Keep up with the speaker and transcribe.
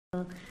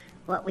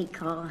what we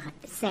call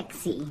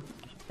sexy.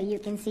 You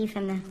can see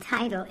from the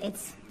title,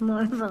 it's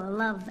more of a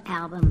love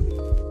album.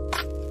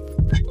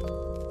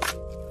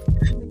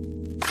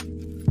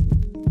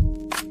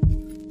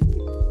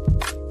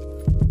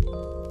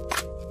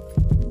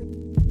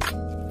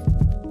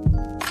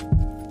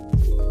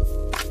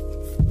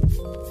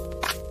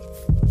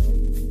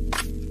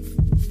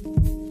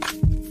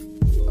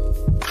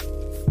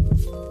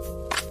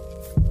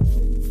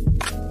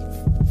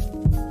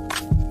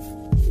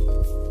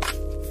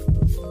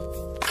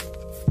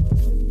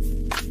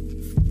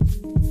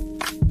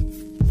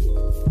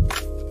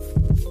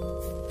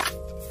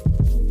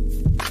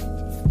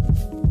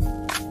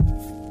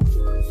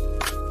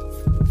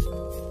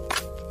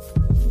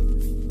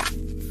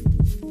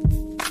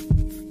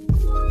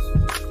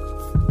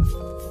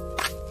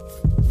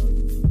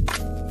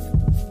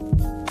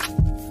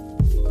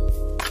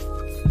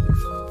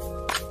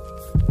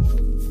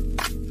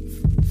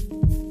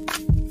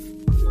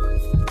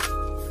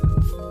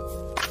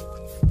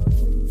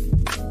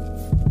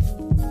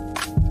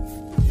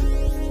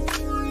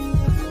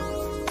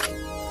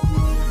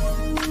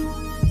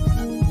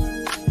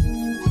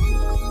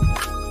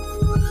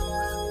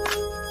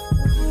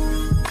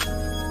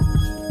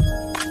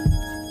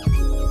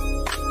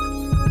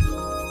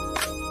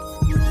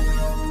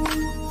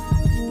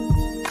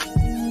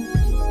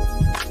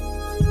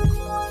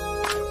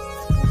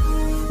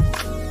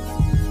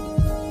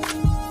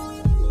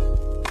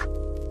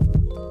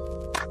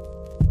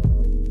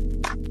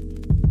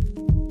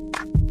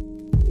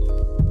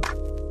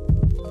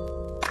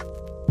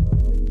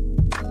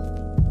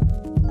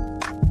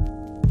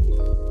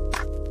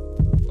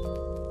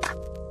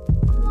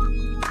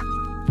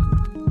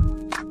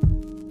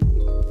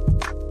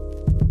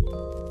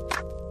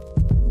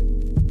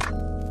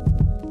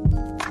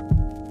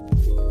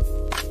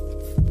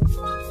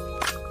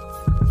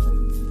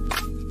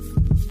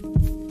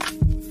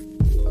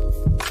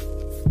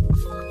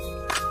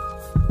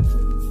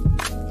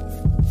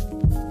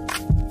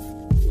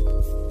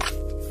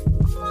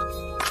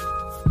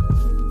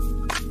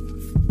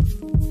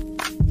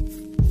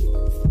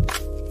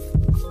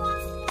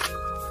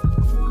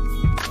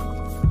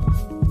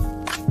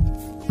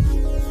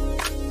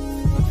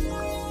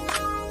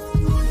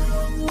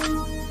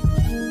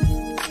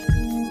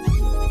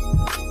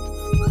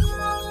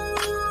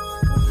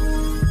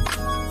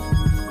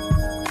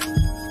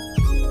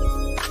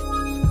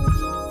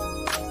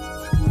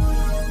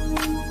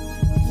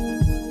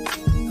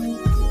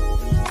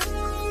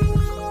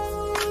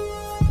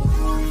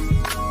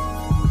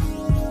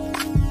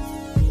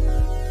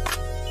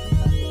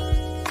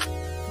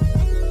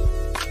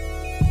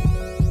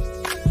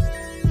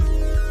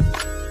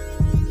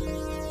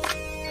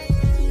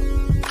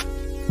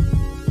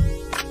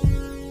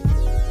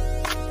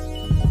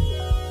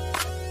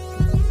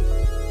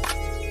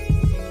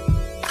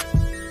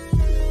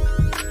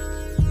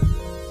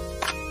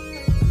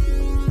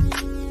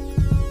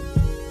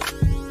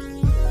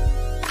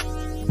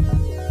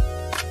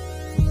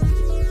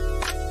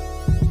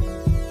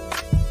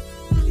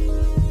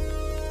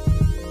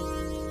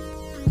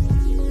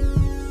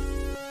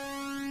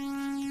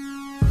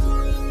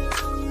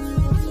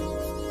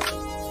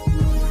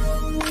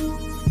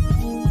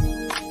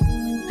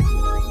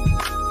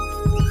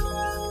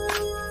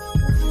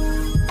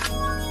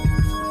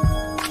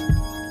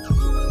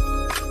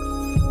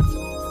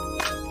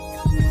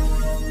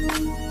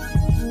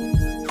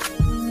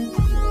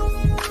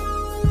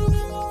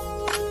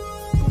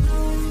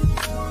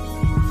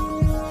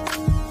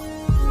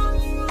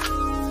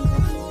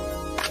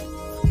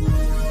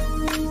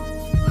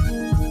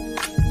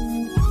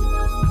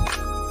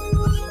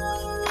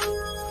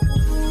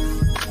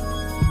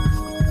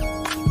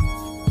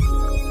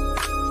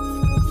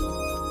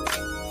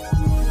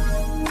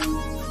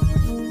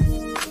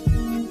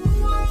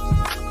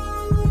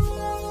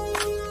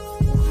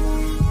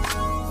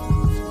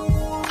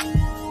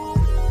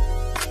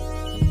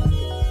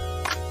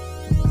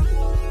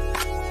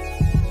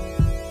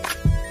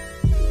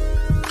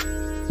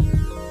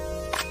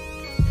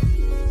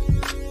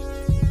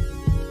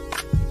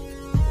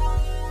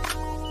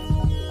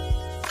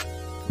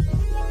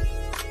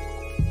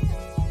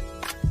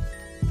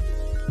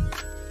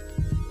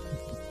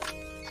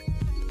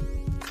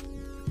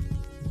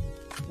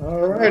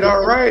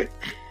 All right.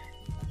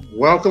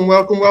 Welcome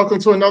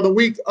to another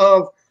week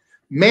of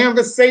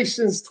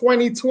Manversations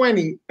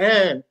 2020.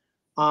 And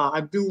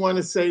I do want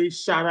to say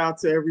shout out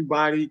to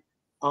everybody.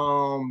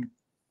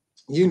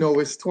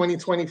 It's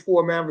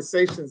 2024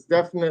 Manversations.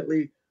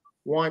 Definitely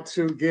want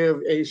to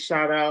give a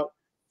shout out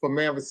for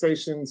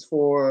Manversations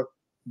for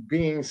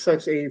being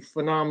such a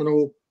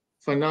phenomenal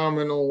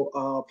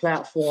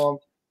platform.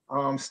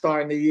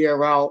 Starting the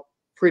year out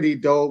pretty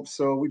dope.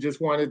 So we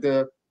just wanted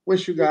to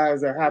wish you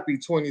guys a happy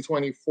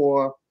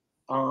 2024.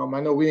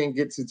 I know we didn't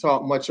get to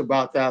talk much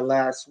about that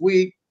last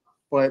week,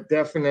 but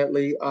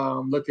definitely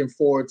looking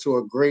forward to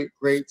a great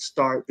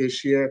start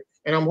this year.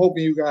 And I'm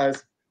hoping you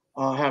guys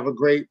have a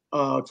great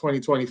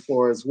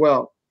 2024 as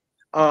well.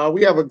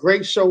 We have a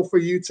great show for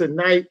you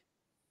tonight.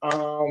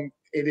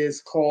 It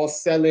is called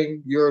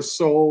Selling Your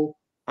Soul.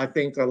 I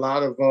think a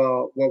lot of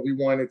what we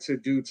wanted to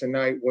do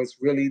tonight was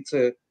really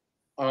to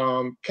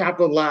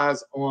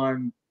capitalize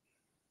on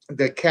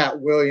the Cat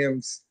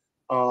Williams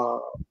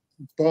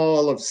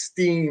ball of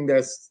steam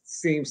that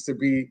seems to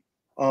be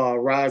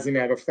rising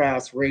at a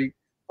fast rate,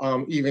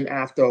 even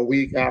after a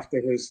week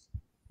after his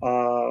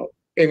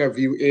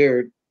interview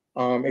aired.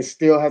 It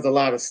still has a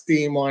lot of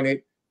steam on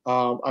it.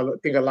 I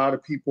think a lot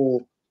of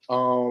people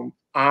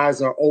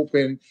eyes are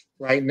open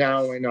right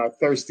now and are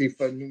thirsty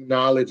for new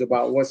knowledge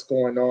about what's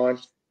going on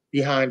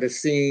behind the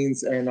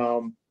scenes, and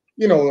a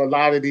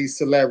lot of these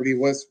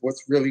celebrities,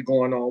 what's really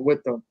going on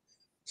with them.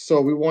 So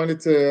we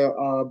wanted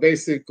to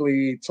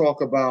basically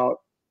talk about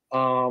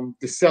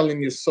the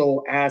selling your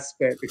soul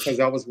aspect, because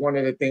that was one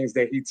of the things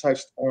that he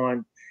touched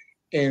on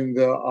in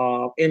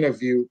the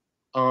interview.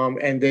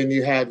 And then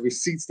you had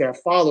receipts that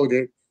followed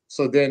it.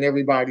 So then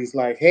everybody's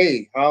like,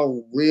 hey,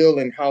 how real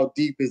and how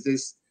deep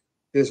is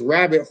this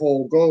rabbit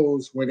hole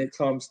goes when it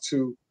comes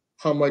to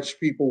how much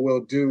people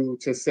will do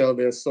to sell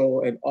their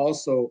soul, and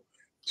also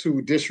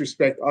to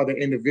disrespect other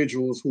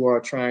individuals who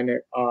are trying to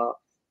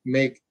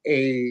make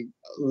a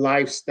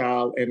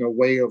lifestyle and a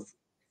way of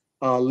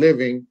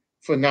living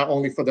for not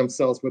only for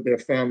themselves but their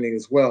family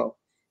as well.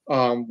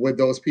 Where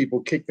those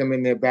people kick them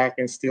in their back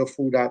and steal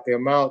food out their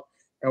mouth,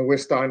 and we're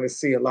starting to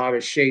see a lot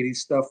of shady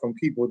stuff from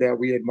people that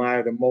we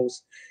admire the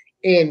most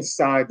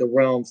inside the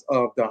realms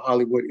of the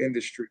Hollywood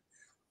industry.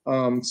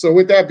 So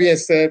with that being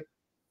said,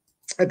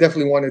 I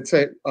definitely want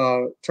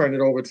to turn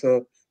it over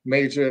to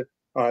Major.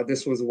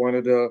 This was one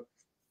of the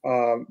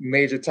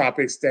major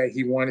topics that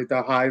he wanted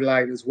to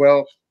highlight as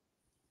well.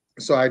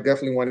 So I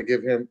definitely want to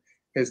give him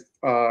his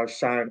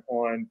shine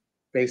on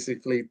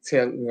basically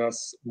telling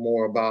us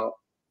more about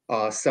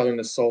selling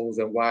the souls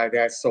and why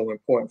that's so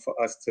important for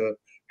us to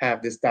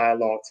have this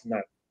dialogue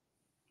tonight.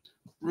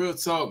 Real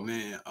talk,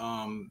 man.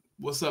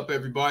 What's up,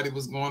 everybody?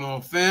 What's going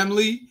on,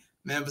 family?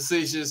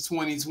 Manifestations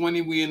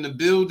 2020. We in the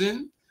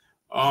building.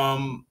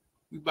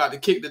 We about to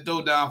kick the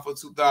dough down for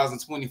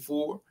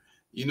 2024.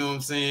 You know what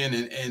I'm saying?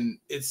 And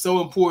it's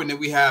so important that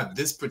we have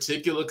this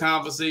particular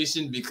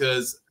conversation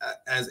because,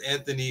 as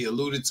Anthony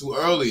alluded to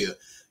earlier,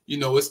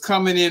 it's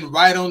coming in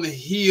right on the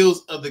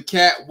heels of the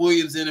Cat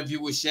Williams interview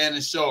with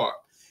Shannon Sharpe.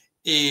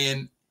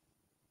 And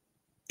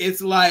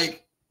it's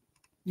like,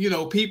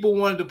 people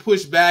wanted to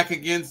push back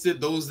against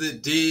it. Those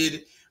that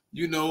did,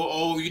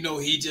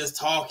 he just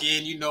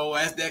talking,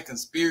 that's that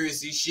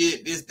conspiracy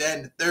shit, this, that,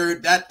 and the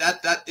third,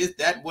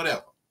 that,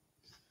 whatever.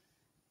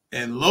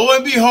 And lo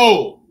and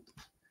behold,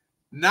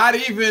 not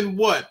even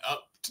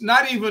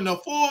a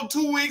full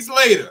 2 weeks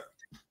later,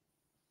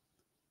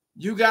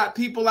 you got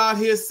people out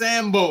here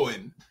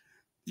samboing,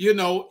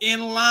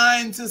 in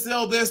line to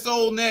sell their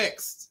soul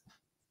next.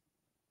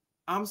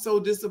 I'm so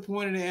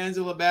disappointed in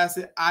Angela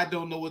Bassett. I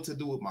don't know what to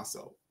do with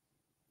myself.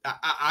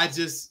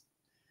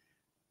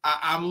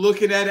 I'm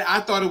looking at it. I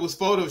thought it was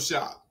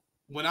Photoshop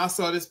when I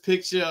saw this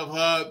picture of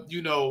her,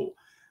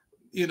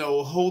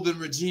 holding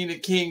Regina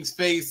King's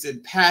face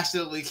and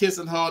passionately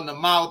kissing her on the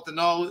mouth and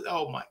all.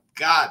 Oh my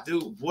God,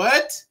 dude,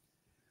 what?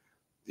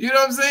 You know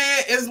what I'm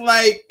saying?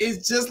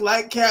 It's just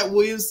like Cat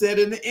Williams said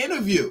in the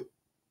interview.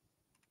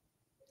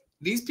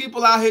 These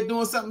people out here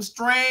doing something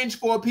strange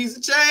for a piece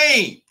of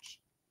change.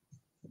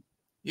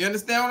 You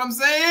understand what I'm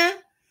saying?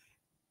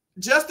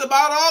 Just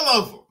about all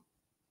of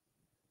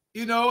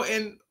them.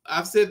 And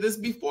I've said this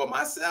before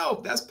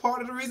myself. That's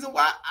part of the reason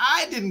why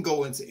I didn't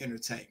go into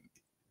entertainment.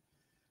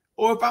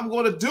 Or if I'm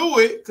going to do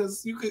it,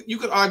 because you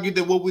could argue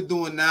that what we're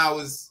doing now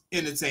is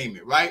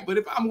entertainment, right? But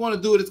if I'm going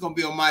to do it, it's going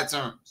to be on my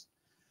terms.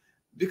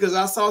 Because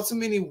I saw too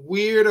many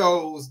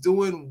weirdos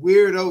doing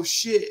weirdo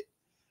shit.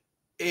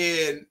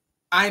 And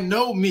I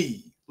know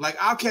me. Like,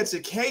 I'll catch a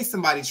case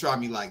somebody try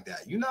me like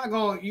that. You're not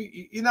going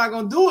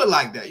to do it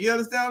like that. You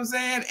understand what I'm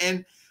saying?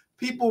 And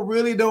people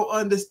really don't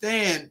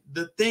understand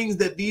the things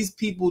that these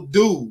people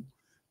do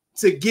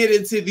to get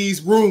into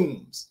these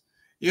rooms.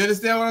 You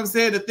understand what I'm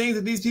saying? The things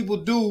that these people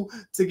do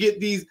to get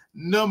these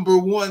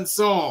 #1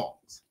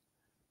 songs.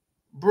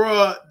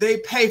 Bruh, they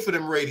pay for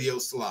them radio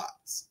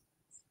slots.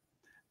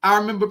 I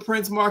remember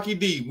Prince Marky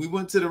D. We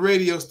went to the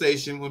radio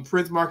station when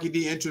Prince Marky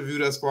D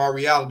interviewed us for our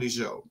reality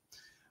show.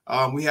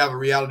 We have a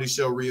reality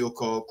show reel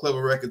called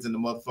Clever Records in the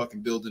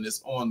motherfucking building.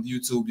 It's on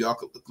YouTube. Y'all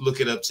could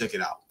look it up, check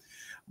it out.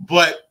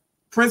 But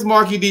Prince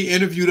Marky D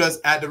interviewed us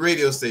at the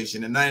radio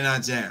station at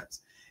 99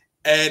 Jams.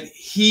 And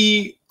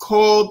he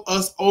called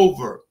us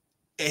over.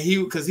 And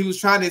because he was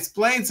trying to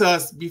explain to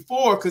us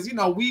before, because,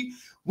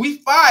 we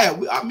fire.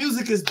 Our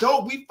music is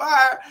dope. We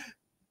fire.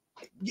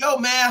 Yo,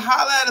 man,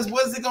 holla at us.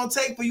 What is it going to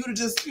take for you to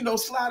just,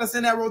 slide us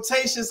in that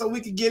rotation so we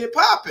can get it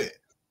popping?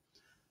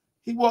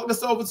 He walked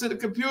us over to the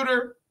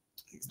computer.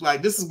 He's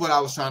like, this is what I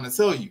was trying to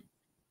tell you.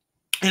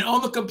 And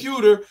on the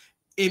computer,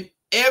 in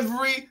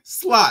every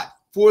slot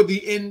for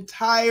the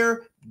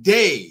entire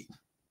day,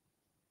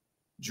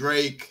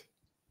 Drake,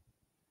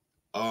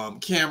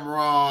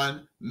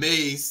 Cameron,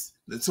 Mace,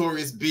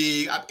 Notorious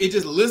Big. It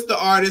just lists the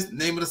artist,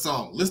 name of the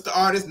song. List the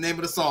artist, name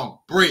of the song,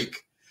 break.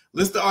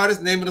 List the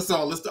artist, name of the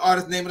song. List the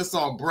artist, name of the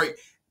song, break.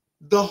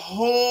 The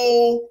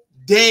whole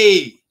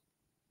day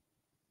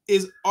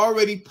is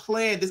already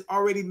planned. It's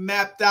already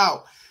mapped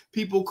out.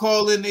 People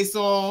call in their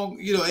song,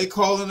 you know, they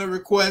call in a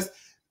request.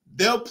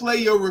 They'll play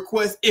your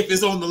request if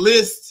it's on the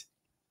list.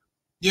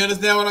 You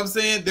understand what I'm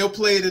saying? They'll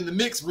play it in the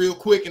mix real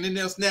quick and then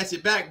they'll snatch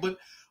it back. But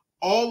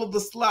all of the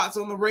slots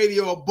on the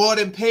radio are bought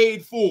and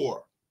paid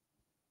for.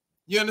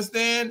 You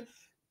understand?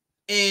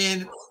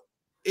 And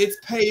it's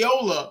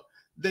payola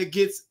that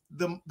gets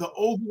the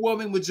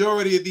overwhelming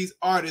majority of these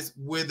artists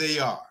where they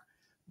are.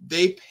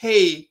 They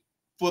pay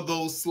for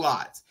those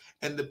slots.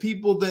 And the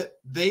people that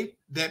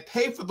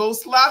pay for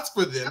those slots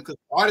for them, because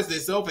artists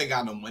themselves ain't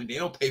got no money, they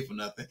don't pay for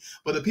nothing.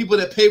 But the people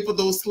that pay for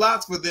those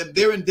slots for them,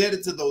 they're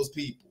indebted to those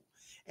people.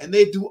 And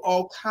they do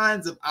all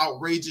kinds of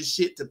outrageous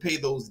shit to pay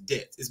those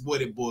debts, is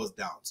what it boils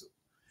down to.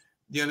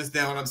 You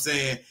understand what I'm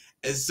saying?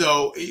 And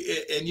so,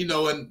 and you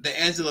know, in the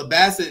Angela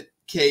Bassett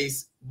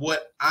case,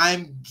 what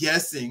I'm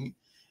guessing,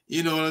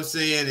 you know what I'm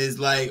saying, is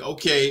like,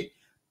 okay,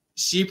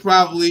 she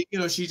probably, you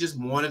know, she just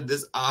wanted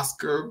this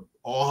Oscar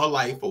all her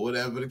life or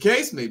whatever the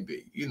case may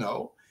be, you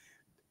know.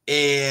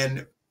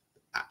 And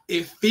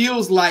it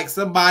feels like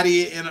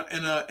somebody in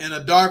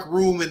a dark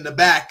room in the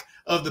back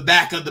of the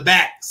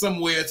back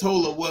somewhere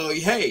told her, well,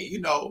 hey,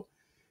 you know,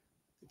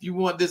 if you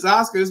want this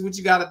Oscar, this is what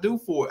you got to do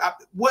for it.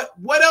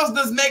 What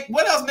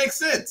else makes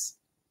sense?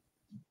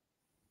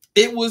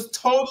 It was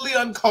totally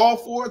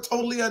uncalled for,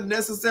 totally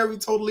unnecessary,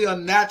 totally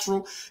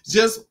unnatural,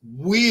 just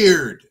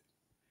weird.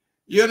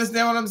 You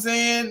understand what I'm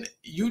saying?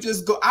 You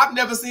just go. I've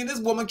never seen this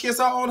woman kiss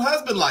her own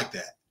husband like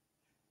that.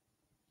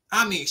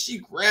 I mean, she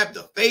grabbed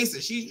the face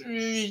and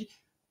she,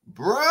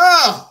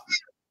 bruh.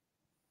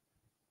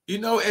 You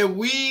know, and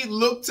we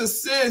look to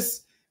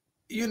sis,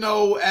 you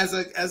know,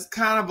 as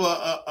kind of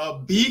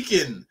a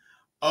beacon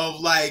of,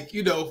 like,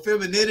 you know,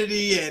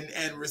 femininity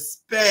and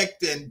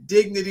respect and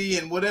dignity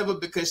and whatever,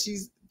 because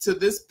she's, to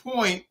this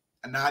point,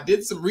 and I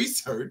did some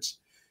research,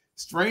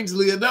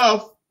 strangely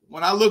enough,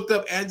 when I looked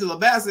up Angela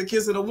Bassett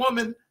kissing a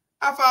woman,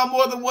 I found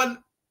more than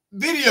one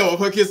video of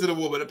her kissing a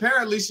woman.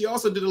 Apparently, she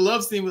also did a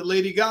love scene with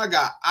Lady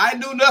Gaga. I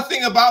knew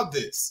nothing about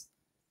this.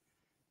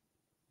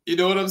 You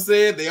know what I'm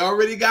saying? They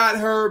already got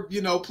her,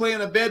 you know,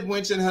 playing a bed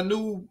wench in her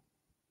new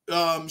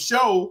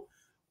show,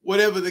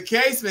 whatever the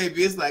case may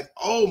be. It's like,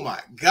 oh my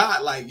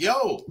God, like,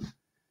 yo.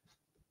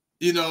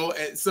 You know,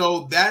 and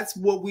so that's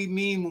what we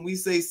mean when we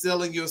say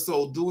selling your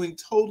soul, doing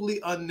totally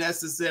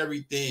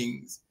unnecessary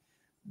things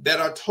that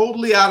are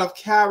totally out of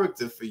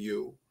character for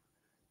you,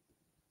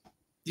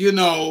 you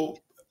know,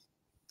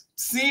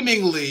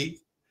 seemingly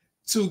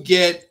to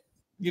get,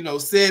 you know,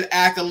 said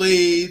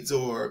accolades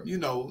or, you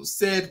know,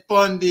 said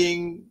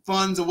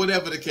funds or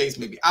whatever the case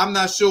may be. I'm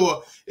not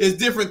sure. It's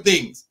different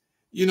things.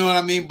 You know what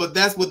I mean? But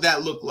that's what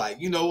that looked like.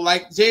 You know,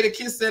 like Jada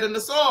Kiss said in the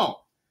song,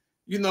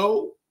 you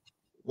know,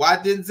 why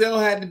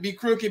Denzel had to be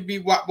crooked,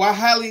 why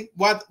Halle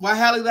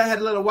had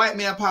to let a white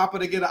man pop her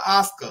to get an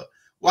Oscar?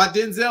 Why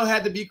Denzel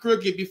had to be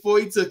crooked before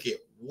he took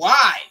it?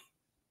 Why?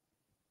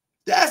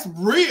 That's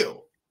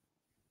real.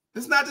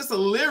 It's not just a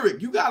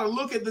lyric. You got to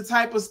look at the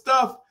type of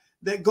stuff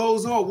that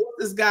goes on. What's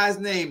this guy's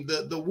name?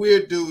 The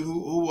weird dude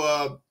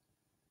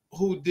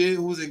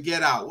who's in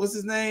Get Out. What's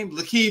his name?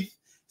 Lakeith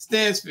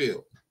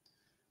Stanfield.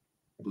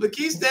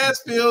 Lakeith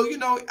Stanfield, you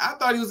know, I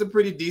thought he was a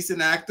pretty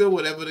decent actor,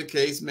 whatever the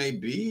case may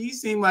be. He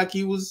seemed like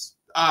he was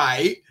all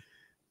right.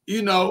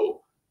 You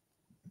know,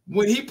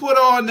 when he put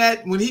on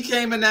that, when he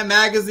came in that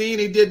magazine,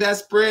 he did that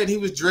spread, he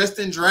was dressed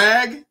in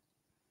drag.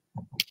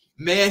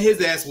 Man, his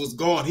ass was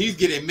gone. He's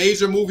getting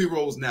major movie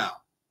roles now.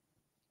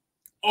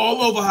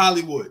 All over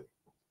Hollywood.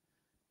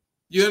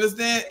 You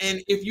understand?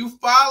 And if you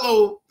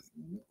follow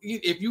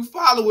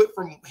it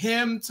from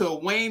him to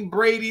Wayne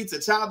Brady to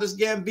Childish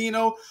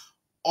Gambino,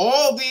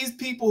 all these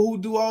people who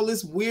do all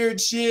this weird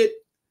shit,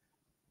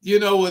 you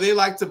know, where they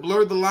like to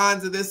blur the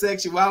lines of their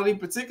sexuality,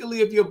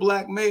 particularly if you're a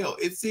black male,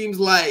 it seems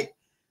like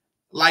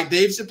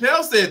Dave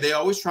Chappelle said, they're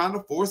always trying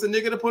to force a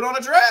nigga to put on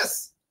a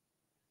dress.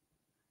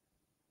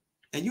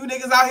 And you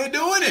niggas out here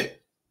doing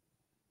it.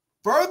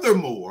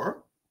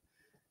 Furthermore,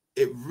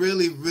 it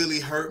really,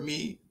 really hurt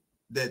me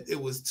that it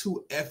was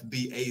two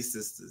FBA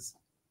sisters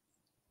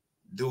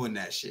doing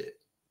that shit.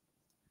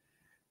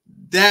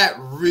 That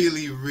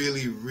really,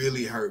 really,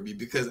 really hurt me,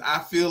 because I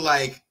feel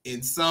like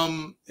in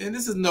some, and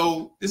this is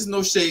no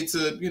shade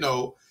to, you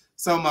know,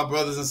 some of my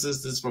brothers and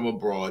sisters from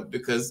abroad,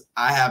 because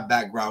I have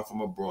background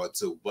from abroad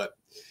too. But,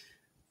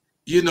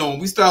 you know, when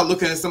we start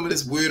looking at some of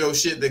this weirdo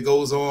shit that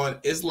goes on,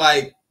 it's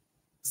like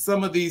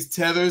some of these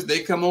tethers,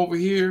 they come over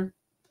here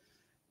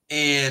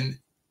and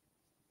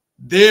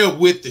they're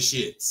with the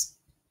shits.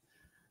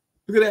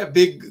 Look at that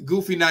big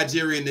goofy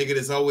Nigerian nigga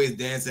that's always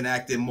dancing,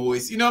 acting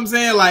moist. You know what I'm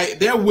saying? Like,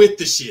 they're with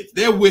the shit.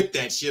 They're with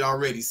that shit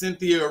already.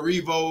 Cynthia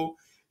Erivo,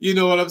 you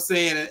know what I'm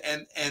saying?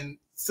 And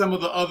some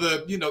of the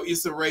other, you know,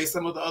 Issa Rae,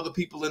 some of the other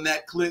people in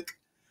that clique,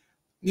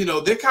 you know,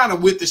 they're kind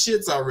of with the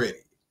shits already.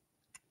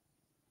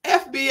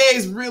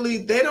 FBA's really,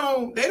 they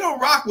don't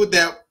rock with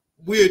that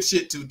weird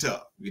shit too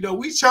tough. You know,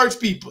 we church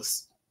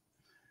peoples.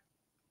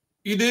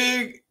 You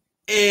dig?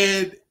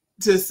 And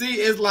to see,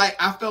 it's like,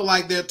 I felt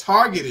like they're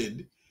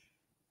targeted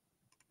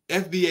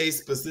FBA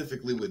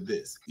specifically with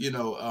this,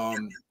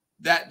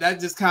 that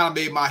just kind of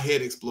made my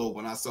head explode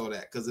when I saw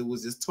that, because it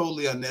was just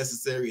totally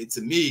unnecessary. And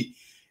to me,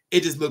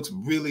 it just looks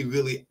really,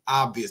 really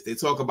obvious. They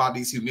talk about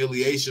these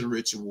humiliation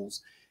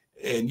rituals,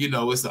 and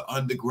it's an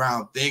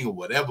underground thing or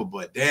whatever.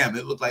 But damn,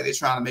 it looked like they're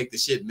trying to make the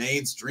shit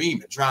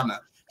mainstream and trying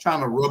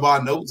to rub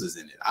our noses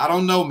in it. I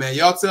don't know, man.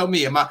 Y'all tell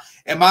me. Am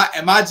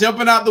I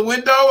jumping out the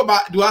window?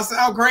 Do I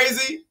sound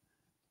crazy?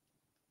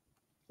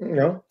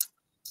 No.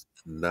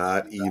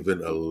 Not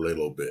even a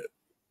little bit.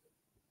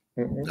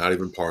 Not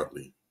even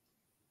partly.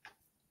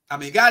 I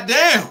mean,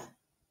 goddamn,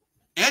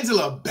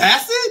 Angela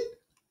Bassett.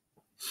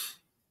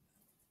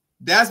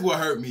 That's what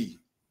hurt me.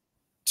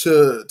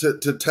 To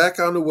tack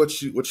on to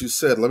what you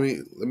said, let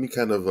me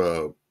kind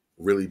of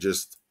really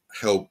just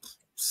help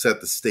set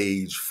the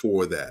stage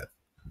for that,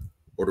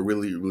 or to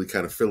really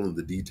kind of fill in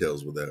the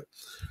details with that.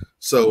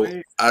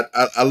 So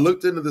I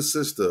looked into the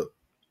sister.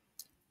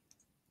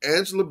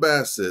 Angela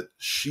Bassett,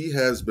 she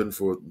has been,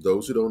 for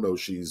those who don't know,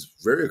 she's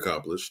very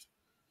accomplished.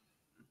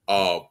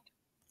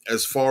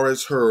 As far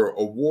as her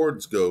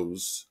awards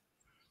goes,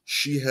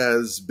 she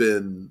has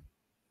been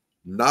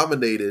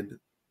nominated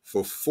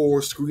for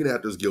 4 Screen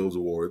Actors Guild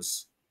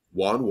Awards,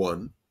 won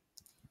 1.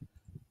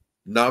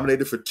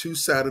 Nominated for 2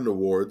 Saturn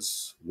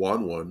Awards,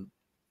 won 1.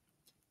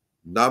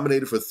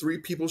 Nominated for 3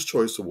 People's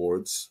Choice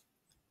Awards.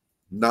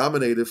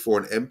 Nominated for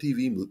an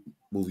MTV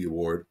Movie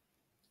Award.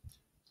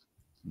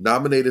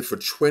 Nominated for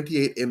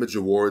 28 Image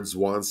Awards,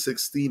 won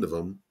 16 of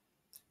them.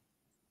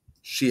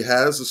 She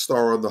has a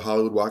star on the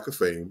Hollywood Walk of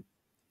Fame.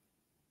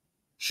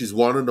 She's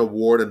won an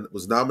award and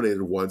was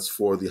nominated once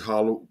for the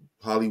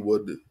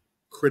Hollywood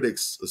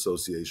Critics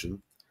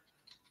Association.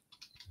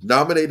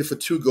 Nominated for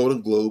 2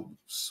 Golden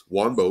Globes,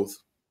 won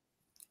both.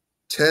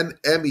 10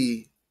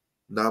 Emmy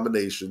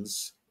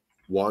nominations,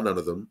 won none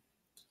of them.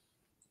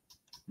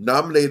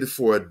 Nominated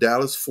for a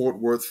Dallas-Fort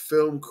Worth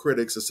Film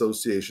Critics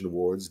Association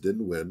Awards,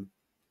 didn't win.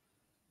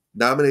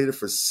 Nominated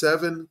for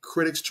 7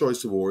 Critics'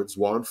 Choice Awards,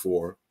 won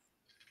 4.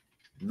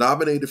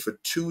 Nominated for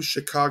 2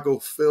 Chicago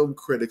Film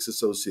Critics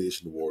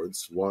Association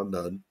Awards, won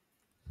none.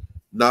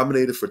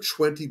 Nominated for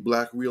 20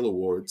 Black Reel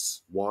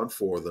Awards, won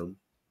 4 of them.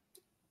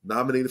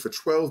 Nominated for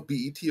 12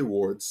 BET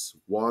Awards,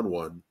 won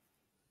 1.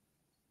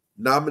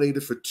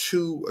 Nominated for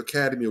 2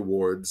 Academy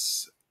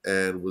Awards,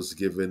 and was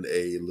given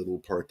a little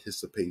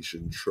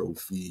participation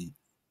trophy,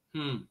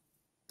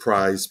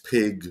 prize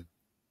pig,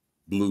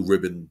 blue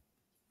ribbon.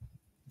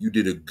 You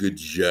did a good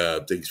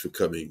job. Thanks for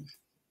coming.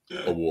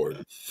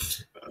 Award.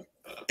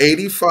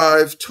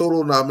 85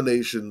 total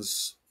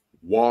nominations,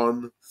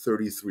 won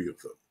 33 of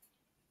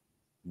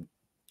them.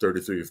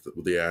 33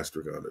 with the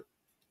asterisk on it.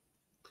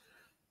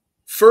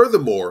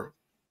 Furthermore,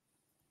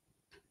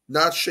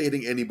 not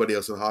shading anybody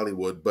else in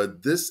Hollywood,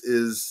 but this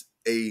is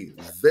a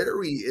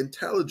very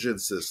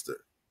intelligent sister.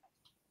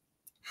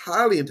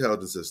 Highly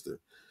intelligent sister.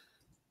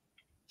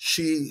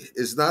 She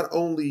is not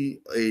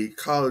only a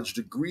college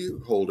degree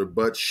holder,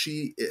 but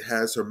she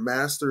has her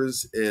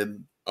master's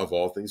in, of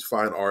all things,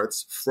 fine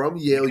arts from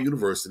Yale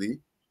University.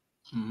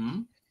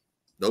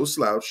 No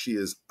slouch. She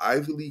is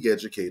Ivy League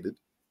educated.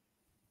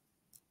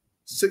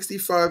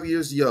 65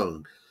 years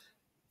young.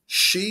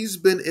 She's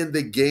been in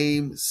the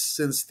game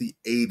since the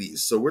 80s.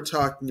 So we're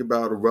talking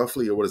about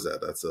roughly, what is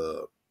that? That's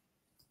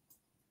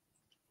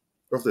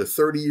roughly a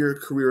 30-year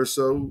career or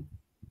so.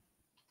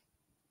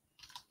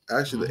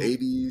 Actually, the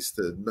 80s,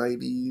 the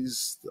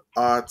 90s, the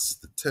aughts,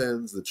 the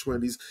 10s, the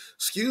 20s.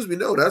 Excuse me,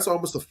 no, that's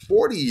almost a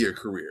 40-year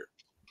career.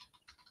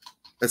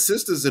 And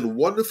sister's in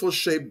wonderful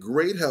shape,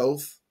 great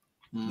health,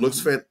 looks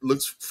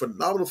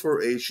phenomenal for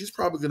her age. She's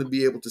probably going to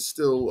be able to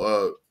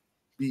still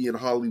be in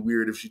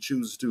Hollywood if she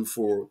chooses to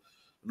for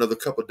another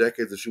couple of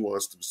decades if she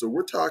wants to. So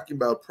we're talking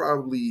about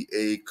probably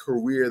a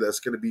career that's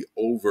going to be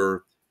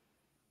over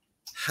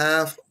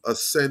half a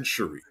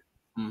century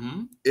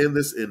in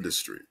this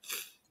industry.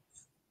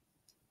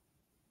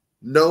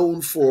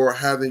 Known for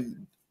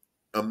having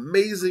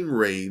amazing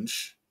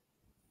range,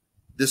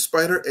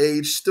 despite her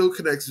age, still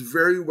connects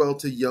very well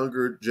to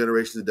younger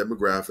generations and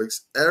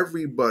demographics.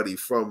 Everybody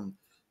from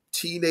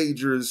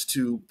teenagers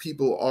to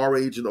people our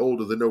age and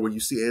older, they know when you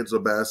see Angela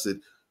Bassett,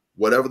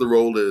 whatever the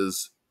role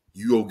is,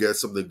 you'll get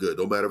something good.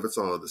 No matter if it's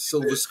on the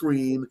silver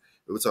screen,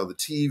 if it's on the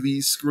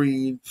TV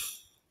screen,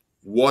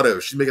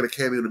 whatever. She's making a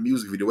cameo in a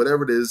music video,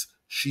 whatever it is,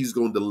 she's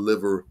going to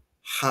deliver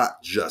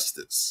hot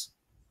justice.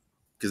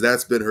 Because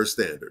that's been her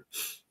standard.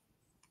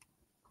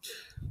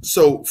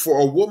 So for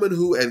a woman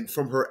who, and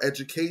from her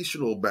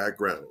educational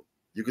background,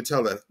 you can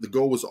tell that the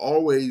goal was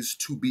always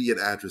to be an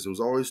actress. It was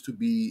always to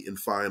be in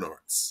fine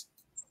arts.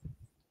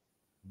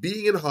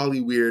 Being in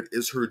Hollywood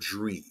is her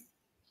dream.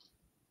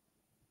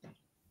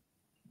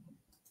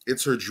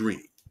 It's her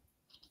dream.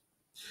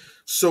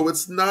 So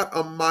it's not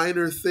a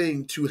minor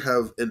thing to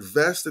have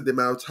invested the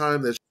amount of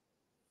time that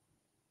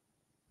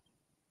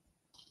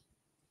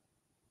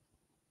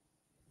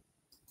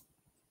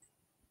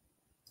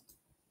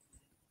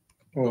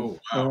Oh,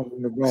 wow.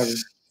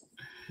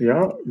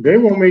 Yeah, they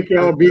won't make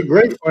y'all be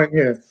great on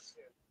here.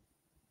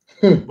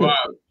 Wow,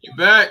 you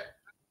back?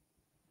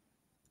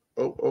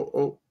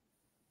 Oh.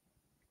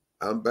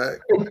 I'm back.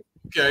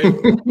 Okay.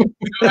 We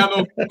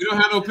don't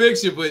have no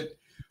picture, but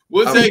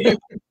we'll take it.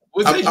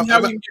 We'll take it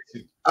how we can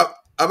get you.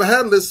 I'm a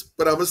headless,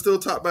 but I'm gonna still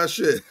talk my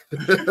shit. They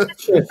cut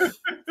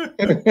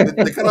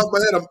off my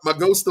head. My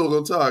ghost still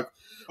gonna talk.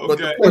 But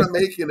Okay. the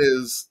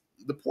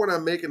point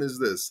I'm making is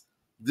this.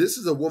 This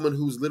is a woman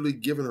who's literally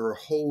given her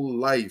whole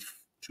life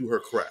to her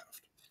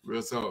craft.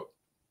 Real talk.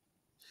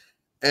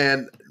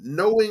 And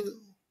knowing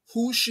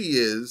who she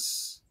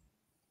is,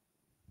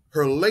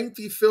 her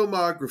lengthy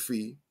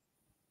filmography,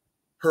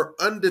 her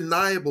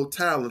undeniable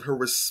talent, her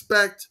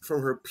respect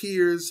from her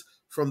peers,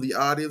 from the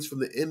audience, from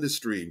the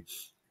industry,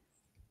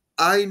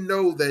 I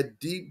know that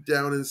deep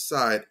down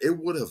inside, it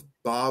would have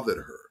bothered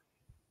her.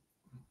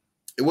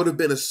 It would have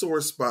been a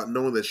sore spot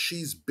knowing that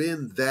she's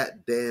been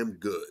that damn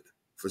good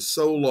for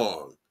so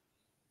long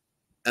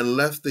and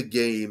left the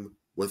game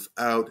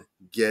without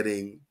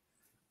getting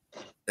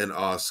an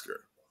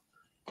Oscar.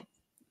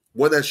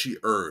 One that she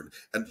earned.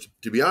 And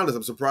to be honest,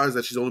 I'm surprised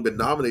that she's only been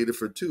nominated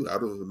for 2. I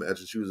would have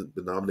imagined she was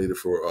been nominated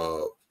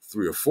for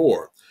 3 or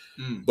 4.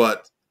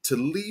 But to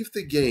leave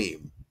the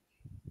game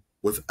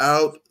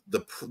without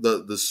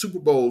the Super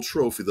Bowl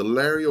trophy, the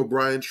Larry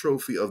O'Brien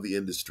trophy of the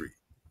industry,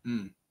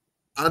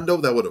 I know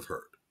that would have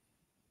hurt.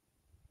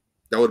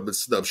 That would have been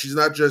snubbed. She's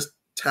not just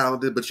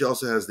talented, but she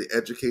also has the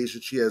education.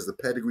 She has the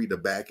pedigree to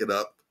back it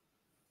up.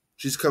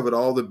 She's covered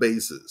all the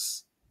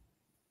bases.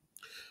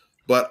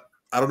 But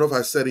I don't know if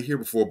I said it here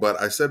before, but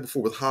I said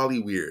before with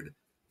Hollyweird,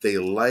 they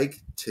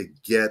like to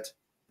get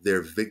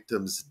their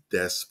victims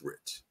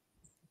desperate.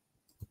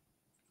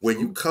 When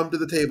you come to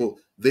the table,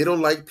 they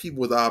don't like people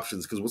with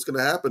options, because what's going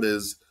to happen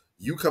is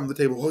you come to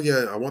the table, oh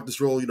yeah, I want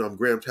this role, I'm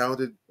Graham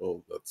talented.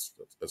 Oh,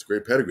 that's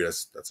great pedigree.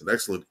 That's an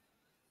excellent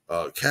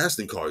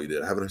casting call you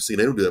did. I haven't seen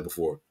anyone do that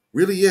before.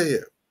 Really?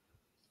 Yeah.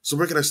 So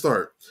where can I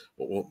start?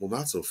 Well,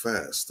 not so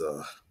fast.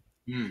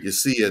 You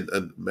see, and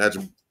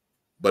imagine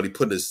Buddy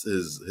putting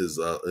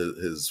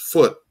his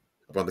foot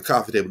up on the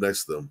coffee table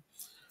next to them.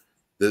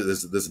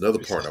 There's another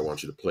part I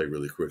want you to play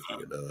really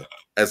quickly. And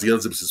as he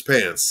unzips his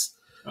pants,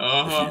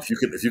 if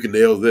you can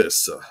nail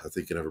this, I think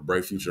you can have a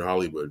bright future in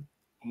Hollywood.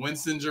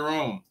 Winston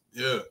Jerome,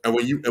 yeah. And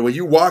when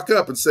you walk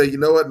up and say, you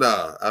know what,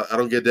 nah, I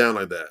don't get down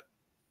like that.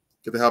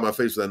 Get the hell out of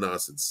my face with that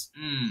nonsense.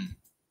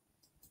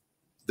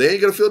 They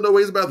ain't gonna feel no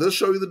ways about it. They'll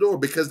show you the door,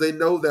 because they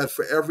know that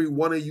for every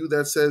one of you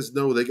that says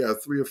no, they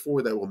got 3 or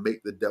 4 that will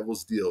make the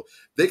devil's deal.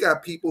 They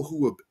got people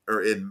who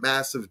are in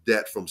massive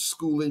debt from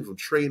schooling, from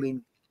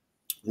training,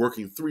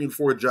 working 3 and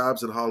 4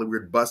 jobs in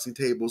Hollywood, busting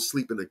tables,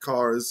 sleeping in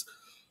cars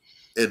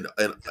in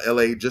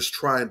LA, just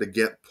trying to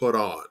get put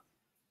on.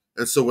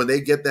 And so when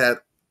they get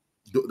that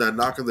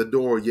knock on the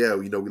door, yeah,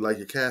 we like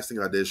your casting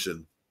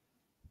audition.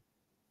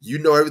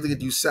 Everything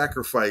that you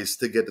sacrificed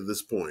to get to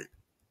this point.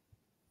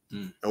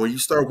 And when you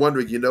start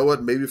wondering, you know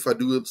what, maybe if I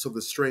do something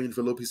strange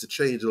for a little piece of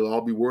change, it'll all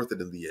be worth it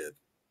in the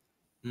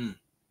end.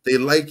 They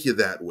like you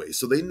that way.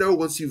 So they know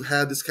once you've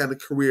had this kind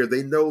of career,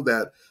 they know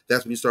that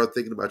that's when you start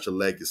thinking about your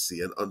legacy.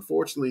 And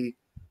unfortunately,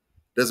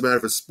 it doesn't matter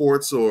if it's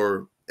sports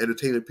or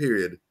entertainment,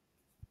 period,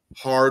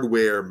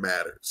 hardware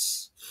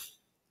matters.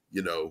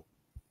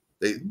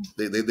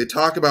 They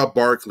talk about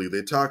Barkley.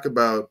 They talk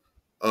about,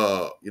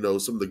 some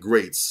of the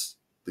greats,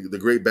 the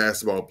great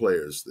basketball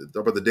players. They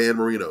talk about the Dan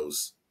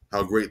Marinos,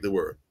 how great they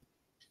were.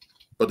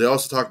 But they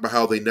also talk about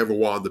how they never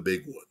won the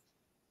big one.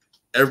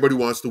 Everybody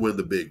wants to win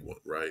the big one,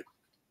 right?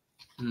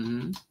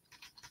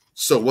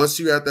 So once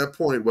you're at that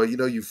point, well,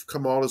 you've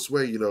come all this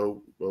way,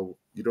 well,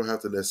 you don't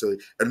have to necessarily.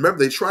 And remember,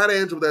 they tried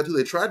Angela with that too.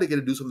 They tried to get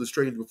her to do something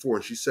strange before,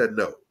 and she said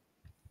no.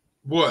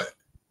 What?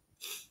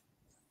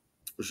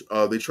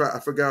 They tried. I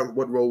forgot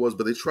what role it was,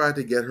 but they tried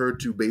to get her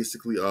to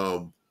basically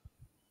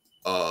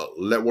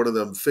let one of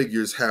them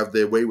figures have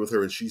their way with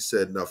her, and she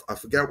said no. I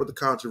forgot what the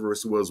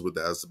controversy was with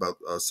that. It was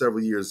about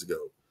several years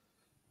ago.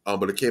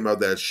 But it came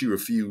out that she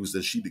refused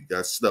and she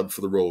got snubbed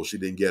for the role. She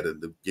didn't get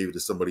it. They gave it to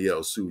somebody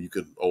else who you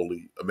can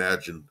only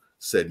imagine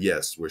said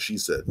yes, where she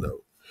said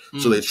no.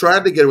 So they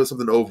tried to get it with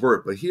something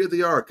overt, but here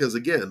they are. Because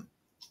again,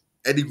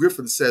 Eddie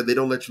Griffin said they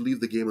don't let you leave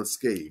the game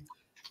unscathed.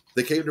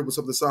 They came to her with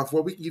something soft.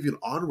 Well, we can give you an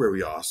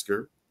honorary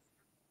Oscar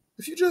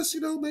if you just,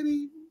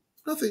 maybe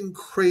nothing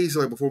crazy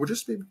like before, but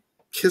just maybe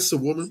kiss a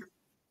woman,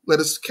 let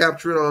us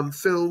capture it on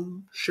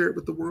film, share it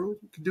with the world.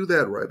 You can do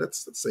that, right?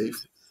 That's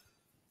safe.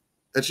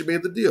 And she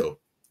made the deal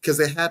because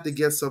they had to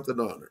get something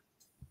on her.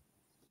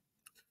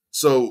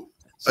 So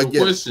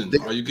again, question: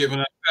 are you giving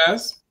her a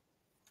pass?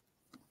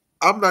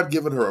 I'm not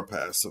giving her a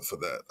pass for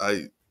that.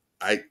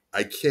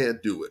 I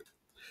can't do it.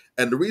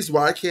 And the reason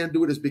why I can't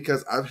do it is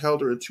because I've held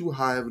her in too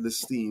high of an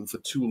esteem for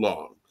too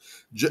long.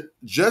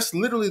 Just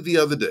literally the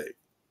other day,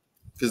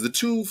 because the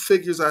 2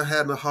 figures I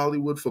had in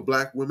Hollywood for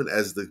Black women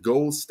as the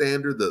gold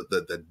standard,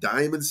 the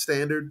diamond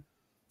standard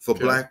for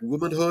Black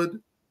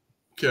womanhood,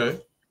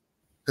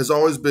 has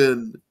always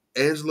been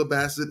Angela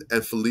Bassett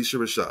and Felicia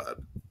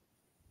Rashad.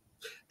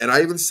 And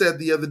I even said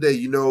the other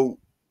day,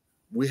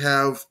 we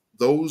have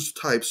those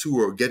types who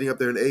are getting up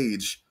there in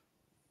age.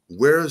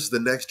 where's the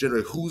next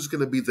generation? Who's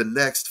going to be the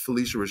next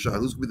Felicia Rashad?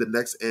 Who's going to be the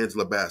next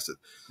Angela Bassett?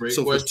 Great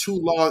So question. for too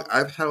long,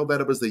 I've held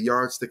that up as the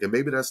yardstick, and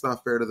maybe that's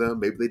not fair to them.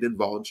 Maybe they didn't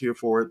volunteer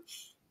for it,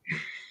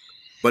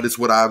 but it's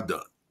what I've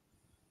done.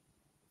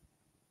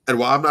 And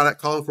while I'm not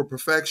calling for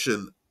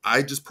perfection,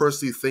 I just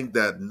personally think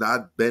that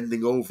not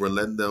bending over and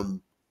letting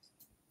them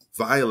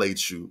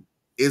violate you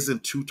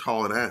isn't too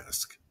tall an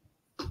ask.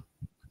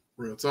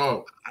 Real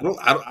talk.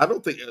 I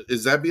don't think,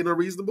 is that being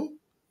unreasonable?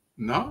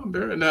 No,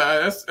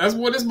 that's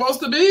what it's supposed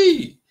to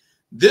be.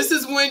 This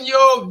is when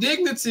your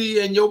dignity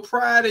and your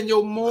pride and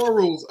your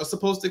morals are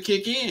supposed to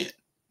kick in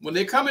when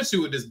they come at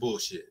you with this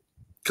bullshit.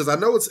 Because I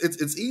know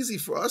it's easy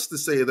for us to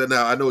say that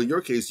now. I know in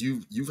your case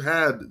you've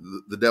had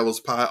the devil's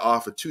pie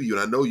offered to you,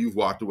 and I know you've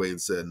walked away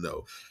and said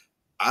no.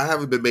 I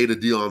haven't been made a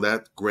deal on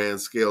that grand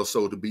scale,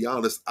 so to be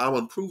honest, I'm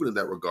unproven in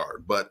that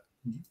regard. But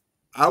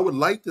I would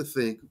like to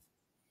think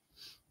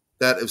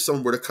that if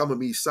someone were to come at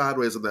me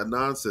sideways on that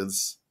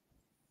nonsense,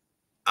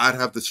 I'd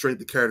have the strength,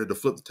 the character to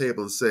flip the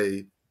table and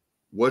say,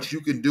 what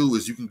you can do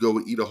is you can go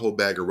and eat a whole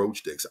bag of roach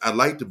sticks. I'd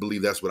like to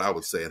believe that's what I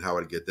would say and how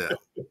I'd get down.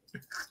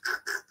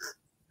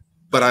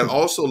 But I'd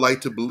also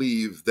like to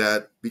believe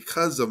that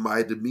because of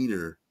my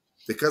demeanor,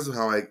 because of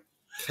how I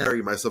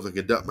carry myself and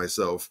conduct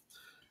myself,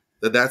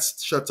 that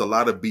shuts a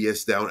lot of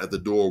BS down at the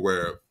door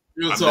where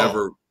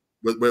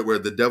where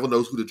the devil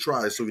knows who to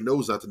try, so he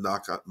knows not to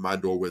knock on my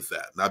door with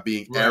that. Not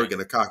being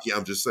arrogant or cocky,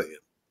 I'm just saying.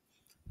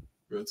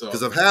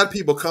 Because I've had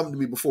people come to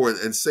me before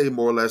and say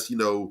more or less,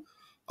 you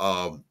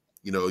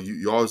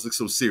always look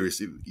so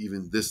serious,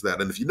 even this,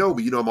 that. And if you know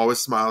me, I'm always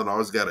smiling. I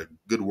always got a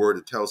good word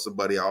to tell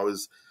somebody. I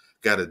always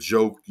got a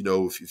joke.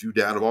 If you're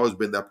down, I've always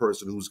been that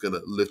person who's going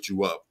to lift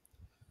you up.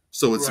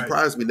 So it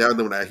surprised me now and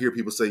then when I hear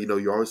people say,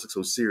 you always look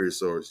so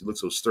serious or you look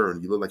so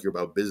stern. You look like you're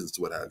about business,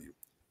 what have you.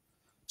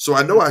 So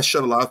I know I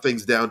shut a lot of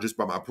things down just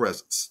by my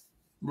presence.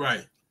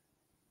 Right.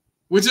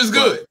 Which is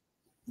good.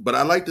 But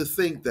I like to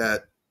think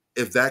that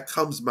if that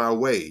comes my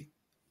way,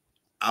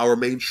 I'll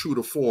remain true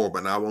to form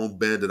and I won't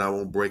bend and I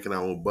won't break and I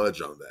won't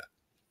budge on that.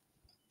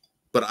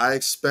 But I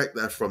expect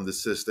that from the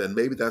sister, and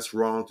maybe that's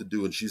wrong to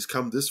do. And she's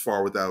come this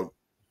far without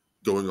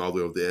going all the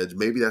way over the edge.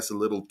 Maybe that's a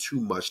little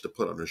too much to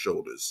put on her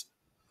shoulders.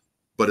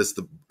 But it's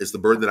the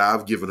burden that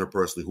I've given her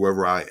personally,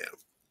 whoever I am.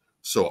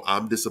 So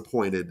I'm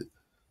disappointed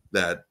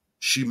that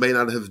she may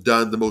not have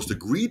done the most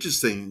egregious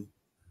thing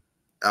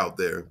out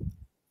there,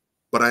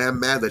 but I am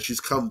mad that she's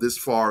come this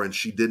far and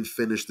she didn't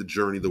finish the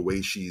journey the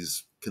way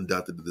she's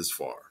conducted it this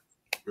far.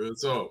 Real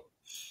talk.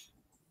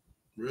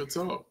 Real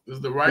talk. This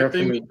is the right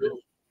thing to do.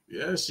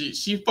 Yeah,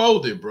 she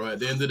folded, bro, at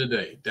the end of the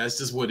day. That's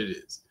just what it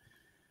is.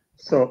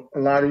 So a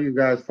lot of you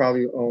guys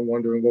probably are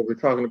wondering what we're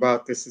talking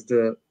about. This is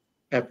the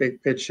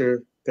epic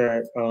picture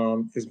that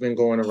has been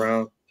going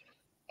around.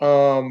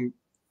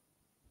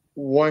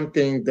 One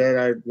thing that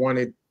I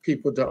wanted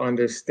people to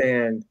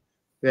understand,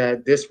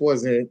 that this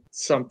wasn't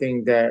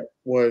something that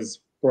was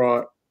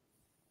brought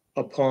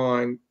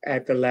upon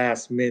at the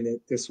last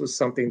minute. This was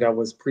something that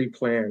was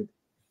pre-planned.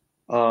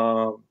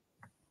 And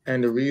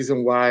the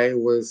reason why it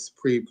was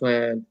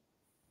pre-planned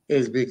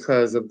is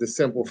because of the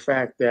simple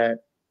fact that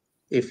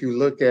if you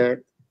look at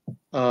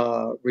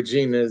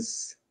Regina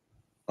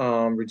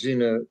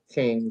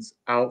King's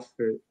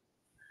outfit,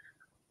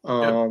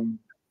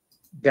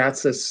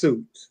 that's a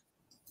suit.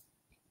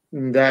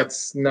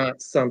 That's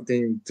not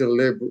something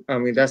deliberate. I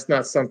mean, that's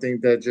not something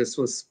that just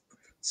was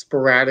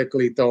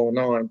sporadically thrown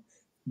on.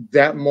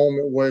 That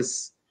moment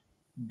was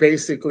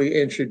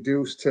basically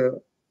introduced to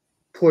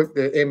put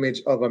the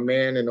image of a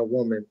man and a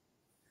woman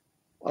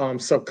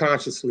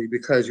subconsciously,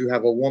 because you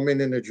have a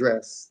woman in a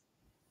dress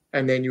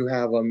and then you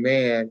have a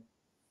man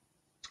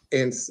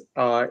in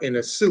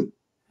a suit.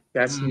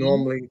 That's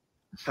normally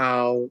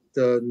how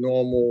the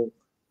normal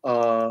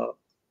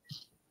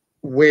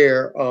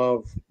wear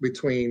of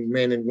between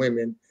men and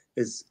women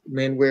is.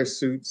 Men wear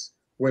suits,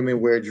 women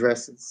wear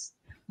dresses.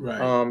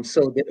 Right.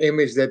 So the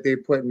image that they're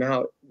putting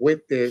out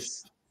with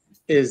this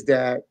is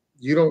that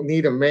you don't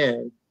need a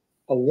man.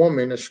 A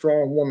woman, a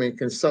strong woman,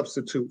 can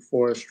substitute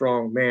for a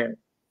strong man.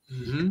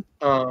 And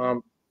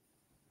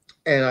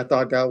I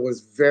thought that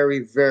was very,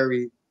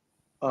 very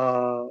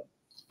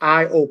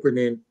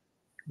eye-opening,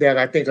 that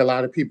I think a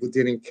lot of people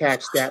didn't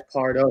catch that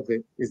part of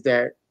it, is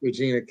that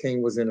Regina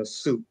King was in a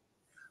suit.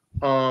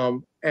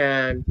 And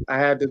I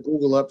had to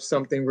Google up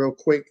something real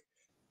quick,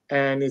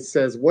 and it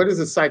says, what is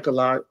the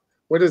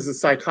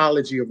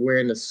psychology of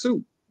wearing a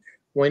suit?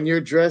 When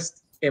you're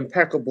dressed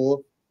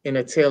impeccable in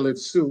a tailored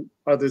suit,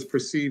 others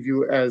perceive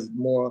you as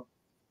more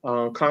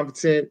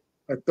competent,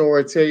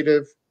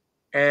 authoritative,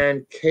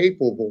 and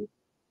capable.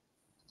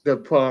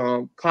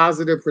 The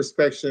positive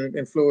perspective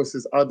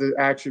influences other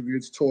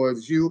attributes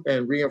towards you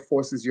and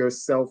reinforces your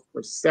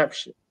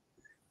self-perception.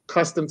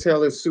 Custom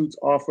tailored suits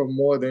offer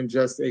more than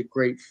just a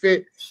great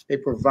fit. They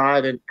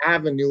provide an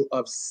avenue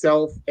of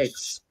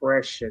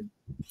self-expression.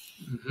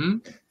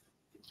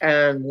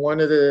 And one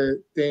of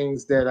the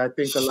things that I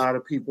think a lot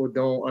of people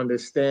don't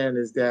understand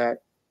is that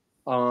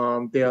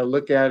they'll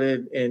look at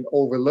it and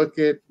overlook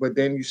it, but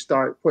then you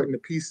start putting the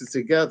pieces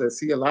together.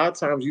 See, a lot of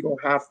times you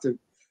don't have to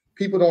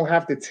people don't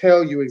have to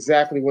tell you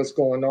exactly what's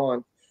going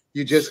on.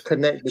 You just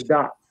connect the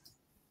dots.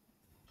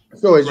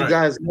 So as you Right.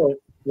 guys know,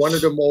 one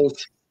of the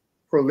most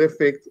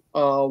prolific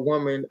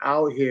women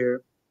out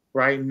here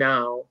right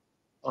now,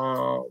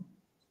 um,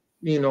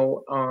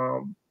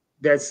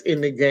 that's in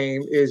the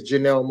game is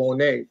Janelle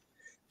Monáe.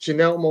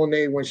 Janelle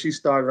Monáe, when she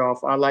started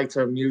off, I liked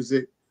her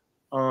music.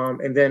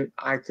 And then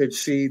I could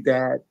see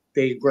that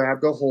they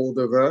grabbed a hold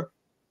of her.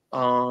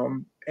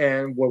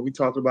 And what we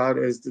talked about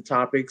is the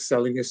topic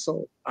selling your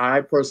soul. I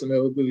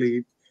personally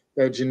believe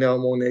that Janelle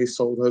Monáe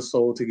sold her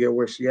soul to get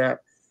where she at,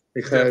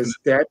 Definitely. because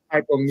that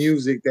type of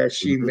music that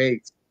she Mhm.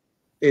 makes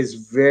is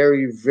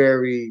very,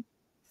 very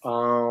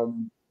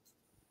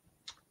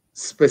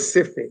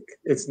specific.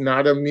 It's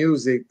not a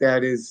music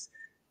that is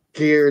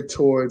geared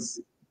towards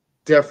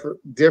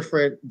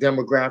different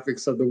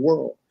demographics of the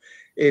world.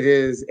 It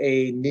is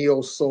a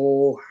neo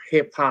soul,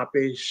 hip hop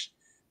ish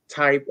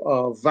type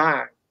of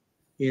vibe,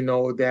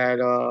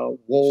 that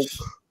woke,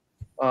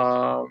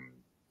 um,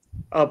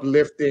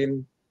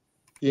 uplifting,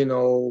 you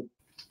know,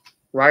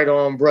 right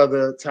on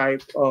brother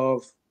type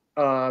of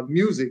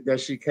music that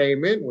she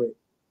came in with.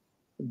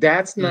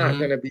 That's not Mm-hmm.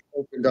 going to be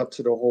opened up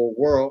to the whole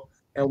world.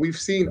 And we've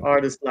seen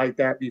artists like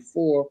that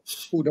before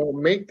who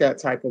don't make that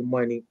type of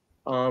money.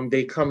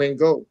 They come and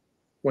go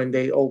when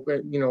they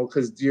open,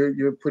 because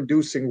you're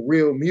producing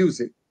real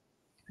music.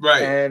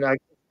 Right. And I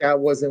think that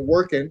wasn't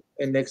working.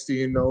 And next thing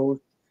you know,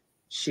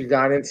 she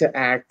got into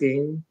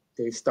acting.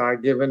 They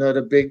start giving her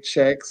the big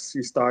checks.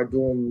 She started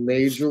doing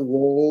major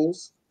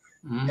roles.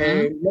 Mm-hmm.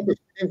 And remember,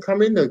 she didn't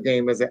come in the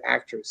game as an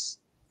actress.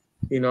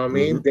 You know what I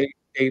mean? Mhm.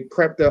 They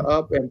prepped her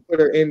up and put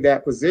her in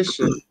that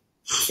position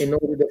in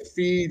order to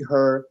feed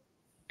her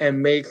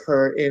and make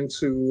her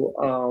into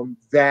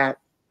that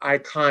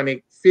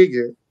iconic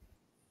figure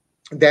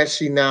that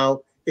she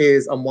now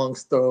is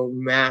amongst the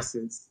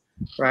masses,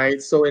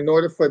 right? So, in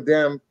order for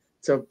them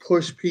to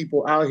push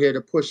people out here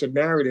to push a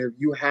narrative,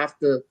 you have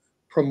to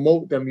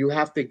promote them. You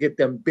have to get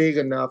them big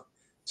enough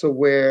to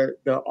where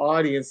the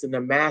audience and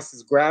the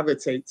masses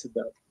gravitate to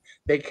them.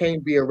 They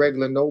can't be a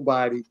regular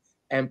nobody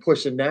and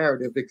push a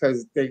narrative,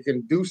 because they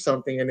can do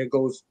something and it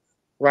goes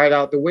right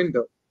out the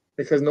window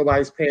because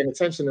nobody's paying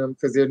attention to them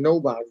because they're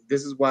nobody.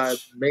 This is why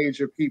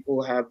major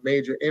people have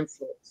major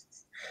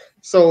influence.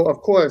 So of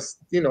course,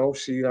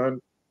 she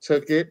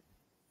took it,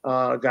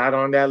 got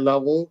on that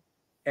level,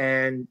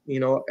 and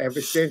ever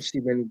since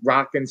she's been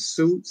rocking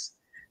suits,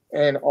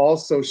 and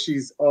also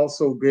she's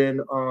also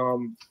been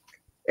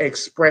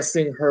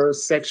expressing her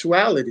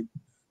sexuality.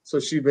 So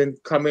she's been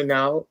coming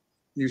out.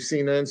 You've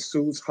seen her in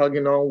suits,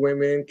 hugging on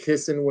women,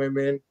 kissing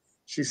women.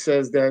 She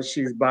says that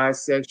she's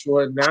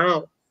bisexual. And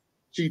now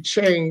she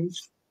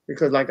changed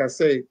because, like I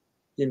say,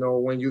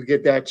 when you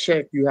get that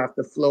check, you have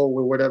to flow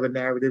with whatever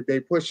narrative they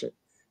pushing.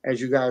 As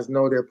you guys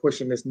know, they're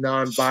pushing this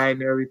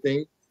non-binary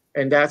thing,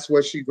 and that's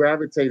what she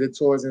gravitated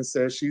towards and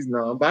says she's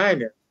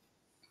non-binary.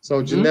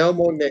 So Mm-hmm. Janelle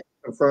Monáe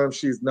confirmed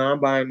she's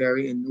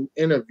non-binary in new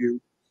interview.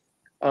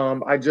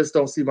 I just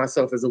don't see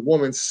myself as a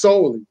woman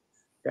solely,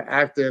 the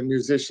actor and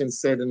musician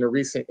said in a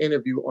recent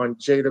interview on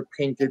Jada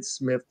Pinkett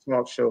Smith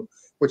talk show,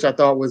 which I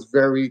thought was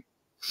very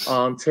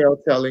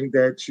telltale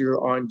that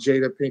you're on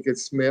Jada Pinkett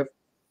Smith,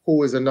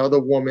 who is another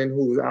woman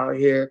who's out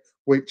here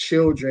with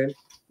children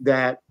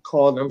that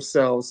call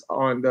themselves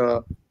on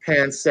the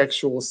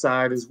pansexual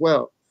side as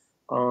well.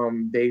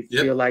 They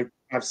Yep. feel like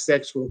have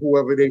sex with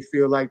whoever they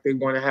feel like they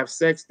want to have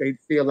sex. They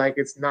feel like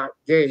it's not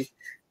gay.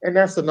 And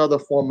that's another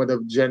form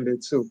of gender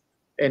too.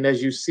 And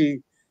as you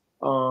see,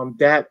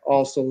 that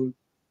also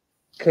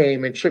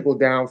came and trickled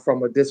down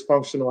from a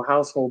dysfunctional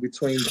household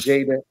between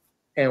Jada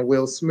and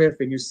Will Smith.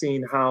 And you've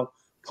seen how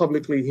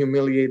publicly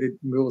humiliated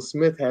Will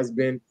Smith has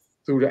been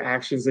through the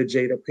actions of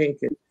Jada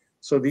Pinkett.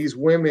 So these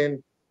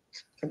women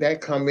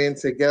that come in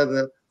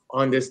together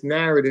on this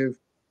narrative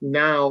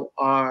now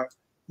are,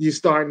 you're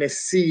starting to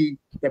see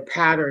the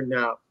pattern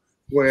now,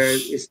 where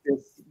it's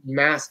this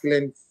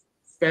masculine,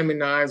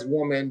 feminized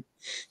woman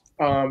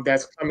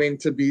that's coming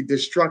to be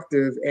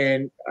destructive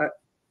and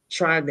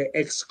trying to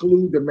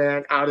exclude the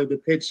man out of the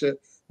picture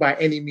by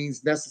any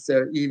means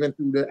necessary, even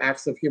through the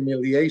acts of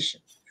humiliation.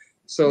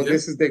 So Yep.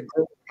 this is the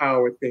girl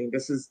power thing.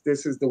 This is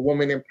the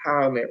woman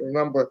empowerment.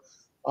 Remember,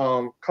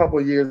 a couple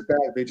of years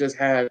back, they just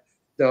had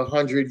the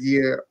 100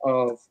 year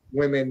of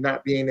women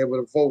not being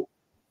able to vote.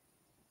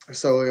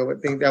 So I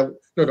would think that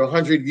no, the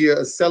 100 year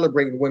of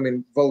celebrating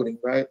women voting,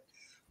 right?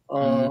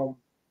 Mm-hmm. Um,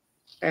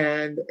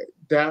 and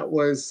that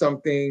was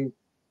something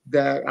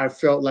that I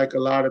felt like a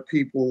lot of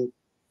people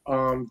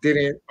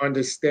didn't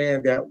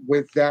understand, that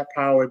with that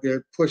power,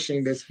 they're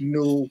pushing this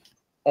new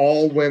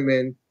all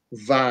women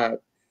vibe.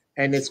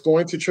 And it's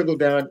going to trickle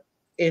down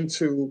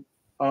into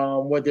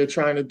what they're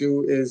trying to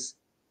do is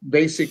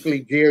basically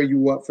gear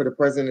you up for the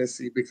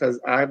presidency, because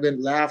I've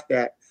been laughed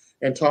at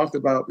and talked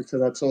about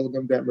because I told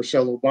them that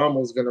Michelle Obama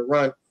was going to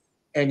run,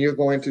 and you're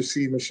going to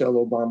see Michelle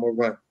Obama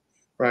run,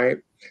 right?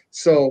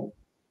 So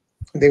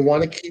they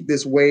want to keep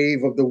this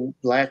wave of the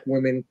black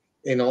women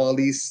in all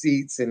these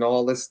seats and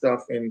all this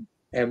stuff, and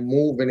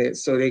moving it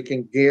so they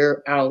can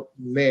gear out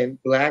men,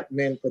 black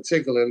men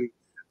particularly,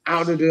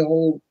 out of the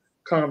whole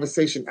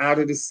conversation, out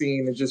of the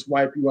scene, and just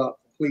wipe you out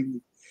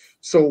completely.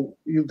 So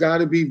you got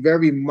to be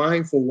very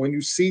mindful when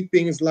you see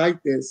things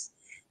like this.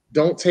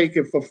 Don't take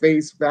it for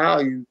face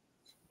value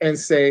and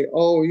say,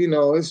 oh, you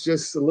know, it's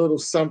just a little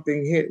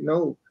something hit.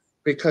 No,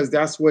 because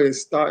that's what it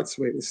starts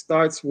with. It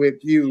starts with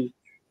you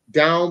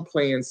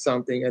downplaying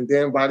something. And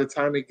then by the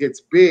time it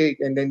gets big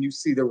and then you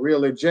see the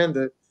real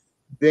agenda,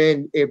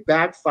 then it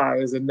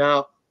backfires. And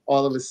now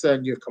all of a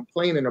sudden you're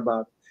complaining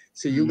about it.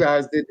 So you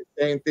guys did the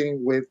same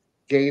thing with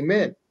gay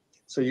men.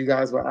 So you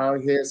guys were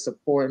out here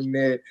supporting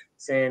it,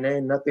 saying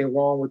ain't nothing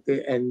wrong with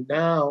it. And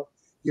now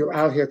you're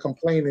out here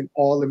complaining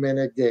all the men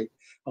are gay.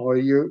 Or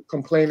you're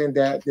complaining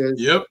that there's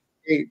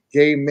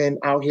gay men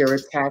out here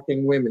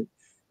attacking women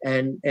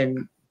and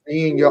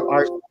being your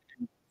arch,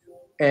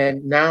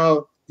 and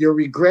now you're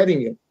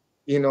regretting it.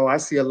 You know, I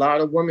see a lot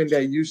of women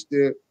that used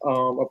to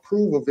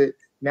approve of it.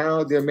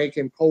 Now they're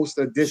making posts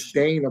of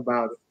disdain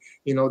about it.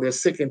 You know, they're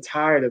sick and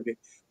tired of it.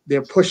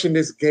 They're pushing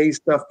this gay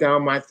stuff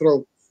down my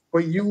throat.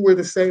 But you were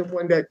the same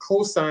one that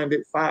co-signed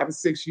it 5 or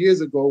 6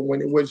 years ago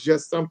when it was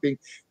just something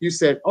you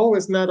said, oh,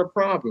 it's not a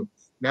problem.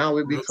 Now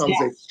it becomes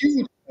a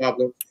huge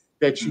problem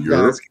that you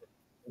guys can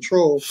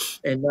control,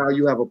 and now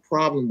you have a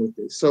problem with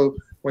it. So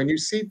when you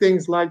see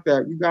things like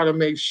that, you got to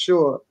make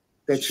sure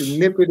that you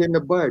nip it in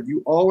the bud.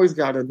 You always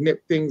got to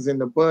nip things in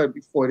the bud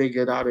before they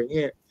get out of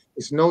hand.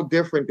 It's no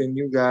different than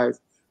you guys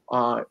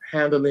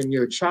handling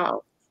your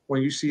child.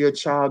 When you see your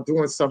child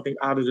doing something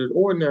out of the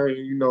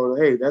ordinary, you know,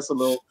 hey, that's a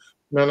little,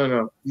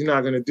 no, you're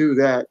not going to do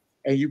that.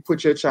 And you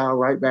put your child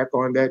right back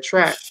on that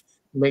track.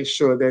 Make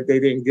sure that they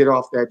didn't get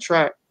off that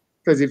track.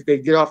 Because if they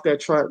get off that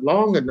track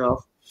long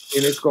enough,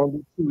 then it's going to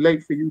be too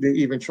late for you to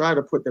even try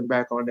to put them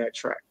back on that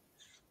track.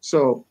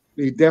 So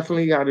you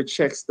definitely got to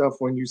check stuff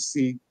when you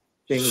see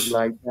things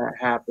like that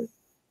happen.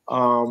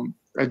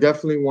 I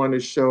definitely want to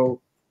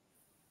show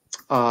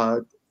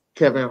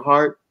Kevin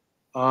Hart.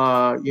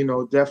 You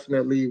know,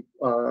 definitely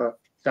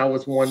that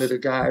was one of the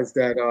guys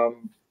that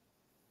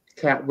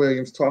Cat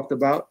Williams talked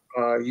about.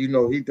 You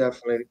know, he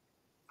definitely,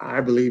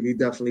 I believe he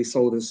definitely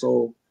sold his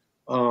soul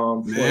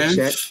for a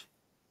check.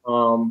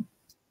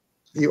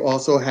 He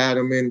also had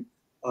him in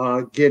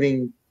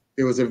getting,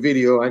 there was a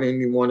video, I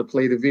didn't even want to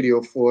play the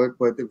video for it,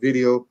 but the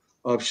video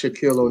of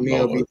Shaquille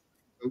O'Neal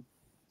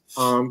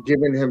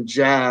giving him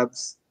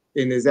jabs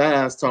in his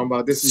ass, talking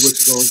about this is what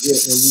you're going to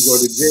get when you go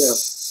to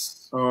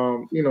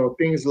jail. You know,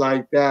 things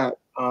like that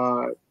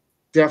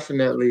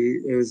definitely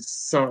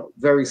is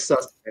very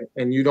suspect.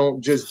 And you don't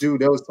just do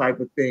those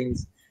type of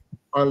things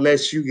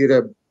unless you get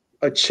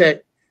a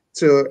check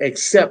to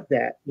accept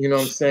that. You know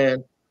what I'm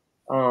saying?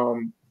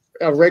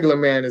 A regular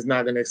man is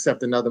not going to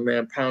accept another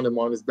man pound him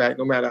on his back,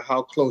 no matter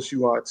how close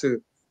you are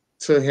to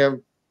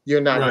him.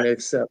 You're not going to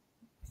accept.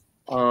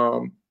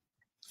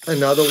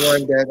 Another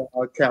one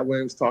that Cat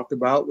Williams talked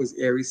about was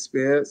Aries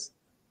Spears.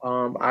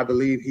 I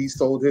believe he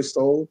sold his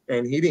soul,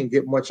 and he didn't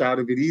get much out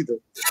of it either.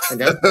 And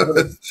that's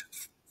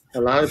a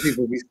lot of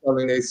people be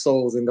selling their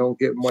souls and don't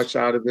get much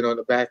out of it on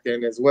the back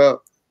end as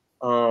well.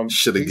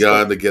 Should have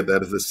gone to get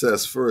that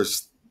assessed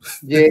first.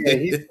 Yeah,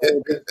 he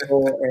sold his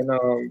soul,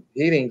 and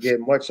he didn't get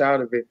much out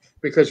of it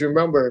because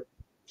remember,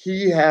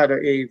 he had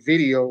a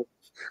video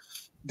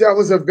that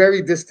was a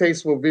very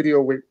distasteful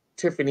video with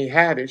Tiffany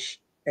Haddish,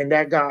 and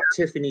that got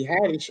Tiffany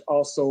Haddish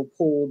also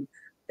pulled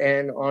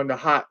and on the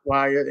hot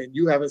wire. And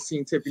you haven't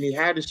seen Tiffany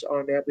Haddish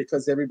on that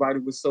because everybody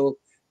was so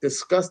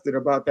disgusted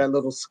about that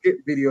little skit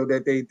video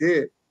that they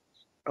did.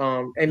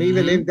 And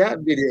even in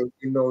that video,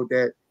 you know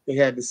that they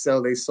had to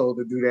sell their soul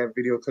to do that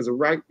video because a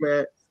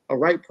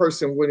right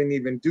person wouldn't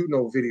even do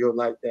no video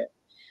like that.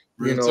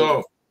 You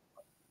know,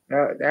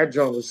 that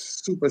joint was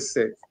super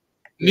sick.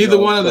 Neither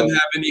one of them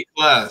have any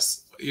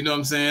class. You know what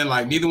I'm saying?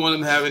 Like neither one of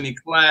them have any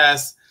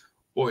class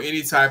or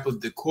any type of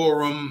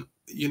decorum.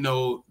 You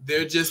know,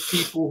 they're just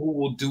people who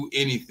will do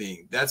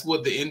anything. That's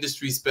what the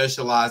industry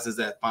specializes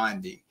at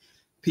finding.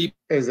 People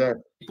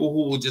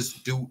who will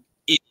just do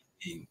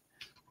anything.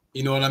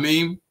 You know what I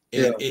mean?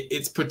 And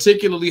it's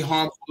particularly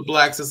harmful to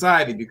Black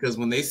society because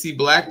when they see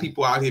Black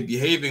people out here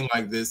behaving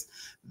like this,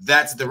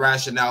 that's the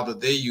rationale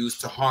that they use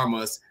to harm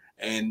us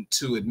and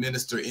to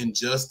administer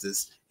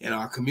injustice in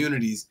our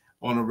communities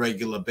on a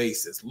regular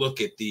basis.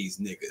 Look at these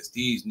niggas.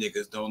 These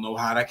niggas don't know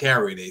how to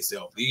carry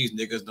themselves. These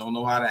niggas don't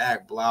know how to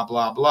act, blah,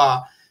 blah,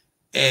 blah.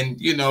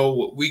 And, you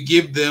know, we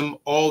give them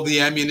all the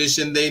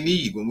ammunition they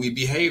need when we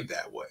behave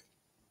that way.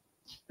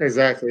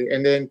 Exactly.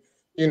 And then,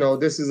 you know,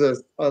 this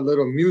is a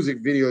little music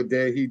video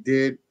that he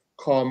did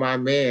called My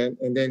Man,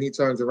 and then he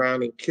turns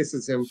around and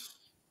kisses him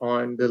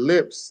on the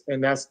lips,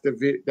 and that's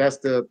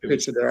the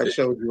picture that I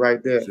showed you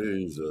right there.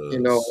 Jesus. You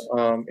know,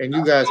 and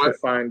you guys can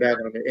find that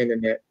on the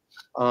internet.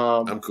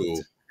 I'm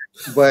cool.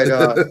 But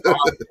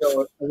you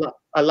know,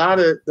 a lot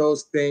of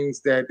those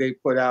things that they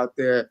put out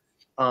there,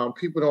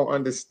 people don't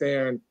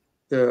understand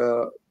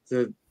that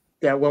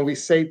when we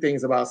say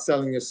things about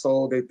selling your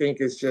soul, they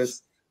think it's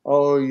just,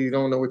 oh, you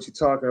don't know what you're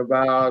talking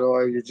about,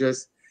 or you're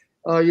just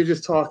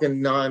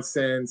talking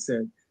nonsense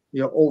and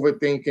you're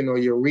overthinking or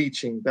you're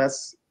reaching.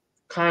 That's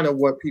kind of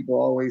what people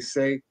always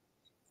say.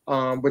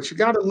 But you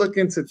got to look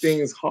into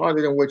things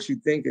harder than what you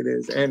think it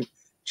is. And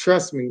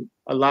trust me,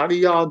 a lot of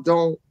y'all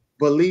don't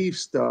believe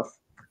stuff,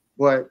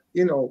 but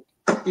you know,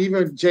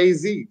 even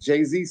Jay-Z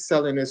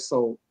selling his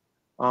soul.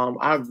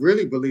 I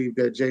really believe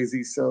that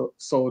Jay-Z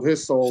sold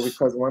his soul,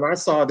 because when I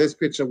saw this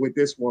picture with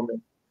this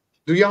woman,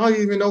 do y'all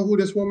even know who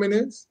this woman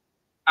is?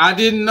 I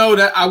didn't know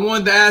that. I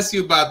wanted to ask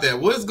you about that.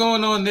 What's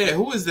going on there?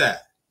 Who is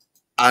that?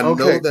 I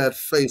know that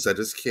face. I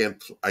just can't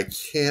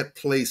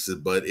place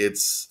it, but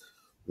it's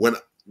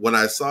when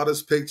I saw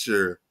this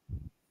picture,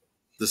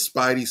 the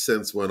spidey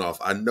sense went off.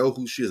 I know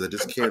who she is. I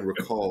just can't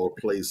recall or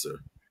place her.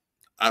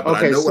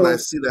 But I know when I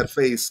see that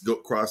face go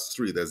across the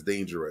street, that's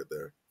danger right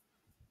there.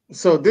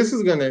 So this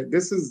is gonna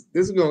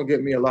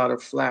get me a lot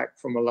of flack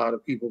from a lot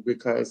of people,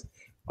 because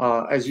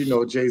as you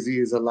know, Jay-Z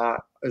is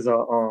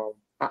an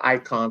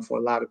icon for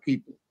a lot of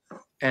people,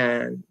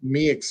 and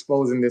me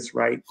exposing this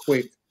right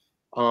quick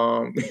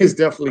is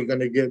definitely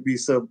gonna get me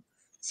some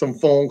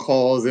phone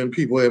calls and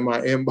people in my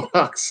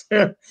inbox.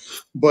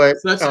 But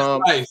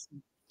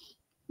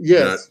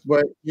yes,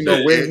 but you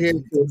know, we're here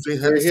to see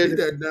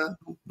that now.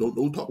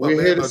 Don't talk about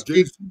Jay-Z.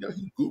 He's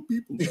good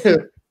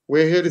people.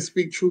 We're here to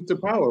speak truth to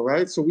power,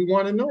 right? So we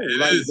want to know,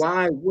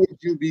 why would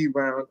you be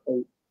around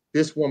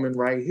this woman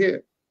right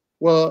here?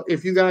 Well,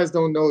 if you guys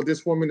don't know,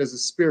 this woman is a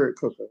spirit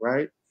cooker,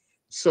 right?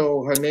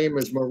 So her name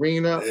is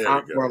Marina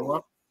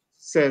Akbarama.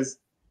 Says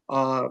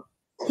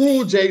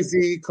cool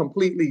Jay-Z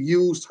completely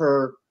used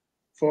her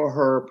for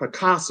her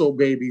Picasso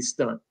baby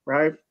stunt,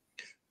 right?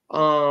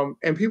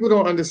 And people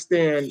don't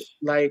understand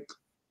like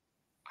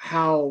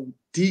how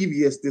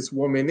devious this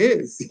woman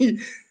is.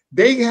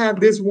 They have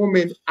this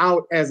woman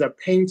out as a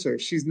painter.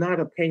 She's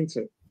not a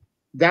painter.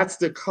 That's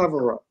the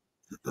cover up.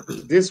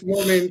 This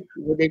woman,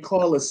 what they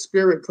call a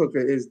spirit cooker,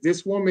 is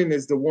this woman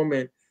is the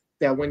woman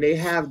that when they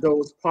have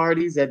those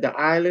parties at the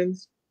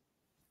islands,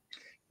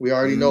 we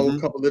already know a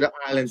couple of the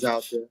islands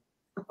out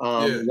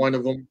there. One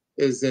of them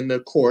is in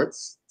the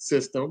courts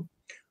system.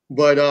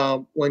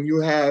 But when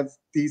you have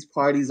these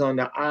parties on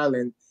the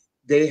island,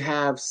 they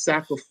have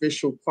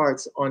sacrificial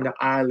parts on the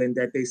island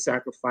that they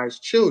sacrifice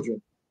children.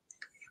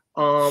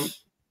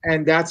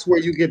 And that's where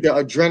you get the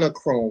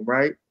adrenochrome,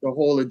 right? The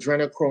whole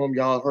adrenochrome,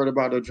 y'all heard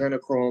about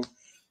adrenochrome.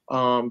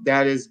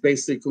 That is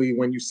basically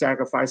when you're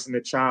sacrificing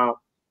a child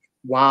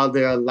while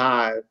they're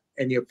alive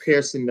and you're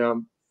piercing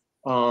them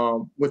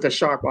with a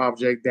sharp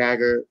object,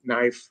 dagger,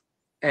 knife,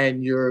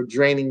 and you're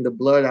draining the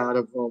blood out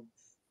of them.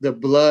 The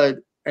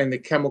blood and the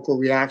chemical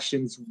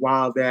reactions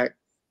while that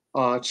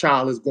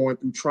child is going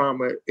through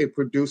trauma, it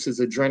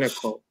produces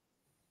adrenochrome.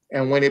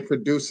 And when it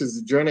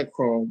produces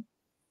adrenochrome,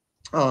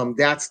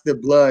 that's the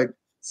blood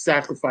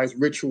sacrifice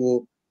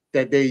ritual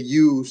that they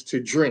use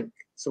to drink.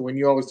 So when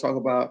you always talk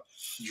about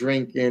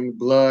drinking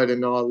blood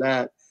and all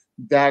that,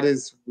 that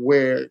is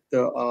where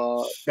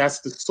that's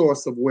the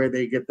source of where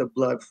they get the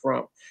blood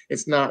from.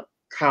 It's not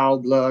cow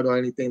blood or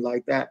anything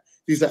like that.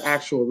 These are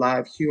actual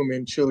live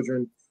human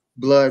children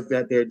blood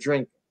that they're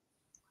drinking.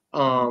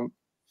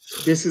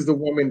 This is the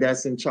woman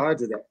that's in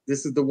charge of that.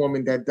 This is the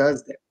woman that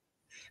does that.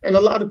 And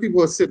a lot of people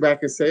will sit back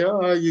and say,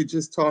 oh, you're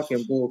just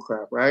talking bull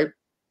crap, right?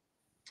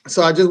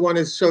 So I just want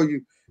to show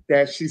you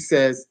that she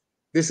says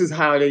this is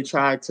how they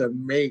try to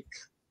make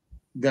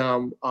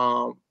them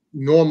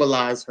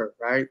normalize her,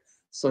 right?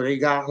 So they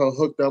got her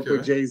hooked up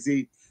with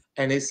Jay-Z,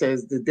 and it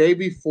says the day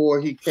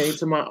before he came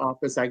to my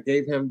office, I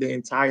gave him the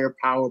entire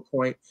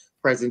PowerPoint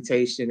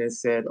presentation and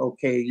said,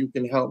 okay, you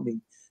can help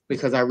me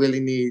because I really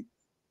need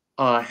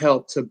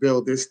help to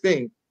build this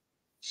thing.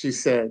 She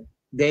said,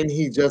 then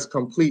he just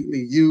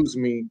completely used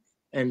me,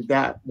 and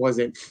that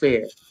wasn't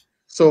fair.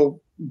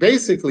 So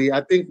basically,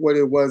 I think what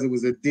it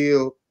was a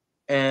deal,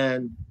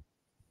 and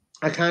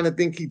I kind of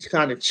think he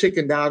kind of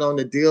chickened out on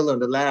the deal in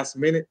the last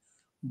minute,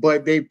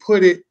 but they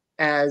put it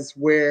as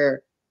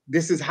where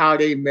this is how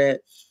they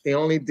met. They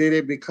only did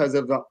it because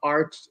of the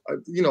art,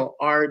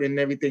 art and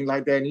everything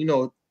like that.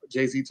 And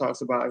Jay-Z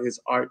talks about his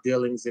art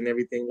dealings and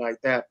everything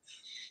like that.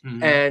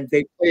 And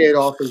they play it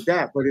off as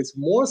that, but it's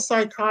more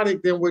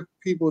psychotic than what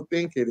people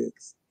think it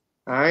is.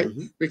 All right,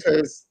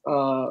 because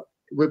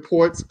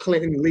reports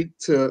Clinton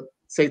leaked to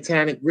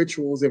satanic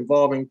rituals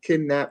involving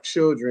kidnapped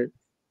children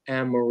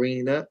and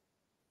Marina.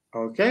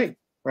 Okay,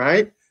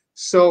 right?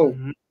 So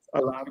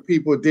a lot of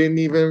people didn't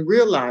even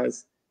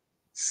realize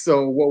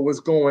what was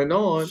going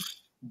on.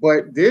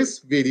 But this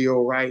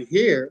video right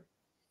here,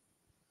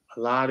 a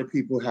lot of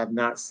people have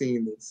not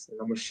seen this. And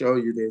I'm going to show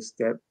you this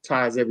that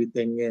ties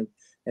everything in,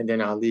 and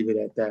then I'll leave it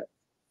at that.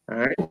 All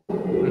right?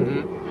 Let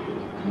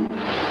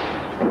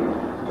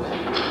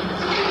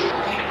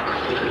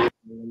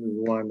me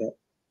rewind that.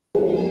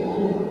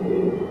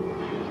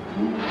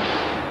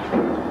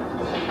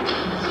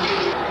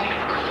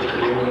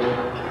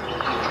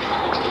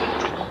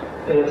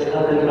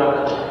 هذا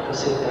إدراك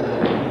بسيط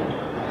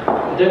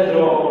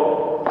دفنه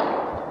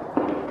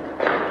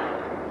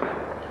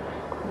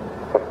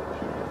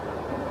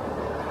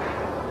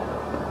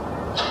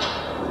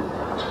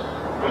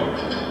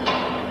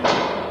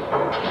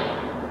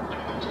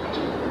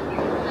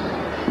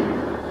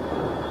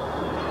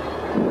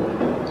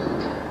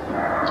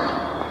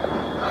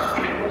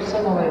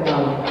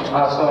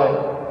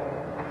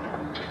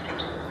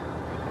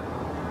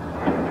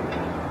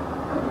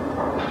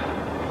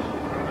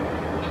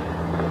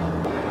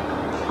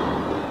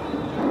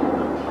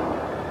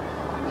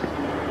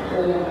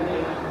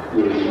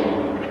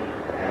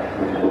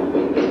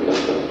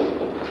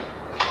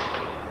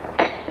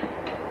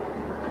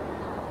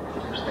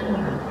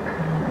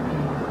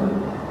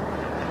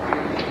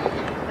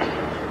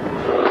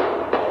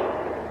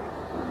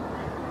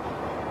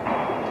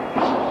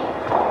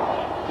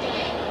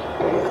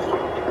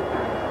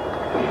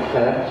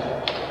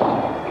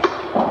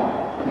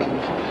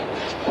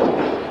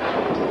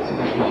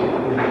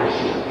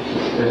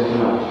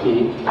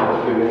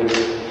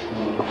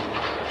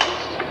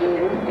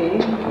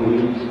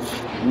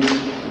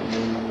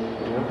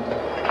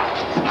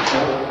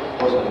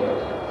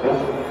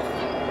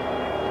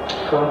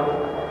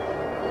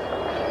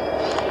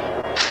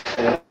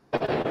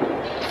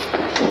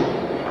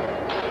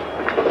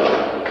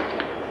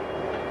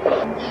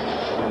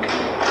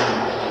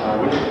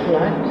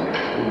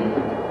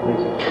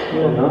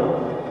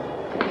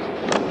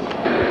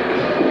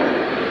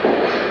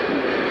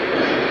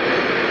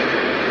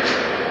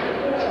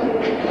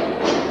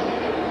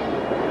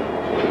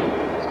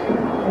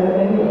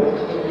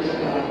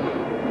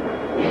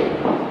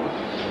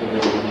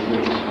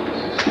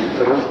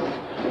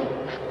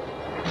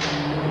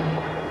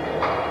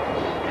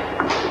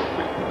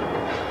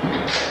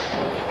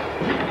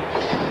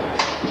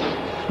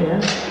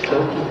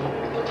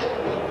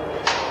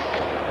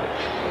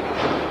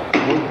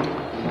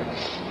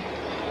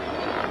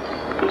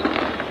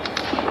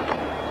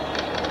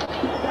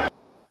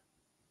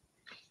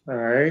All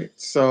right.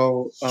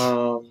 So,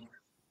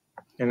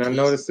 and I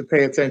noticed to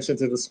pay attention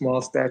to the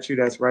small statue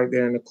that's right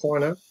there in the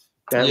corner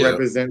that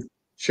represents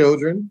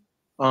children.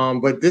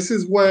 But this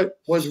is what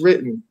was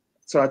written.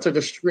 So I took a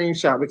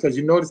screenshot because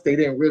you notice they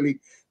didn't really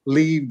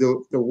leave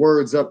the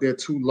words up there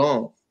too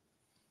long.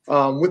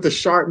 With a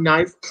sharp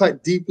knife,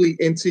 cut deeply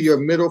into your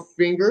middle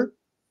finger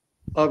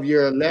of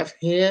your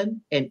left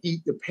hand and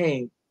eat the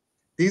pain.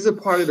 These are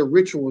part of the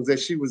rituals that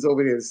she was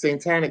over there, the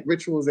satanic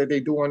rituals that they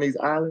do on these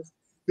islands.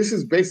 This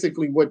is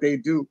basically what they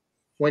do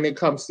when it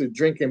comes to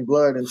drinking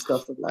blood and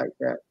stuff like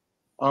that.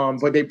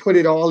 But they put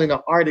it all in an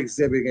art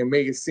exhibit and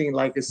make it seem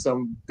like it's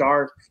some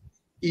dark,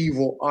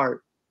 evil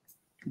art.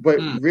 But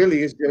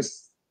really,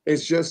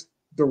 it's just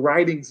the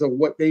writings of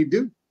what they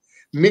do.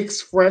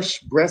 Mix fresh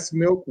breast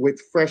milk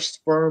with fresh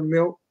sperm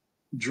milk.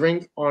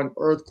 Drink on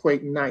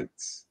earthquake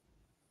nights.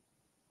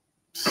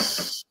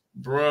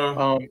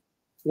 Bruh.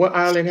 What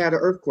island had an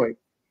earthquake?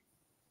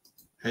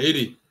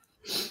 Haiti.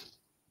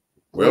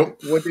 Well,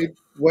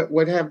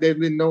 what have they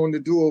been known to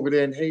do over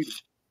there in Haiti?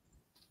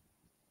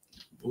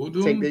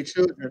 Voodoo? Take their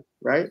children,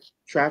 right?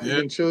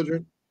 Trafficking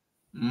children.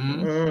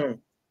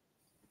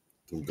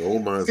 Mm-hmm.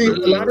 Gold mines. See,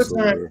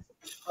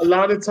 a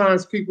lot of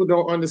times people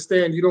don't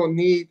understand. You don't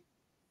need,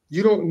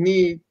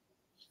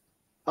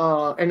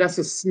 and that's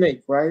a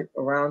snake, right?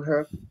 Around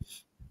her,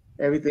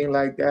 everything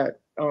like that.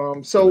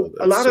 So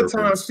a lot of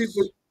times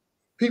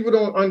people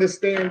don't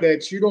understand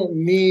that you don't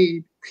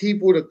need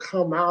people to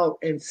come out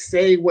and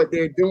say what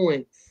they're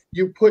doing.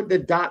 You put the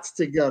dots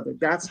together.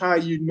 That's how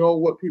you know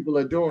what people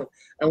are doing.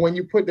 And when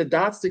you put the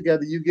dots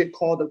together, you get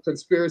called a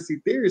conspiracy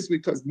theorist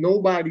because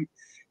nobody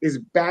is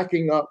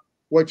backing up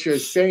what you're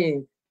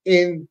saying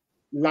in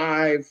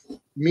live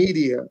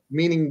media,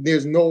 meaning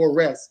there's no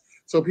arrest.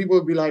 So people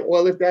would be like,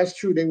 well, if that's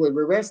true, they would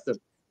arrest them.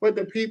 But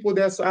the people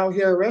that's out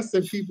here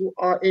arresting people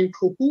are in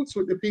cahoots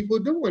with the people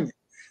doing it.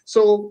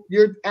 So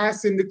you're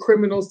asking the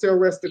criminals to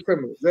arrest the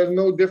criminals. That's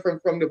no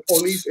different from the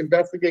police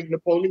investigating the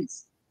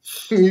police.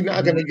 You're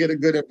not going to get a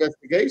good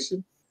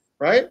investigation,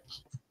 right?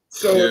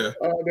 So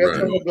they're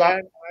turning a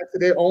blind eye to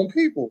their own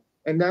people.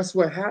 And that's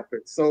what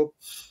happens. So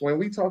when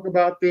we talk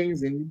about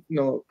things, and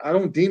I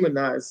don't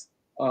demonize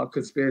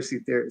conspiracy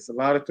theories. A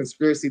lot of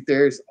conspiracy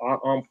theories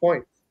are on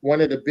point. One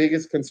of the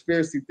biggest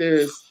conspiracy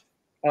theorists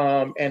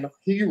and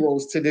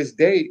heroes to this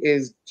day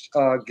is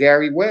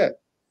Gary Webb.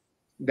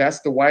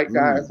 That's the white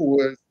guy who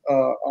was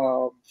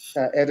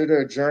an editor,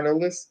 a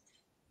journalist,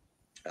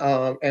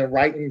 and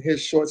writing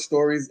his short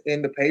stories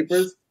in the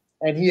papers.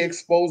 And he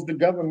exposed the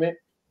government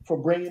for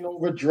bringing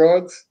over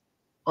drugs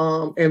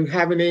and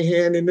having their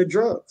hand in the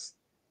drugs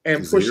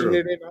and pushing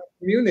it in our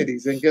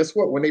communities. And guess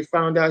what? When they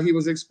found out he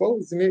was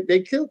exposing it,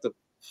 they killed him.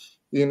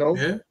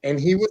 And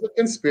he was a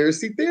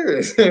conspiracy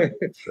theorist. You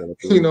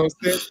know what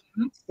I'm saying?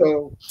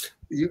 So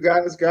you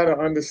guys got to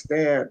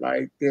understand,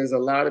 like, there's a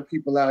lot of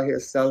people out here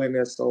selling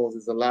their souls.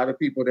 There's a lot of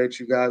people that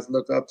you guys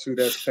look up to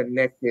that's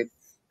connected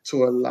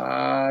to a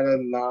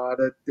lot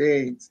of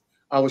things.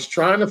 I was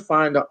trying to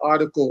find an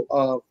article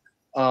of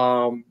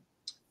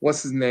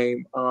what's his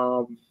name?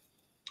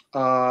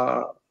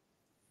 Tyler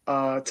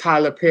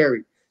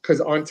Perry. Because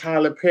on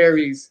Tyler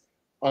Perry's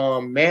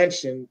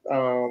mansion,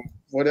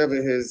 whatever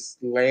his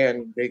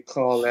land they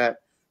call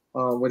that,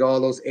 with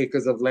all those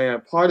acres of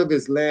land, part of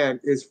his land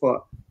is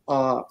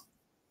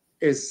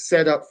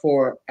set up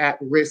for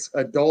at-risk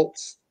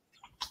adults.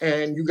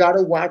 And you got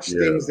to watch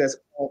things that's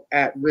called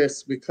at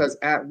risk, because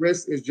at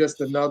risk is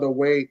just another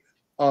way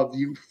of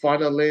you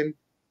funneling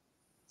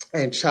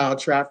and child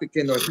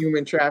trafficking or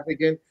human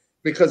trafficking.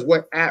 Because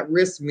what at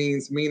risk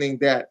means, meaning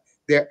that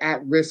they're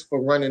at risk for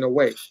running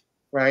away,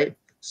 right?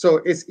 So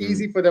it's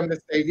easy for them to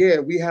say, yeah,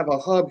 we have a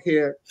hub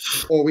here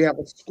or we have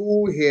a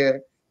school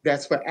here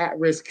that's for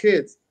at-risk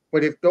kids.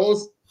 But if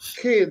those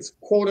kids,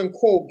 quote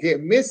unquote,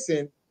 get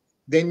missing,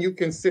 then you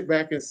can sit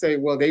back and say,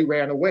 well, they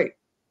ran away.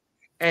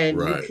 And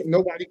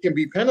nobody can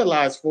be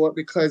penalized for it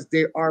because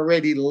they're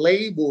already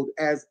labeled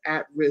as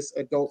at-risk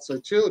adults or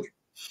children.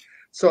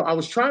 So I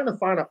was trying to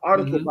find an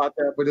article about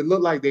that, but it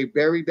looked like they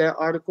buried that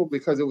article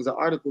because it was an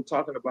article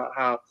talking about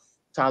how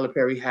Tyler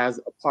Perry has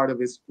a part of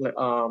his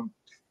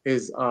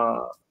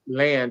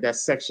land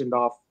that's sectioned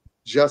off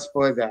just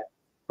for that,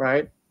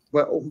 right?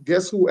 But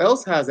guess who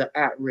else has an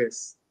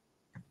at-risk?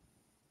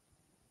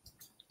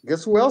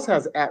 Guess who else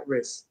has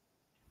at-risk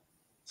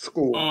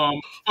school?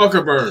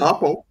 Zuckerberg.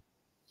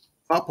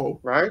 Oppo.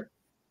 Right?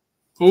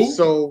 Who?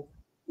 So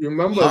you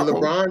remember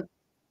Oppo.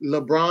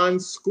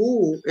 LeBron's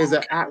school is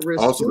an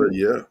at-risk also school.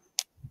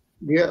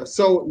 Yeah.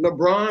 So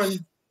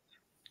LeBron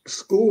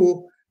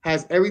school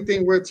has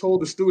everything we're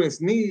told the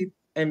students need,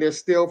 and they're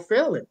still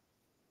failing.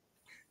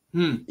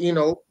 You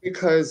know,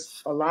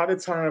 because a lot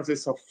of times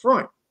it's a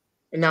front.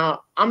 And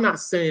now I'm not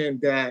saying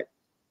that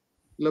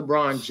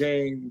LeBron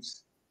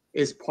James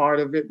is part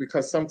of it,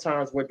 because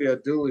sometimes what they'll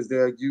do is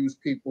they'll use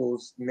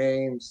people's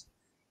names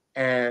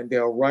and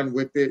they'll run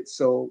with it.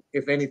 So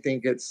if anything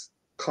gets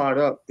caught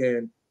up,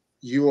 then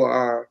you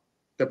are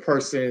the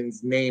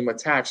person's name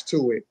attached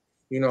to it.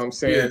 You know what I'm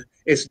saying?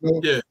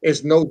 Yeah.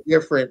 It's no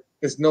different.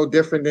 It's no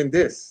different than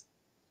this.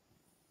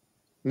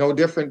 No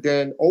different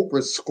than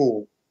Oprah's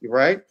school,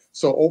 right?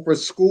 So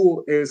Oprah's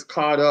school is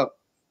tied up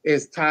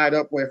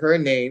with her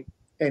name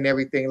and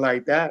everything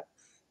like that.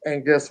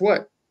 And guess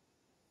what?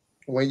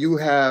 When you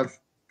have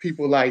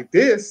people like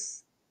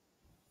this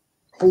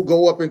who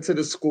go up into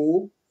the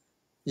school,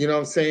 you know what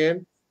I'm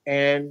saying,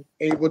 and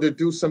able to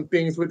do some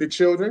things with the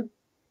children.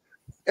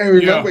 And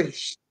remember,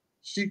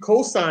 she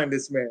co-signed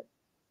this man,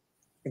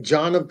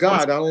 John of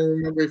God. I don't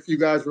remember if you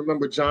guys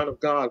remember John of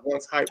God,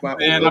 once hyped by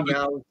Oprah.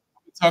 Now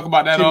talk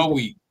about that all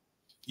week.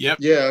 Yep.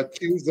 Yeah,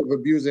 accused of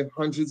abusing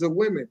hundreds of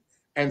women.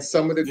 And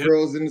some of the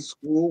girls in the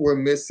school were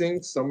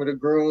missing. Some of the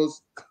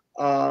girls,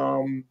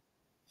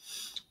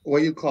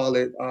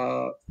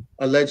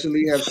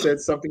 allegedly have said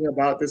something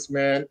about this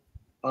man,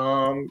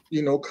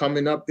 you know,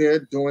 coming up there,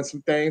 doing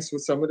some things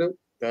with some of them.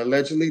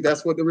 Allegedly,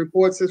 that's what the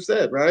reports have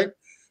said, right?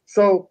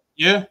 So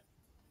yeah,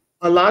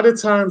 a lot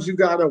of times you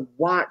got to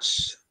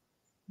watch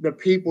the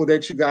people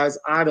that you guys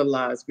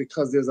idolize,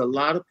 because there's a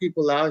lot of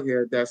people out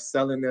here that's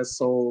selling their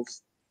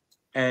souls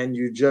and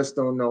you just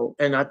don't know.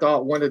 And I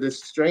thought one of the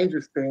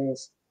strangest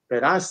things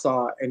that I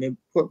saw, and it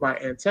put my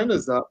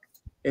antennas up,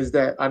 is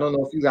that, I don't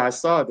know if you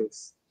guys saw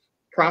this,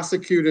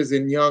 prosecutors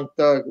in Young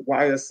Thug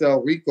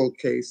YSL RICO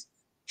case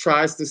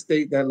tries to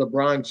state that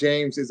LeBron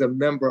James is a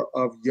member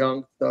of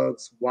Young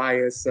Thug's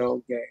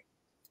YSL gang.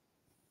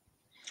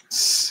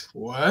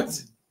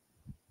 What?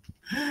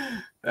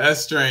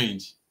 That's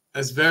strange.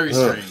 That's very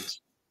strange.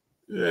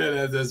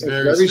 Yeah, that's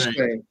very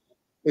strange.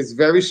 It's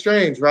very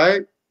strange,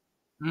 right?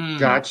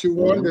 Got you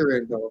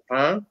wondering, though,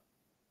 huh?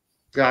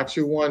 Got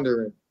you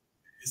wondering.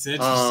 It's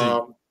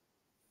interesting.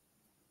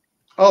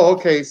 Oh,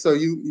 okay. So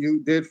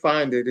you did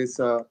find it. It's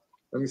let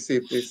me see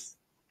if this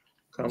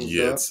comes up.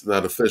 It's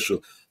not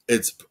official.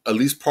 It's at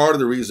least part of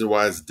the reason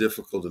why it's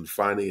difficult in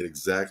finding it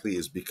exactly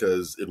is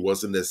because it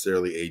wasn't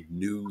necessarily a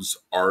news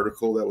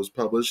article that was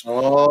published.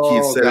 Oh,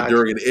 he said it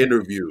during an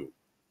interview.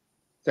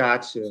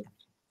 Gotcha.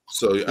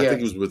 So I think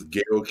it was with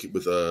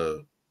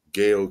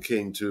Gayle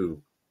King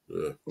too.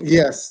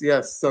 Yes.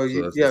 So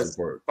yes,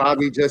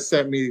 Bobby just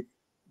sent me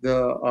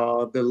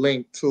the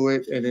link to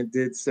it, and it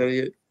did say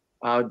it.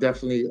 I'll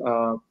definitely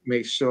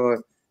make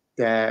sure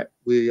that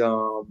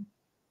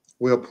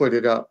we'll put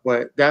it up.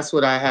 But that's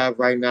what I have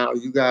right now.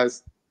 You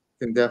guys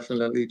can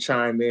definitely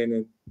chime in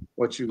and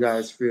what you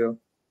guys feel.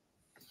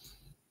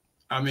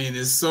 I mean,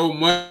 it's so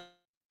much,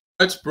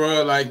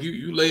 bro. Like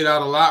you laid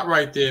out a lot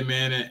right there,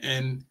 man.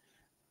 And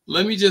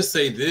let me just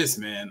say this,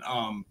 man.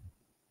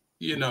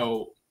 You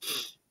know,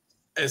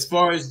 as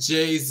far as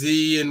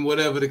Jay-Z and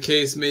whatever the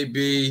case may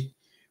be,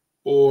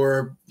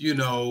 or, you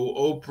know,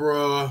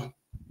 Oprah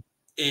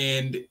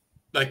and,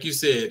 like you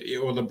said,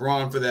 or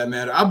LeBron for that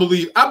matter, I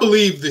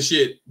believe the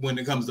shit when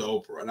it comes to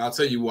Oprah, and I'll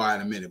tell you why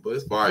in a minute. But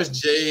as far as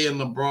Jay and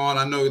LeBron,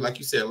 I know, like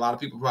you said, a lot of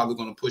people are probably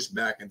going to push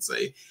back and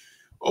say,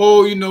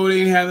 oh, you know, they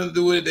didn't have nothing to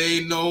do with it, they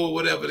didn't know,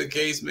 whatever the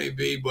case may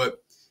be.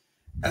 But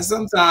and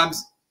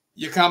sometimes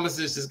your common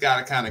sense just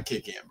gotta kind of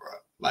kick in, bro.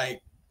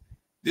 Like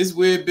this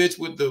weird bitch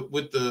with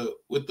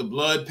the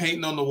blood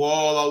painting on the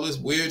wall, all this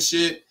weird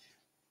shit.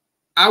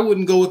 I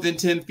wouldn't go within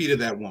 10 feet of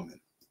that woman.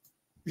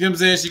 You know what I'm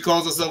saying? She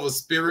calls herself a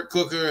spirit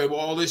cooker and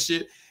all this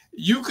shit.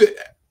 You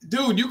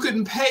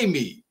couldn't pay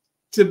me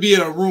to be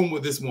in a room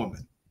with this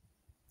woman.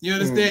 You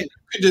understand? You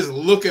could just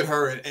look at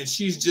her and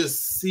she's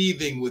just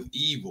seething with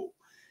evil.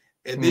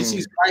 And then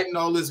she's writing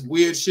all this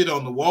weird shit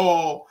on the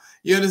wall.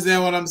 You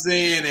understand what I'm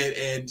saying?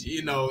 And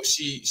you know,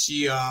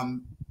 she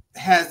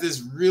has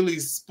this really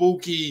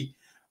spooky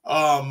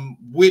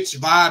witch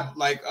vibe,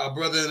 like a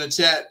brother in the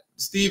chat,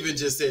 Steven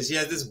just said. She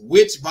has this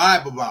witch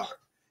vibe about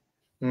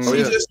her.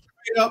 She just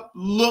straight up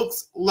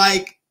looks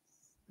like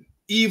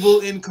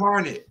evil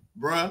incarnate,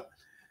 bruh.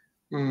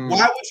 Why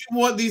would you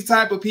want these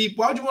type of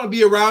people? Why would you want to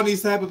be around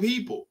these type of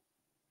people?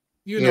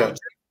 You know,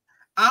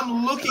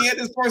 I'm looking at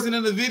this person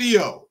in the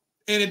video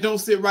and it don't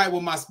sit right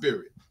with my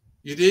spirit.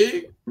 You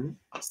dig?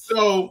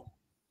 So,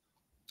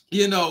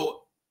 you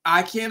know,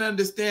 I can't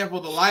understand for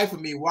the life of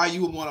me why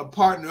you would want to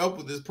partner up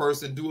with this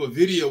person, do a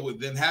video with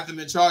them, have them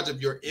in charge of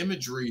your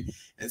imagery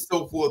and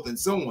so forth and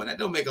so on. That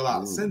don't make a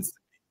lot of sense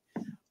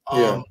to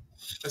me.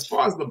 As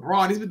far as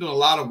LeBron, he's been doing a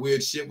lot of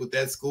weird shit with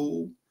that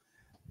school.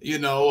 You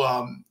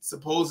know,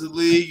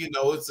 supposedly, you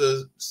know, it's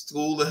a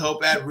school to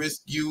help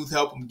at-risk youth,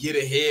 help them get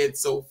ahead,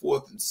 so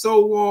forth and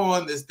so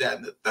on, this, that,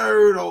 and the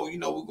third. Oh, you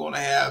know, we're going to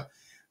have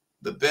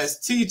the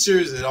best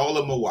teachers and all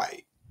of them are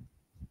white.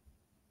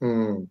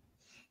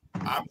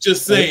 I'm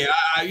just saying,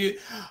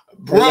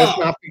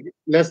 bro.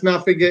 Let's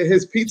not forget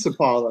his pizza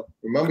parlor.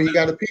 Remember, he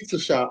got a pizza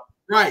shop.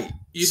 Right.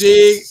 You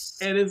dig?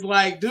 And it's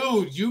like,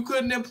 dude, you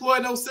couldn't employ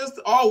no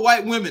sisters. All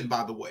white women,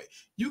 by the way.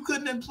 You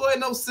couldn't employ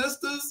no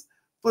sisters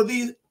for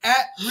these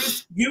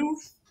at-risk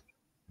youth.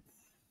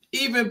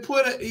 Even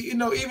put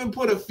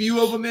a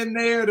few of them in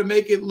there to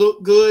make it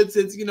look good.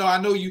 Since you know, I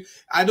know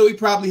he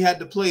probably had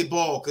to play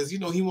ball because you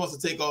know he wants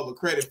to take all the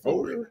credit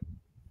for it.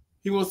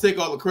 He wants to take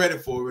all the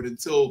credit for it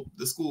until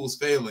the school's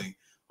failing,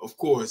 of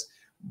course.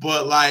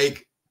 But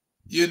like,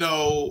 you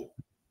know,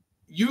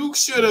 you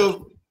should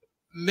have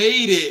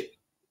made it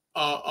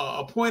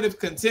a point of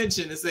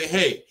contention and say,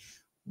 hey,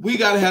 we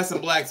got to have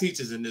some black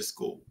teachers in this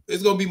school.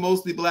 It's going to be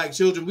mostly black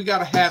children. We got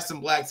to have some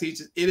black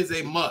teachers. It is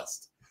a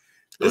must.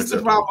 This is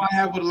the problem I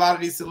have with a lot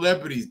of these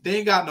celebrities. They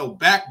ain't got no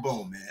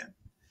backbone, man.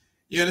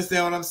 You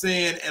understand what I'm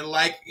saying? And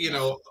like, you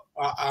know,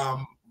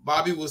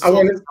 Bobby was. I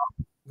want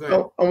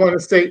to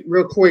say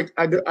real quick.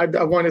 I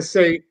want to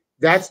say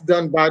that's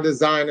done by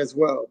design as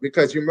well,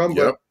 because you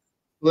remember,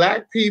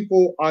 black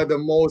people are the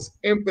most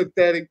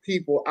empathetic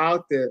people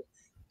out there.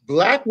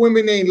 Black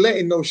women ain't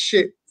letting no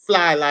shit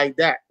fly like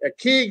that. A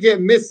kid get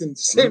missing,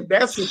 shit,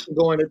 that's just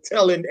going to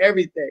telling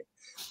everything.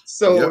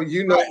 So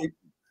you know,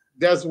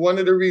 that's one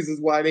of the reasons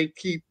why they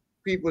keep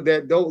people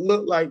that don't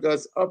look like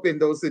us up in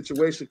those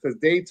situations, because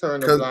they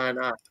turn a blind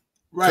eye.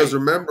 Because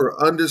remember,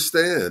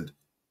 understand,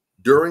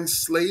 during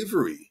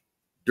slavery,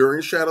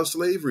 during chattel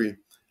slavery,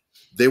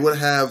 they would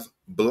have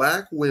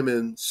black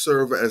women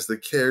serve as the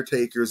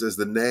caretakers, as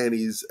the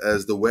nannies,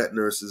 as the wet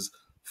nurses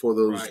for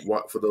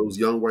those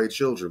young white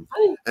children.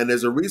 And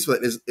there's a reason for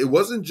that. It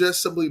wasn't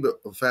just simply the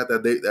fact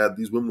that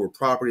these women were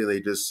property and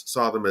they just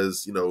saw them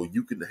as, you know,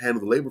 you can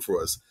handle the labor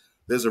for us.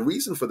 There's a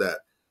reason for that.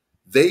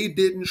 They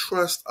didn't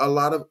trust a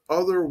lot of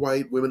other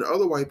white women,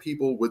 other white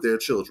people with their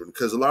children,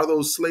 because a lot of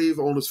those slave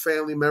owners'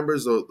 family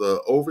members, or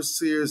the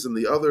overseers and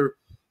the other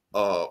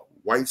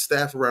white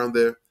staff around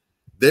there,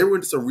 they were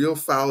into some real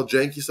foul,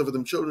 janky stuff with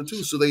them children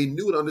too. So they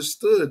knew and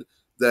understood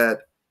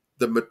that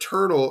the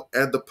maternal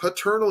and the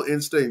paternal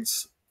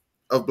instincts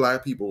of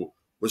black people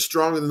were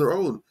stronger than their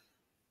own.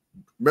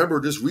 Remember,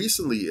 just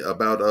recently,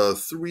 about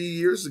 3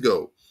 years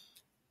ago,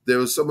 there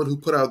was someone who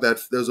put out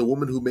that there's a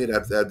woman who made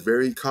that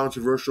very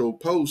controversial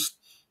post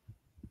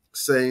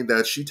saying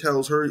that she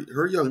tells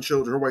her young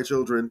children, her white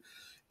children,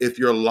 if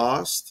you're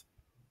lost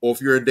or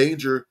if you're in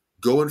danger,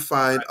 go and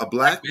find a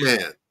black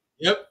man.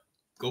 Yep.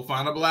 Go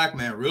find a black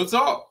man. Real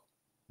talk.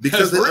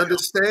 Because they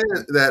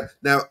understand that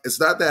now it's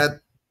not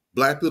that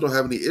black people don't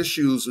have any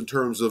issues in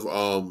terms of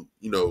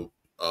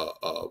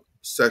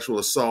sexual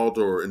assault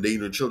or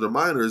endangering children,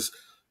 minors,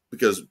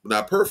 because we're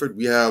not perfect.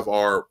 We have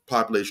our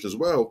population as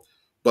well,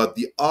 but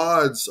the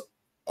odds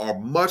are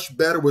much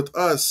better with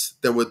us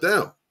than with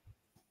them.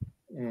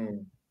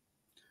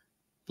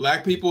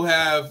 Black people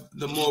have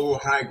the moral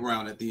high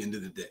ground at the end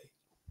of the day.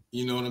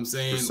 You know what I'm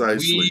saying?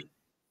 Precisely.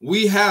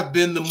 We have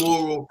been the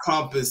moral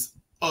compass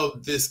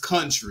of this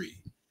country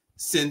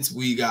since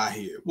we got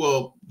here.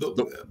 Well, the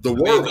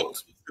world.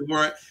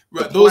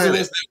 Those of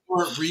us that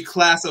weren't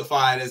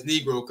reclassified as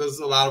Negro, because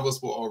a lot of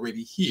us were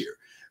already here.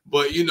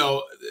 But, you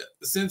know,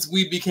 since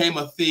we became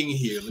a thing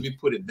here, let me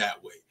put it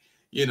that way.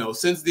 You know,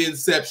 since the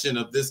inception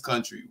of this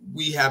country,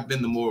 we have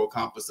been the moral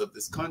compass of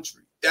this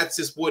country. That's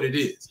just what it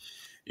is,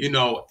 you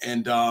know,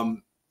 and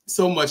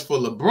so much for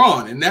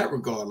LeBron in that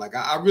regard. Like,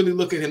 I really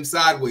look at him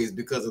sideways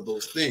because of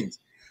those things.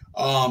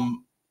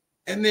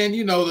 And then,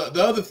 you know,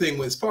 the other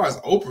thing, as far as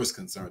Oprah's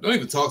concerned, don't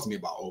even talk to me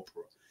about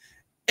Oprah.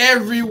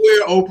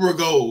 Everywhere Oprah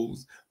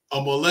goes, a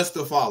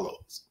molester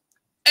follows.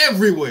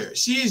 Everywhere.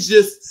 She's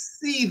just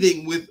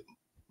seething with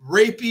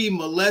rapey,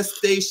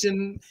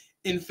 molestation,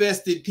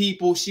 infested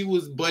people. She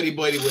was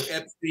buddy-buddy with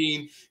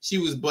Epstein. She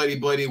was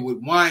buddy-buddy with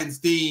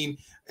Weinstein.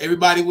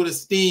 Everybody with a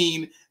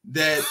Steen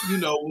that, you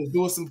know, was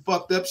doing some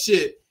fucked up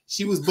shit.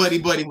 She was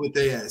buddy-buddy with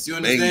their ass. You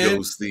understand?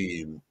 Mango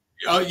Steen.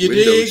 You Window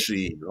dig?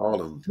 Sheen, all of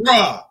them.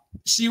 Bruh.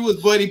 She was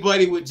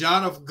buddy-buddy with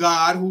John of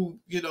God, who,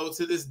 you know,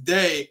 to this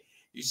day,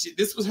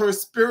 this was her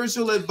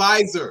spiritual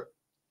advisor,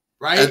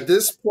 right? At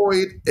this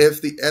point,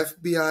 if the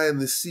FBI and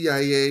the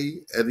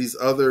CIA and these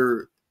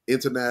other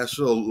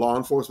international law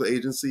enforcement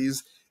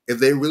agencies, if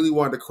they really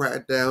wanted to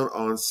crack down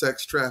on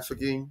sex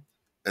trafficking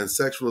and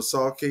sexual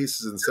assault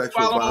cases and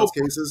sexual follow violence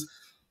cases,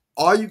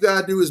 all you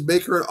gotta do is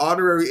make her an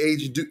honorary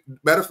agent.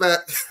 Matter of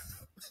fact,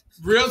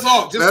 real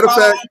talk. Just matter of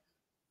follow fact,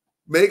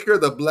 make her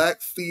the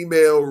black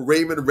female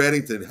Raymond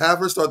Reddington. Have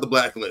her start the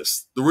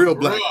blacklist, the real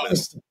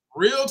blacklist.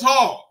 Real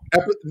talk.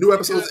 New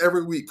episodes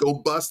every week. Go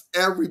bust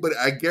everybody.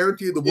 I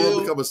guarantee you the world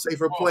will become a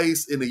safer talk.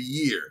 place in a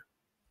year.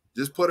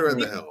 Just put her in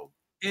the helm.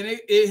 And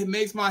it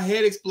makes my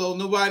head explode.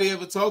 Nobody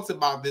ever talks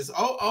about this.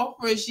 Oh,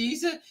 Oprah,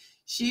 she's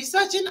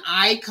such an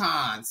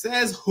icon.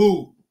 Says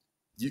who?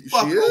 She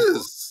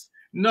is.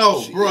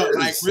 No, she bro. is.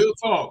 Like real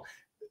talk.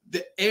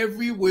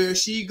 Everywhere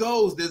she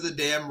goes, there's a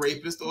damn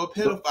rapist or a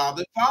pedophile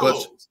that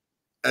follows.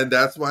 And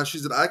that's why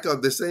she's an icon.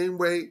 The same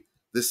way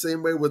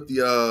with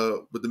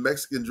the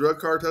Mexican drug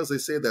cartels, they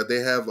say that they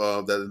have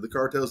that in the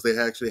cartels they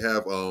actually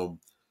have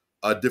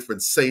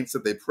different saints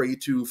that they pray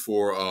to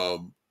for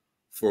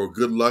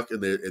good luck in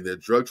their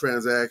drug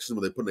transactions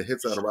when they put the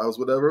hits out of house,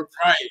 whatever.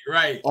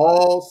 Right.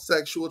 All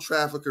sexual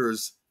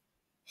traffickers.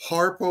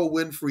 Harpo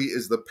Winfrey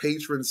is the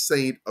patron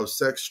saint of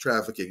sex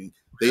trafficking.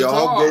 They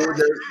all go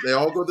to their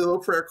little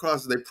prayer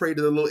closets. They pray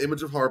to the little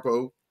image of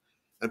Harpo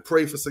and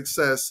pray for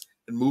success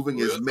and moving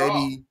as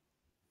many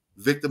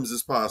victims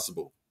as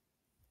possible.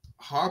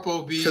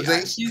 Harpo be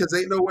because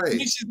ain't no way.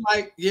 She's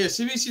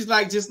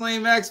like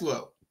Ghislaine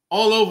Maxwell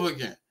all over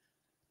again.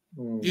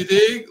 You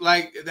dig?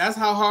 Like that's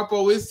how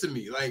Harpo is to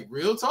me. Like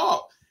real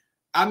talk.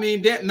 I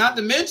mean, that not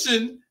to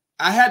mention,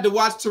 I had to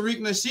watch Tariq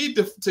Nasheed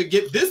to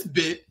get this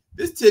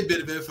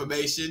tidbit of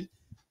information.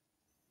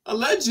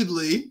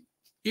 Allegedly,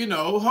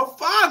 her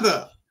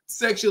father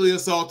sexually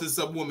assaulted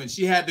some woman.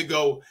 She had to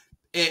go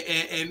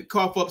and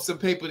cough up some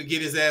paper to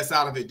get his ass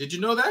out of it. Did you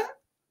know that?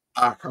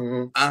 I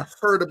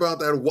heard about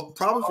that.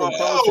 Probably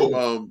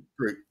from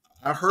Rick.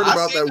 I heard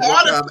about that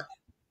one time,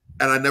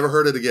 and I never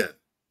heard it again.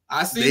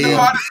 I seen the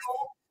article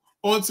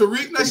on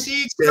Tariq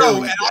Nasheed's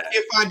show, and I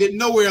can't find it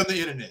nowhere on the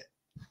internet.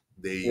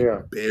 They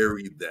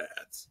buried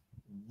that.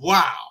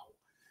 Wow.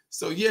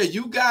 So yeah,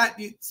 you got,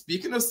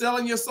 speaking of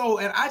selling your soul,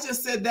 and I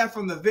just said that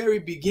from the very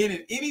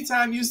beginning.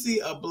 Anytime you see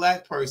a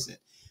black person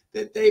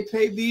that they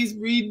pay these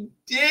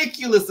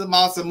ridiculous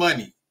amounts of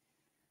money,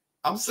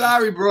 I'm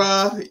sorry,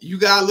 bruh. You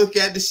gotta look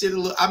at the shit a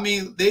little. I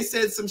mean, they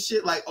said some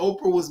shit like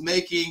Oprah was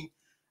making,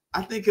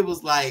 I think it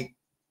was like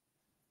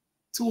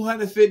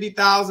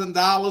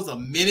 $250,000 a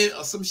minute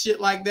or some shit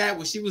like that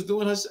when she was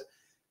doing her show.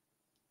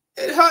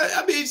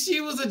 I mean,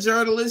 she was a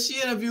journalist.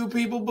 She interviewed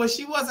people, but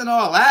she wasn't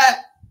all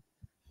that.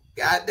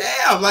 God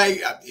damn,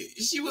 like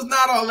she was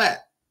not all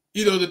that,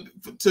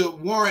 to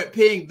warrant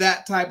paying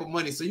that type of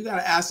money. So you got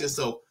to ask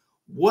yourself,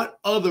 what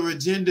other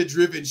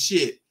agenda-driven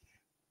shit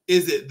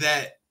is it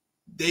that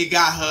they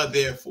got her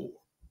there for?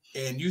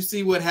 And you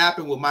see what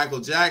happened with Michael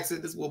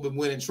Jackson. This woman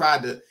went and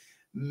tried to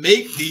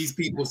make these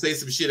people say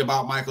some shit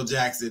about Michael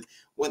Jackson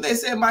when they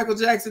said Michael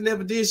Jackson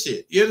never did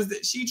shit. You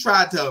understand? She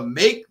tried to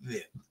make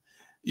them.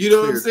 You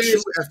know what I'm saying?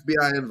 2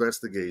 FBI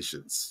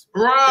investigations.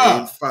 Bruh. They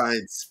didn't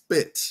find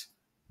spit.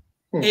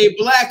 A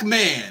black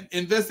man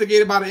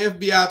investigated by the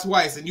FBI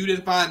twice, and you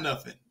didn't find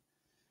nothing.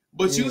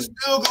 But you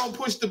still gonna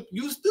push the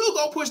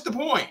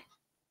point.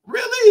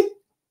 Really?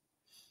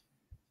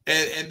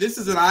 And this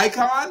is an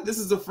icon. This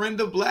is a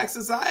friend of black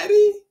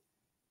society.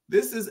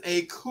 This is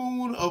a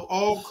coon of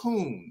all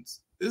coons.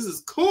 This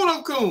is coon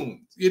of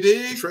coons. You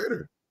dig?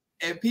 Traitor.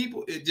 And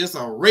people, it's just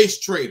a race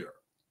traitor.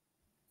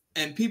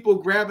 And people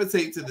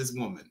gravitate to this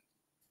woman.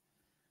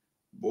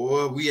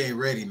 Boy, we ain't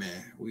ready,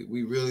 man.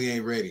 We really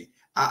ain't ready.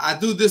 I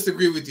do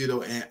disagree with you,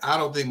 though, and I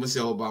don't think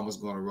Michelle Obama's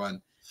going to run.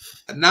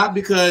 Not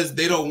because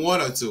they don't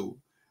want her to.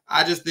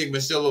 I just think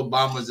Michelle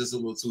Obama's just a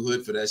little too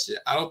hood for that shit.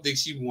 I don't think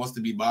she wants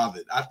to be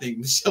bothered. I think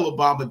Michelle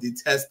Obama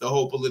detests the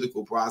whole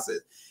political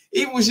process.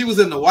 Even when she was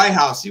in the White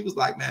House, she was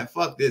like, man,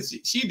 fuck this.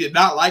 She did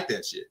not like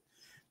that shit.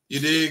 You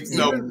dig?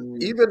 So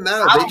even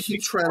now, they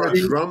keep trying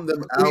to drum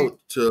them out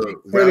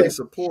to rally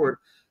support,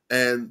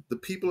 and the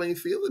people ain't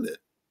feeling it.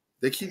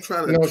 They keep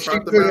trying to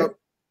trot them out.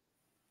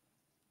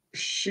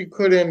 She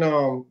couldn't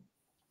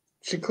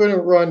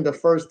run the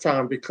first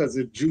time because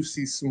of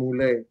Juicy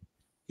Smollett.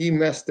 He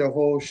messed the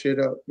whole shit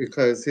up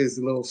because his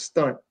little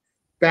stunt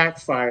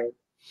backfired,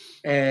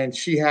 and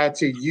she had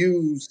to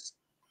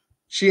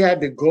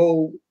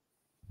go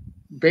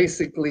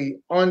basically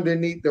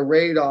underneath the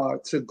radar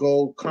to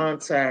go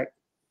contact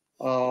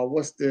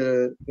what's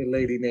the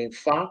lady named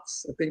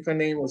Fox? I think her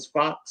name was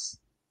Fox.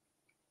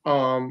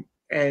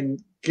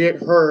 And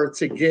get her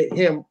to get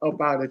him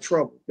up out of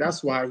trouble.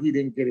 That's why he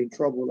didn't get in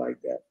trouble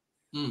like that.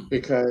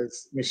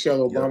 Because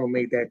Michelle Obama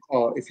made that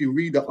call. If you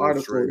read the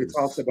article, it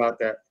talks about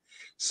that.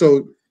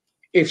 So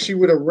if she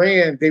would have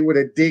ran, they would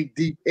have dig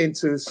deep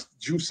into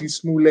Juicy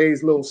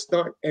Smollett's little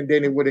stunt, and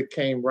then it would have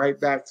came right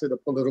back to the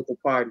political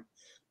party.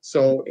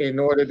 So in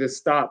order to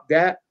stop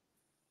that,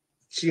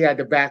 she had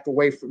to back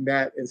away from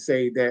that and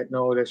say that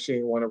no, that she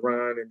didn't want to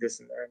run and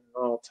this and that and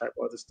all type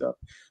of other stuff.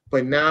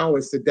 But now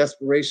it's the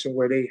desperation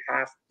where they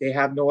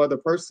have no other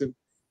person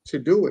to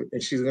do it,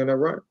 and she's gonna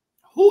run.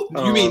 Who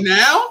you mean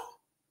now?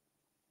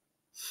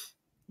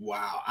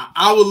 Wow,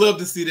 I would love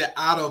to see that.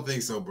 I don't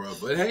think so, bro.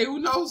 But hey, who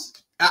knows?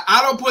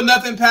 I don't put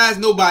nothing past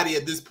nobody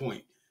at this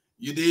point.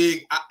 You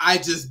dig? I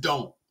just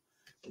don't.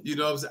 You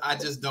know what I'm saying? I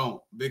just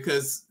don't.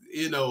 Because,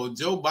 you know,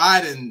 Joe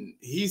Biden,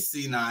 he's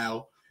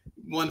senile,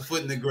 1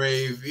 foot in the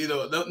grave. You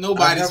know,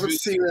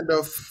 nobody's seen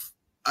enough.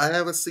 I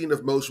haven't seen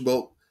enough motion.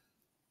 Well,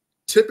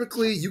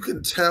 typically you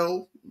can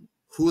tell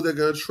who they're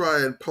going to try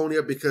and pony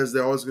up because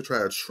they're always going to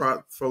try to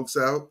trot folks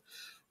out.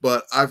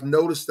 But I've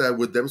noticed that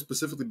with them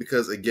specifically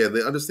because, again,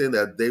 they understand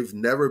that they've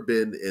never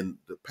been in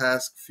the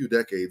past few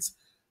decades,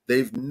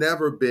 they've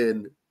never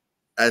been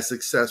as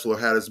successful or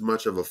had as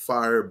much of a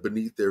fire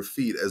beneath their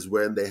feet as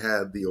when they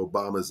had the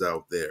Obamas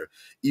out there.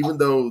 Even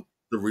though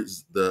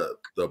the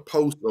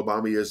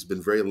post-Obama years has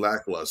been very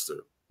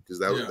lackluster because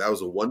that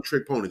was a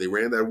one-trick pony. They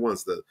ran that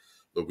once.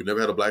 Look, we never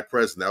had a black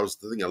president. That was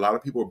the thing a lot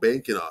of people were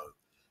banking on.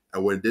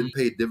 And when it didn't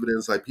pay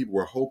dividends like people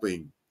were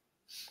hoping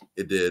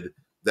it did,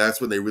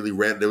 that's when they really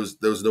ran. There was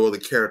no other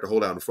carrot to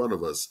hold out in front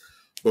of us.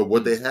 But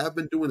what they have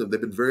been doing,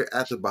 they've been very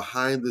active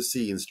behind the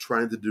scenes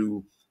trying to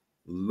do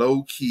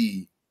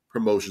low-key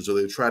promotion. So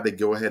they tried to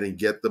go ahead and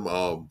get them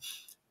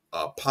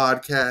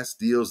podcast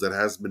deals that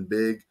hasn't been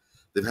big.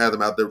 They've had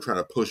them out there trying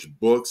to push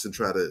books and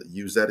try to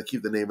use that to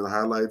keep the name in the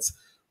highlights.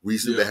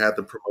 Recently, they had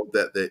them promote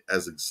that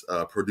as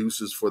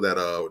producers for that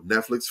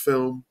Netflix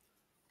film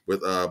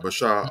with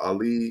Bashar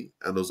Ali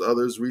and those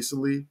others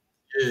recently.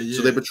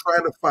 So they've been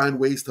trying to find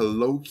ways to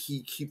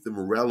low-key keep them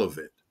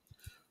relevant.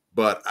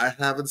 But I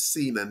haven't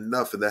seen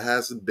enough, and there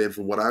hasn't been,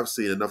 from what I've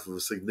seen, enough of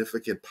a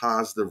significant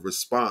positive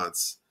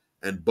response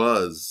and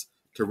buzz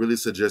to really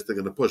suggest they're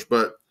going to push.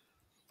 But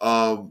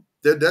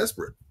they're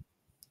desperate.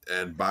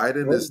 And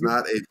Biden is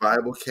not a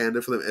viable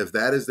candidate for them. If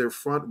that is their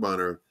front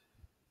runner,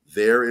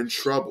 they're in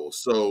trouble.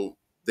 So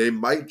they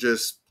might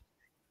just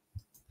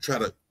try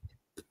to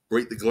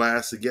break the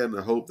glass again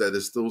and hope that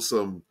there's still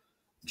some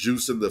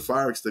juice in the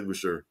fire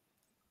extinguisher.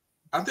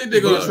 I think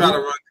they're going to try to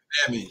run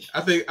Miami.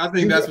 I think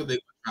that's what they're going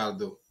to try to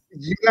do.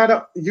 You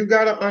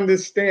gotta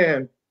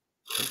understand.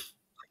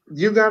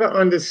 You gotta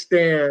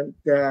understand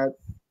that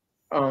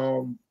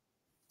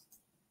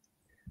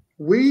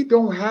we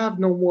don't have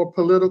no more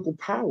political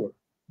power.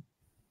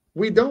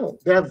 We don't.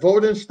 That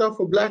voting stuff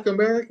for Black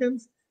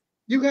Americans,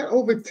 you got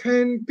over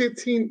 10,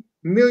 15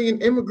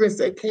 million immigrants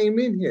that came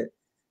in here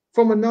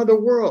from another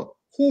world.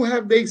 Who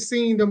have they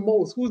seen the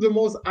most? Who's the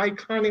most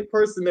iconic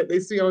person that they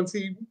see on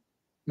TV?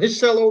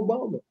 Michelle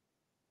Obama.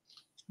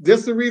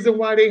 That's the reason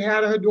why they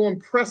had her doing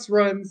press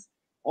runs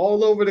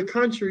all over the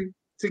country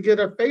to get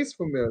her face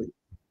familiar.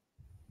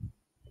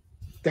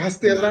 That's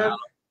their last.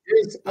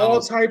 There's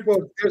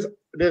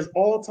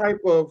all type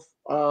of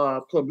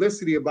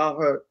publicity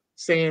about her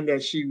saying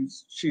that she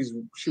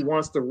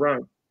wants to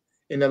run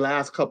in the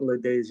last couple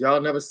of days. Y'all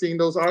never seen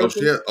those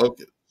articles? Oh,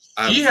 okay.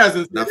 She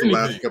hasn't not said the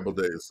anything. last couple of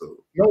days. So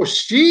no,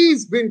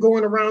 she's been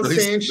going around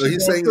saying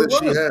he's saying that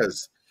run. she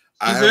has.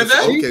 She said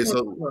that? Okay,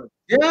 so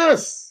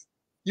yes.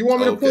 You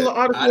want me to pull the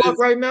article up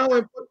right now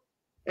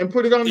and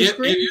put it on the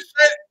screen? If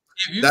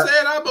you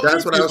said I believe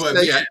that's what I was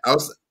saying. Yeah. I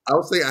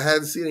was saying I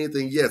hadn't seen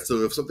anything yet.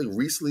 So if something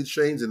recently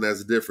changed, then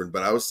that's different.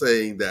 But I was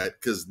saying that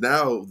because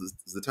now is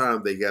the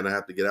time they gotta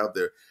have to get out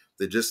there.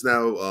 They just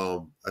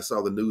now I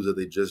saw the news that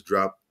they just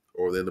dropped,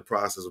 or they're in the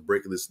process of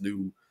breaking this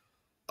new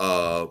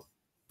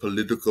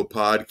political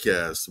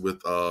podcast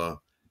with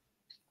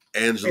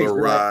Angela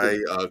Rye,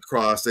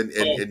 Cross, and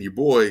your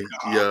boy,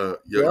 your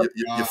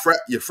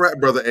frat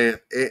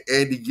brother,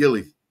 Andy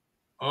Gilley.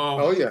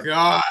 Oh yeah!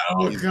 God!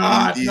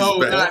 He's no,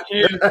 not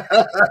him.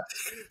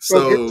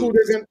 So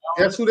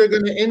guess who they're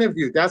gonna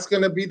interview? That's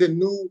gonna be the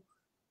new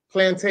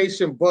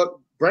Plantation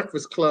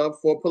Breakfast Club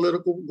for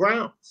political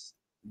grounds.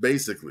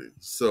 Basically,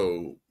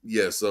 so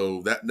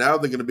that now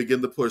they're gonna begin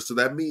the push. So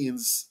that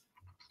means,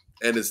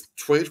 and it's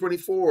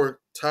 2024,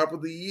 top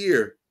of the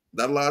year.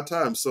 Not a lot of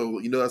time, so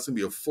that's gonna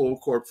be a full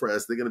court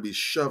press. They're gonna be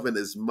shoving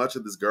as much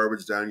of this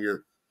garbage down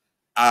your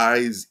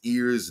eyes,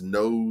 ears,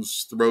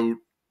 nose, throat,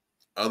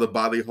 other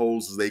body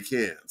holes as they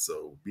can.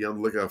 So be on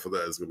the lookout for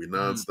that. It's gonna be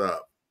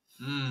nonstop.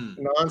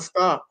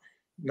 Nonstop.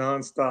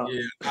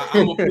 Yeah,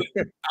 I'm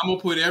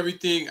gonna put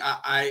everything.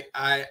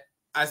 I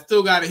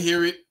still gotta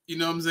hear it. You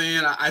know what I'm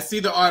saying? I see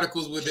the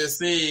articles where they're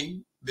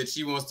saying that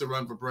she wants to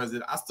run for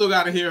president. I still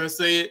gotta hear her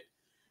say it,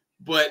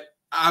 but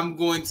I'm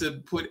going to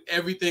put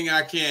everything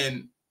I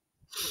can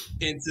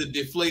into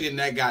deflating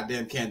that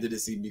goddamn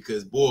candidacy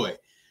because, boy,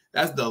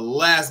 that's the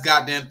last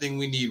goddamn thing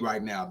we need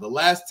right now. The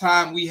last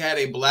time we had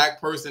a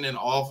black person in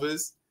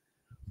office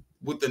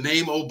with the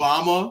name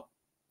Obama,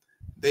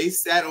 they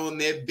sat on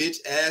their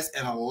bitch ass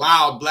and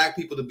allowed black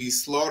people to be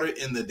slaughtered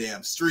in the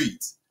damn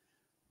streets.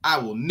 I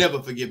will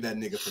never forgive that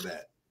nigga for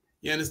that.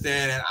 You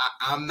understand? And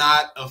I'm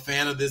not a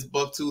fan of this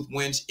bucktooth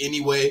wench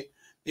anyway.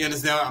 You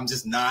understand? I'm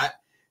just not.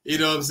 You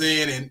know what I'm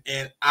saying?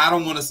 And I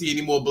don't want to see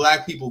any more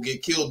black people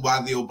get killed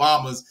by the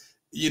Obamas,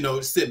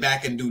 sit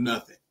back and do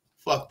nothing.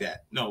 Fuck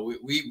that. No,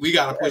 we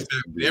got to push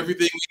back with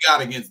everything we got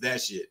against that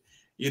shit.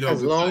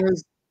 As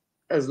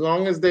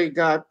long as they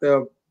got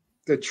the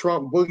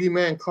Trump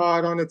boogeyman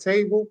card on the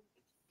table,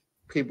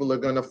 people are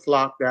going to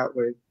flock that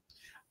way.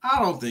 I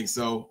don't think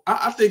so.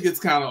 I think it's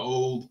kind of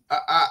old.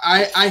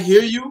 I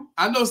hear you.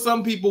 I know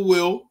some people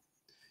will,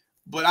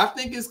 but I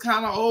think it's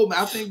kind of old.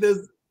 I think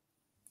there's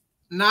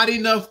not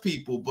enough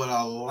people, but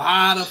a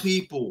lot of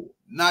people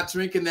not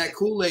drinking that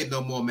Kool-Aid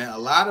no more, man. A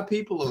lot of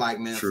people are like,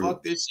 man, True.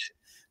 fuck this shit.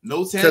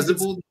 No Because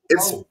tangible.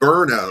 it's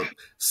burnout.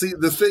 See,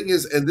 the thing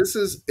is, and this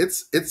is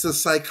it's a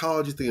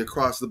psychology thing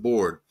across the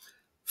board.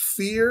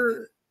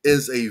 Fear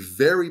is a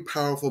very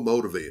powerful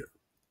motivator.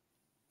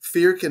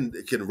 Fear can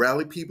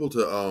rally people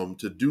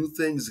to do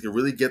things. It can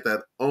really get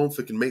that oomph.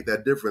 It can make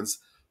that difference.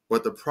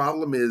 But the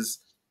problem is,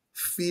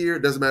 fear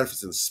doesn't matter if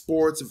it's in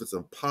sports, if it's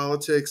in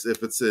politics,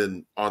 if it's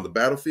on the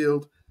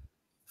battlefield.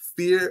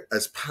 Fear,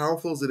 as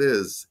powerful as it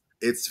is,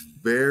 it's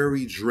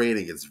very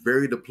draining. It's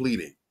very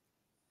depleting.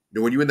 You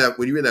know, when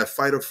you're in that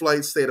fight or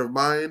flight state of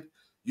mind,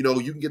 you know,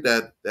 you can get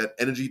that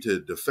energy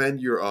to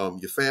defend your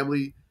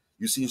family.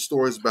 You've seen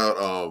stories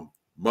about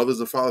mothers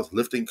and fathers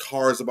lifting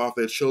cars about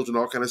their children,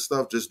 all kind of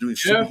stuff, just doing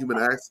superhuman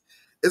acts.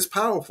 It's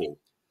powerful,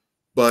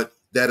 but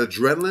that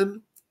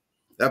adrenaline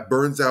that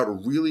burns out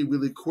really,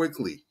 really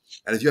quickly.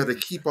 And if you have to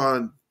keep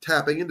on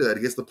tapping into that,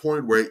 it gets to the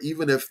point where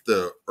even if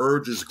the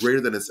urge is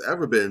greater than it's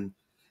ever been,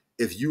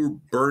 if you're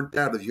burnt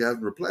out, if you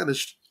haven't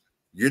replenished,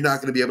 you're not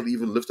going to be able to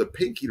even lift a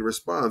pinky to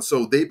respond.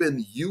 So they've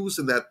been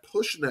using that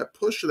push of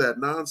that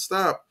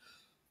nonstop.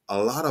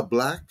 A lot of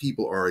Black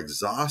people are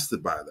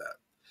exhausted by that.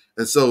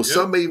 And so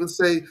some may even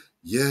say,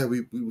 yeah,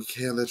 we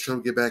can't let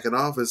Trump get back in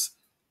office,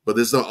 but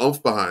there's no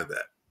oomph behind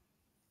that.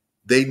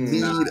 They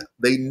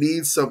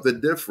need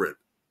something different.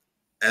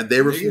 And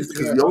they refuse,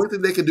 because the only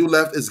thing they can do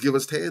left is give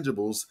us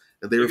tangibles,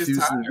 and they refuse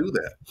to do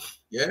that.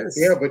 Yes.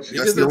 Yeah, but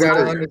you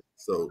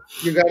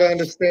gotta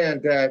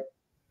understand that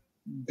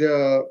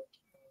the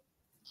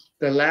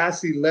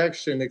last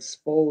election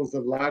exposed a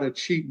lot of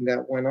cheating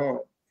that went on.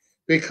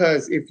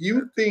 Because if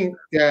you think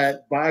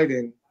that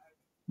Biden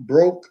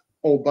broke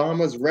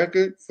Obama's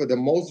record for the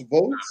most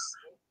votes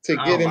to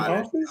get in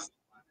office,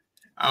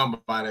 I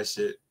don't buy that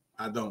shit.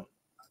 I don't.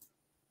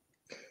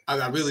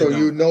 I really so don't.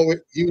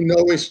 you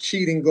know it's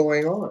cheating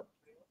going on.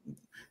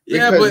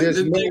 Yeah, because but there's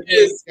the no thing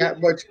is,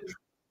 that much.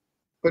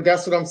 But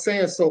that's what I'm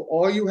saying. So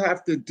all you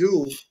have to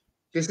do,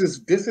 this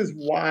is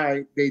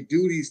why they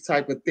do these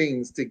type of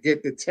things, to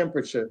get the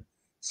temperature.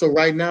 So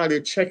right now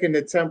they're checking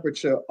the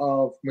temperature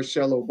of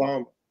Michelle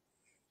Obama.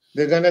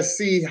 They're gonna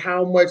see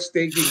how much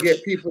they can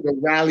get people to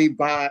rally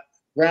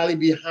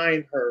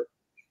behind her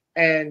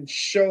and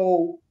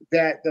show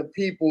that the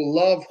people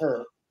love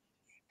her.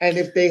 And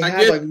if they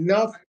have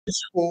enough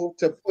people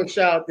to push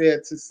out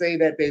there to say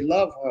that they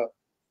love her,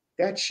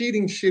 that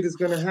cheating shit is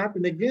gonna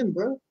happen again,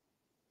 bro.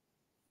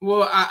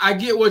 Well, I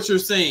get what you're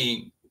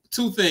saying.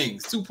 2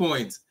 things, 2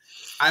 points.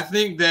 I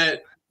think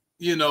that,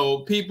 you know,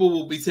 people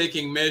will be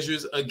taking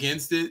measures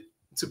against it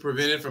to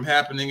prevent it from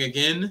happening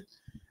again.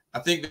 I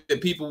think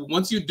that people,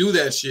 once you do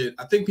that shit,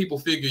 I think people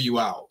figure you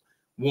out.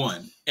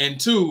 1. And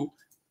 2,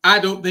 I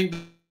don't think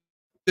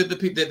that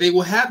that they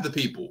will have the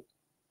people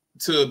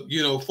to,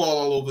 you know, fall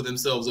all over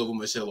themselves over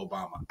Michelle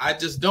Obama. I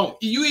just don't.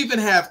 You even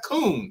have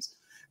coons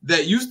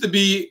that used to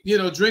be, you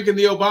know, drinking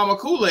the Obama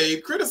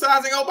Kool-Aid,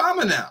 criticizing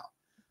Obama now,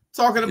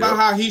 talking about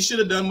how he should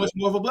have done much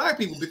more for Black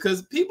people,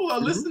 because people are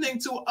listening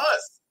to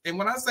us. And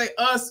when I say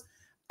us,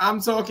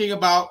 I'm talking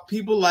about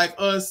people like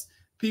us,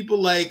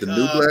 people like the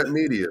new Black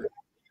media.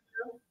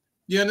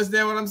 You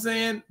understand what I'm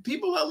saying?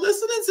 People are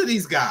listening to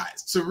these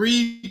guys,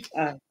 Tariq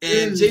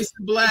and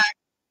Jason Black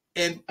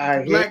and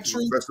Black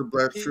Truth. Professor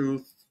Black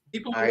Truth.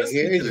 People are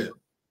listening to them.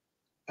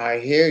 I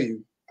hear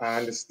you. I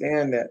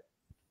understand that.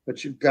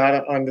 But you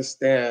gotta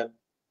understand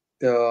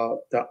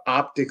the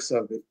optics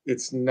of it.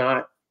 It's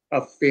not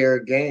a fair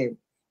game.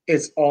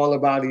 It's all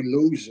about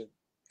illusion,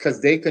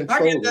 because they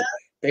control it.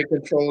 They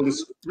control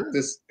this.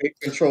 They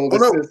control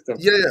the system.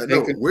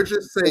 No, we're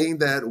just saying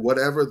that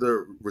whatever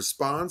the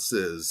response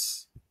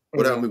is,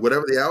 whatever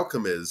the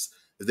outcome is,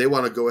 if they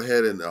want to go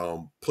ahead and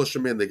push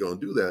them in, they're going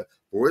to do that.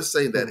 But we're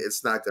saying that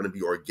it's not going to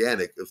be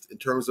organic in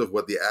terms of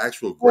what the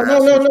actual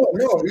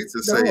grassroots streets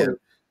are saying.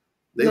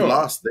 They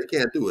lost. They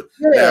can't do it.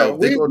 Now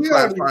they're going to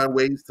try to find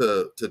ways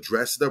to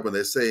dress it up, and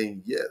they're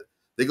saying,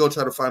 they're going to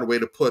try to find a way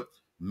to put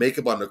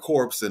makeup on the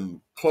corpse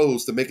and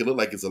clothes to make it look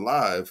like it's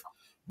alive.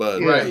 But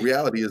the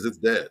reality is it's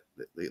dead.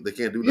 They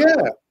can't do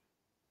that.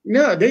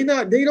 No, they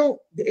don't.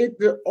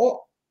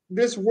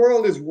 This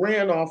world is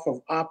ran off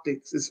of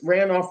optics. It's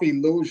ran off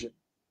illusion.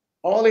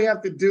 All they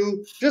have to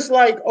do, just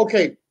like,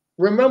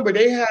 remember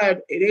they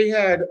had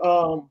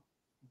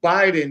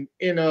Biden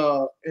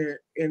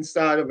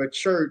inside of a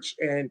church,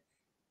 and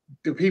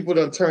the people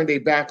done turned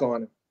their back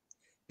on him.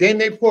 Then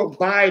they put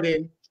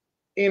Biden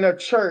in a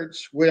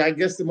church where I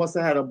guess they must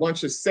have had a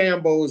bunch of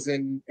Sambos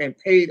and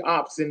paid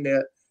ops in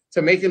there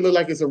to make it look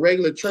like it's a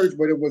regular church,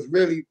 but it was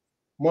really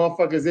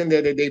motherfuckers in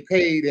there that they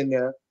paid in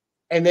there.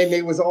 And then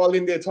they was all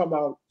in there talking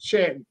about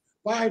chanting,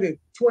 Biden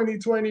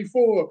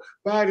 2024,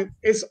 Biden.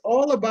 It's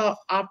all about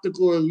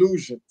optical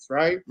illusions,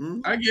 right?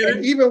 I get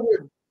it.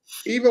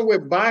 Even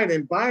with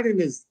Biden, Biden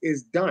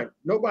is done.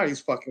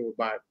 Nobody's fucking with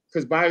Biden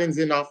because Biden's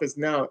in office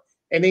now,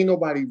 and ain't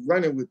nobody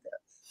running with that.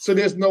 So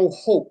there's no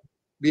hope.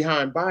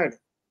 behind Biden.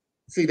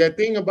 See, the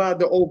thing about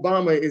the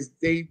Obama is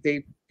they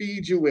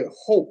feed you with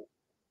hope.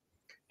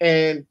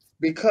 And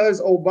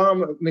because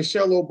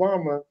Michelle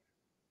Obama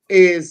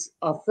is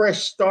a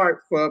fresh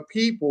start for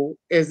people,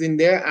 as in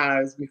their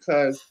eyes,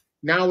 because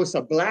now it's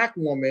a black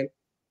woman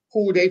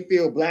who they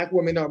feel black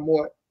women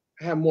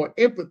have more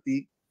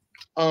empathy.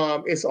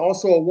 It's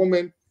also a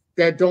woman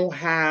that don't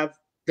have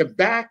the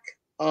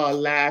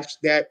backlash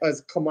that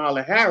as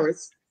Kamala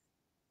Harris.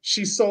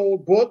 She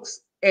sold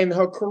books, and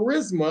her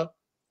charisma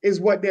is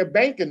what they're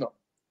banking on.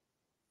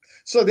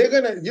 So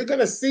you're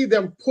gonna see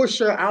them push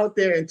her out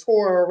there and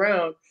tour her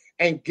around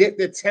and get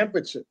the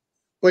temperature.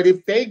 But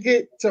if they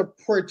get to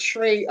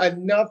portray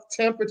enough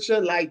temperature,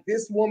 like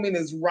this woman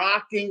is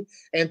rocking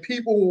and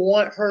people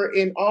want her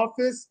in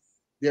office,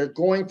 they're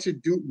going to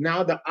do,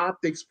 now the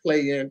optics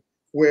play in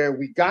where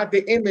we got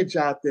the image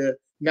out there.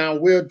 Now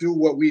we'll do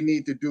what we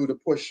need to do to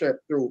push her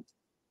through.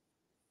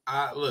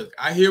 Look,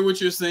 I hear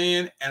what you're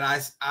saying, and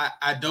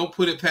I don't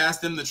put it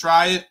past them to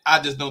try it. I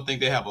just don't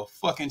think they have a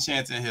fucking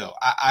chance in hell.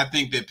 I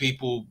think that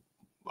people,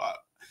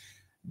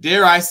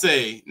 dare I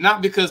say,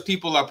 not because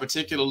people are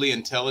particularly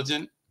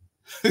intelligent,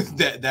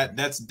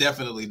 that's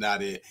definitely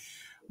not it.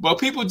 But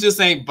people just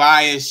ain't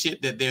buying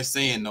shit that they're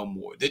saying no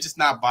more. They're just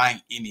not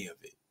buying any of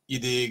it. You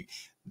dig?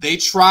 They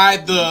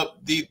tried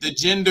the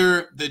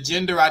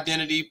gender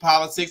identity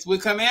politics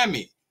with Come At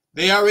Me.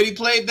 They already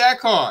played that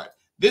card.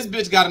 This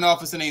bitch got in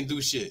office and ain't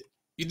do shit.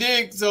 You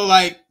dig? So,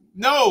 like,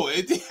 no,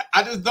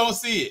 I just don't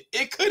see it.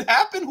 It could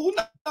happen. Who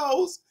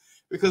knows?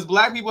 Because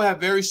black people have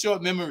very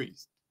short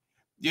memories.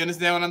 You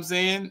understand what I'm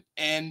saying?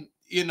 And,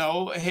 you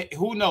know,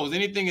 who knows?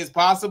 Anything is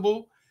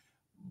possible,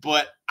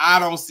 but I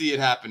don't see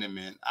it happening,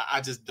 man. I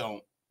just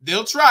don't.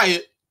 They'll try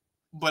it,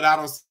 but I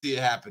don't see it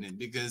happening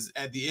because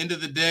at the end of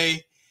the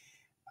day,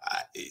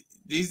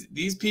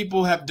 these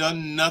people have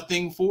done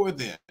nothing for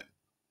them.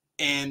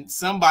 And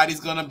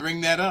somebody's going to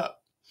bring that up.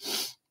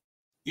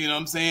 You know what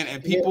I'm saying?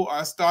 And people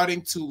are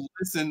starting to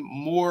listen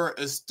more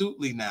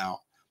astutely now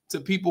to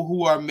people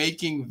who are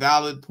making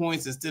valid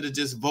points instead of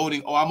just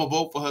voting, oh, I'm going to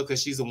vote for her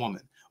because she's a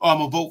woman. Or I'm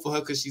going to vote for her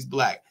because she's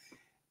black.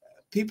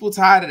 People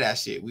tired of that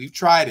shit. We've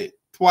tried it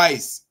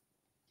twice.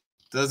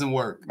 Doesn't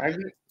work. I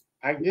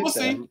get We'll that.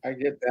 see. I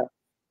get that.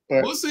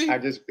 But We'll see. I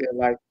just feel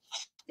like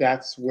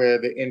that's where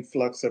the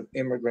influx of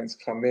immigrants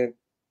come in.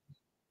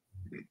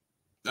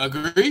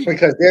 Agree.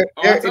 Because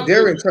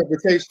their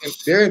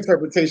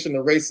interpretation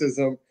of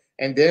racism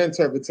and their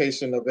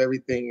interpretation of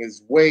everything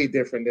is way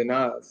different than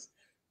ours.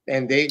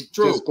 And they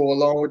just go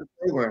along with the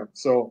program.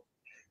 So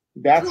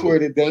that's where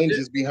the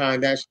dangers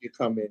behind that shit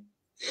come in.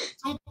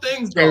 Two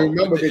things, though. And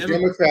remember,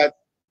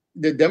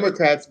 the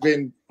Democrats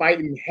been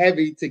fighting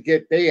heavy to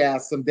get their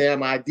ass some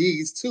damn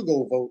IDs to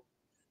go vote.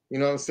 You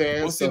know what I'm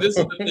saying? Well, see, this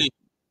is the thing.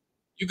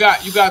 You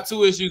got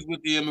two issues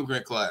with the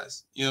immigrant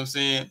class. You know what I'm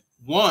saying?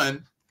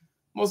 One,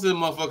 most of the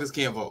motherfuckers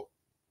can't vote.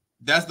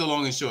 That's the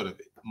long and short of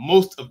it.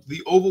 Most of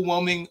the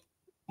overwhelming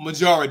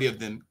majority of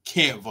them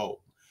can't vote.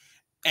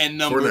 And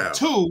number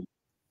two,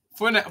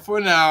 for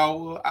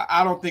now,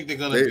 I don't think they're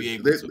gonna be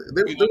able to.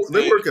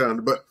 They're working on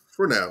it, but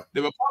for now,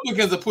 the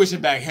Republicans are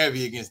pushing back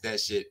heavy against that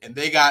shit, and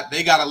they got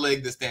a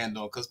leg to stand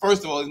on. Because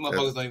first of all, these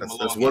motherfuckers don't even belong.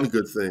 That's one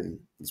good thing.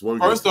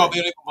 First off, they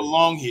don't even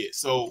belong here.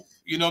 So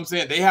you know what I'm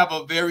saying? They have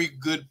a very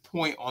good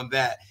point on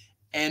that.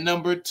 And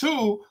number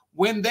two,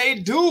 when they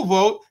do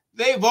vote,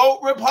 they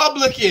vote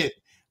Republican.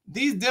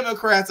 These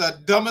Democrats are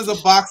dumb as a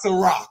box of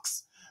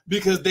rocks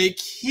because they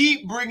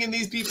keep bringing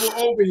these people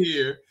over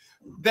here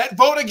that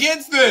vote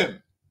against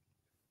them.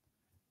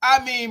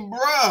 I mean,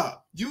 bruh,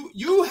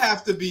 you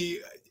have to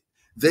be.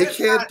 They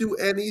can't do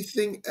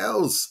anything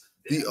else.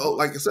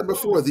 Like I said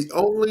before, the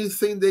only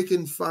thing they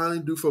can finally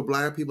do for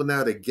black people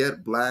now to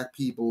get black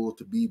people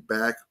to be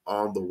back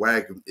on the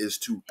wagon is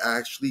to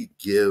actually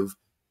give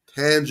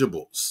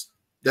tangibles.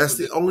 That's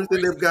the only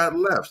thing they've got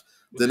left.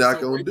 They're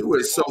not going to do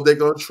it. So they're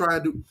going to try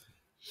and do.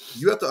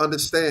 You have to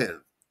understand,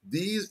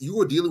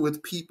 you are dealing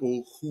with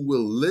people who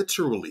will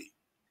literally,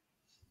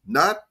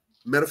 not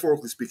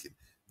metaphorically speaking,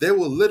 they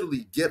will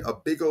literally get a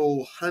big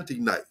old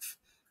hunting knife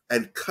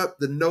and cut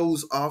the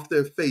nose off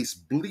their face,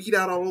 bleed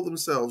out all of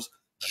themselves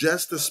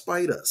just to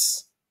spite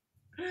us.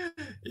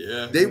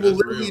 Yeah, they will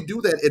literally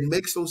do that. It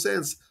makes no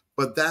sense,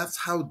 but that's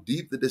how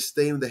deep the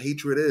disdain and the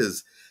hatred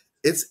is.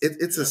 It's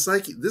a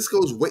psyche. This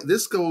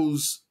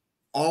goes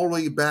all the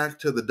way back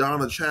to the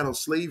dawn of chattel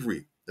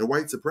slavery and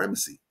white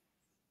supremacy.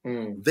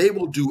 They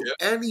will do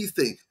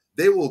anything.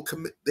 They will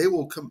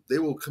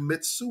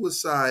commit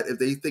suicide if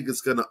they think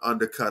it's going to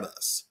undercut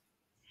us,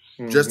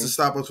 just to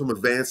stop us from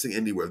advancing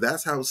anywhere.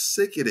 That's how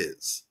sick it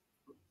is.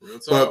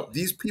 But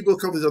these people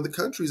come to these other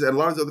countries, and a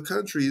lot of these other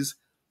countries,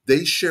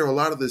 they share a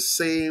lot of the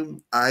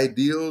same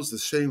ideals, the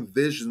same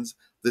visions,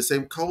 the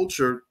same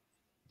culture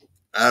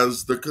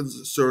as the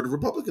conservative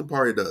Republican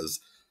Party does.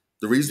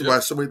 The reason why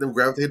so many of them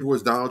gravitate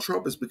towards Donald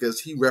Trump is because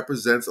he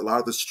represents a lot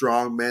of the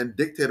strongman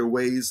dictator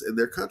ways in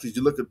their countries.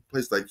 You look at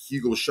places like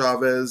Hugo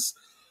Chavez,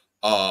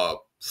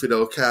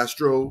 Fidel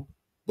Castro,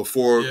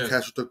 before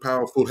Castro took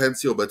power,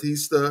 Fulgencio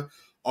Batista,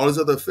 all these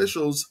other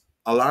officials,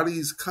 a lot of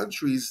these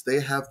countries, they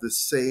have the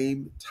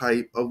same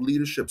type of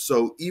leadership.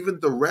 So even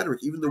the rhetoric,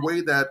 even the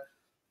way that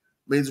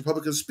main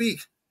Republicans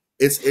speak,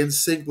 it's in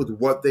sync with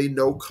what they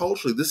know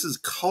culturally. This is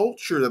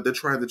culture that they're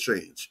trying to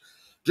change.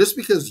 Just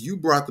because you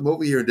brought them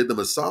over here and did them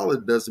a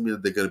solid doesn't mean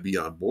that they're going to be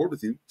on board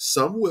with you.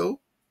 Some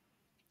will,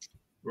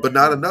 but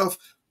not enough.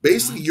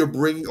 Basically, you're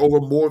bringing over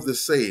more of the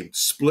same,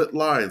 split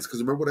lines.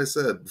 Because remember what I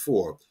said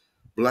before,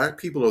 Black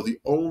people are the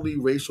only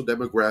racial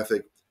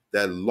demographic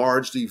that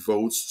largely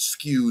votes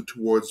skewed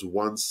towards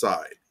one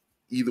side,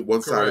 either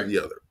one side or the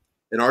other.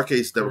 In our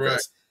case,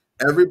 Democrats.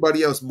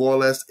 Everybody else, more or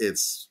less,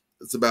 it's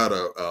about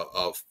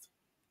a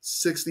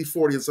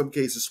 60-40 in some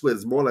cases split.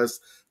 It's more or less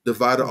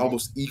divided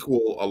almost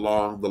equal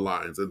along the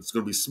lines. And it's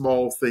going to be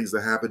small things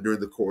that happen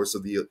during the course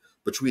of the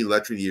between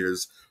election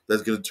years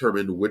that's going to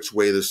determine which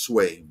way they're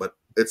swaying. But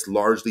it's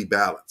largely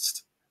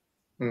balanced.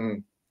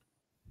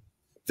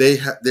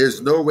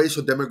 There's no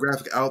racial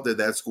demographic out there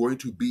that's going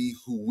to be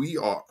who we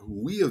are,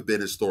 who we have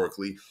been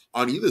historically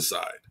on either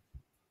side.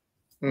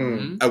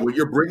 And when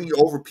you're bringing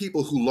over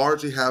people who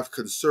largely have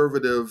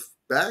conservative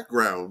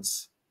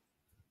backgrounds,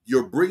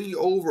 you're bringing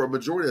over a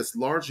majority that's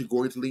largely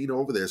going to lean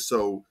over there.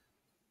 So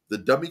the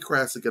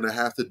Democrats are going to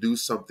have to do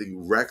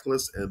something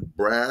reckless and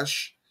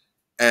brash.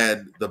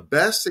 And the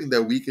best thing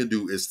that we can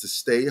do is to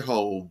stay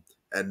home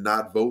and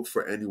not vote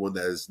for anyone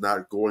that is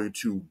not going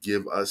to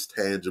give us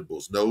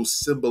tangibles. No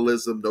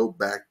symbolism, no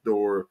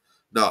backdoor.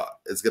 No,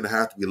 it's going to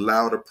have to be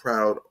loud and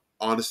proud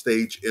on the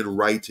stage in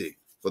writing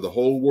for the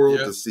whole world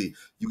to see.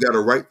 You got to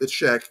write the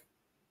check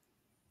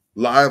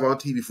live on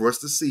TV for us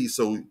to see,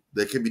 so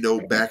there can be no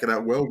backing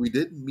out. Well, we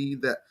didn't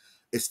mean that.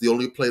 It's the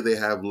only play they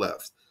have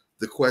left.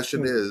 The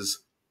question is,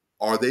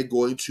 are they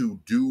going to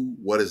do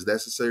what is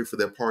necessary for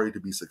their party to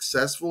be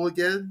successful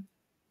again?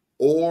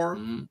 Or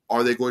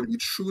are they going to be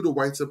true to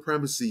white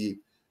supremacy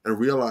and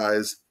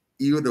realize,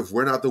 even if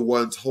we're not the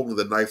ones holding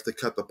the knife to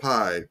cut the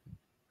pie,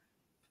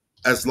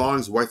 as long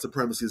as white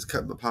supremacy is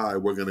cutting the pie,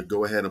 we're going to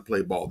go ahead and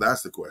play ball?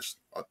 That's the question.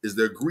 Is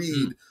their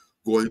greed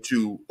going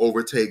to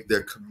overtake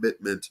their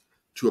commitment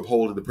to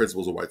upholding the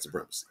principles of white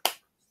supremacy?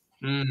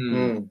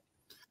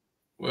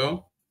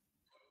 Well,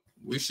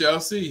 we shall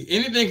see.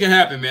 Anything can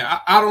happen, man.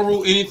 I don't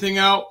rule anything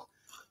out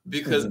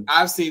because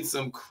I've seen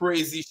some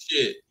crazy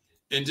shit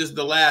in just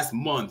the last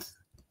month.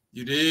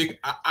 You dig?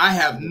 I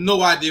have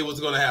no idea what's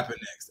going to happen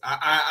next.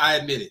 I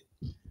admit it.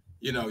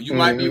 You know, you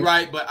might be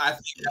right, but I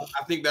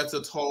think that's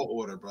a tall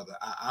order, brother.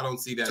 I don't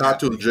see that. Talk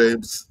to him,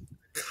 James.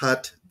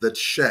 Cut the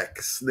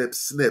check. Snip,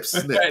 snip,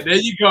 snip. There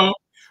you go.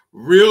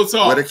 Real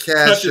talk. Where the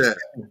cash at?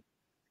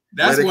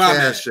 That's where I'm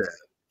at.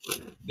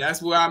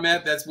 That's where I'm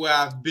at. That's where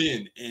I've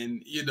been.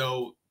 And, you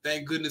know,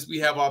 thank goodness we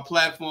have our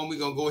platform. We're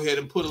going to go ahead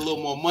and put a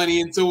little more money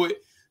into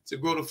it to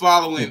grow the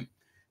following.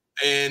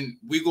 And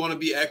we're going to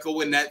be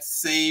echoing that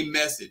same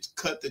message.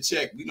 Cut the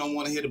check. We don't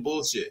want to hear the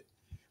bullshit.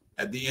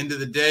 At the end of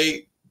the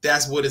day,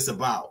 that's what it's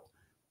about.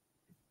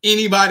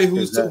 Anybody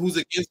who's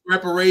against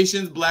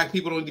reparations, Black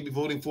people don't need to be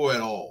voting for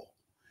at all.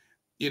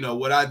 You know,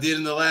 what I did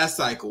in the last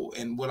cycle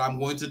and what I'm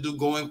going to do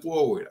going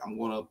forward. I'm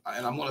going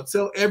to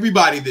tell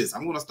everybody this.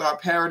 I'm going to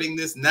start parroting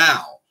this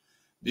now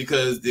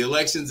because the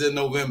election's in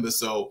November.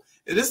 So,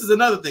 and this is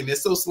another thing. They're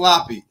so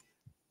sloppy.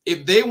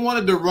 If they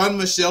wanted to run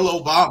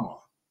Michelle Obama,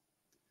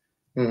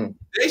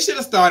 they should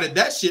have started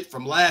that shit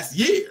from last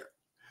year.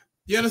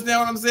 You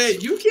understand what I'm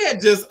saying? You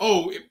can't just,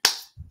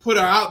 put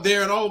her out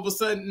there and all of a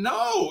sudden,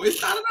 no,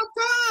 it's not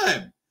enough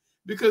time.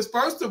 Because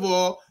first of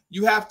all,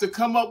 you have to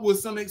come up with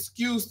some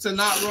excuse to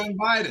not run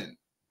Biden.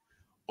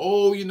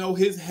 Oh, you know,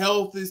 his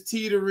health is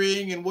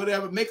teetering and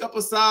whatever. Make up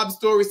a sob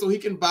story so he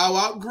can bow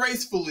out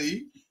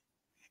gracefully.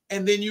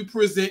 And then you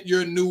present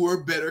your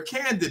newer, better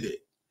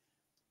candidate.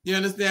 You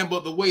understand?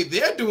 But the way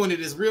they're doing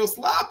it is real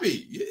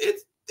sloppy.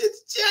 It's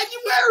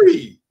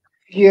January.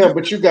 Yeah,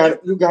 but you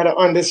got to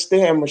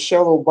understand,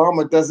 Michelle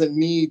Obama doesn't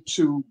need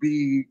to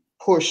be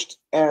pushed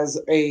as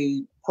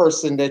a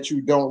person that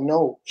you don't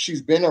know.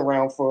 She's been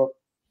around for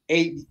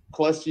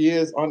 8+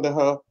 years under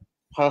her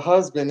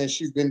husband, and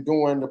she's been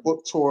doing the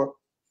book tour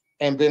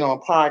and been on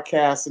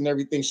podcasts and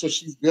everything. So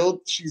she's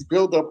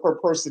built up her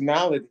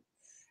personality.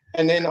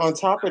 And then on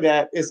top of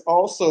that, it's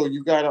also,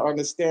 you got to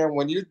understand,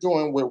 when you're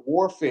doing with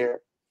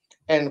warfare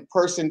and a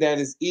person that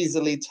is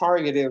easily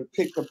targeted,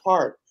 picked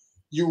apart,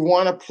 you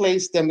want to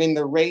place them in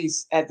the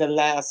race at the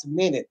last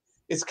minute.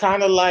 It's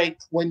kind of like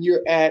when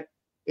you're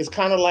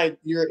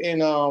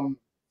in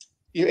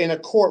a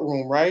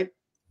courtroom, right?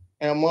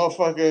 And a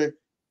motherfucker,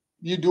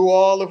 you do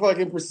all the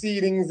fucking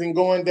proceedings and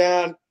going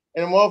down,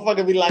 and a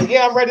motherfucker be like,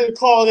 yeah, I'm ready to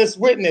call this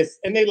witness.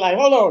 And they like,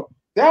 hold on,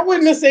 that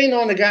witness ain't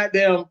on the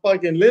goddamn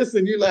fucking list.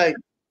 And you're like,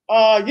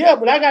 yeah,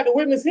 but I got the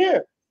witness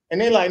here. And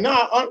they like, no,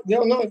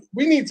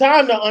 we need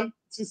time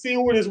to see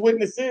who this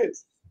witness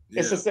is.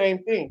 Yeah. It's the same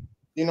thing.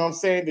 You know what I'm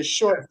saying? The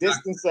short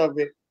distance of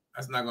it.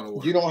 That's not going to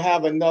work. You don't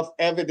have enough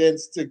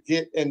evidence to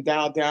get and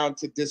dial down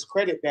to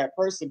discredit that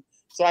person.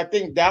 So I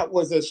think that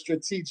was a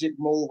strategic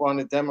move on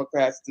the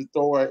Democrats to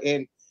throw her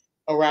in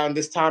around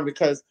this time,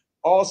 because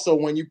also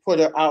when you put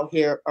her out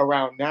here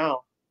around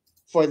now,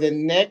 for the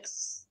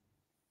next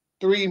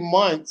 3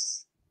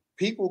 months,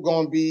 people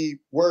gonna be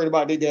worried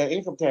about their damn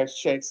income tax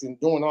checks and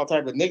doing all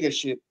type of nigga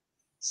shit.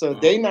 So Uh-huh.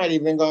 they not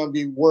even gonna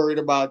be worried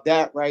about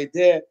that right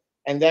there.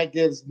 And that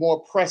gives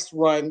more press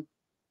run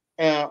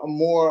and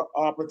more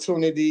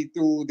opportunity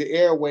through the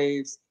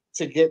airwaves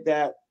to get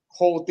that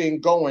whole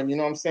thing going. You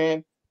know what I'm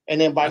saying? And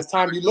then by the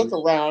time you look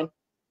around,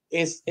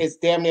 it's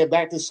damn near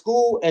back to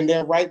school, and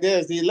then right there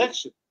is the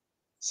election.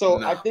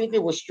 So I think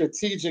it was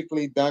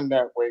strategically done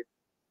that way.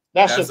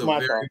 That's just my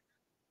thought.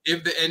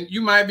 And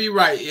you might be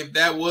right. If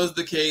that was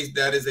the case,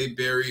 that is a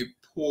very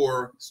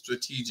poor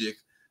strategic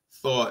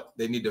thought.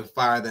 They need to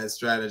fire that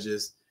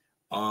strategist.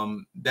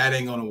 That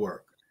ain't gonna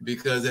work,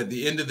 because at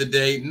the end of the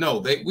day, no,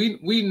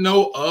 we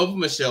know of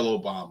Michelle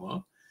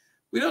Obama.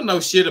 We don't know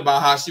shit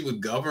about how she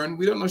would govern.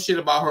 We don't know shit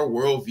about her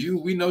worldview.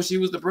 We know she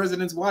was the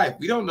president's wife.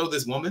 We don't know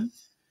this woman.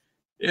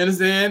 You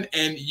understand?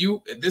 And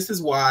this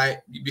is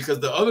why, because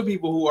the other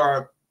people who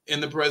are in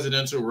the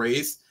presidential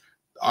race,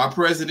 our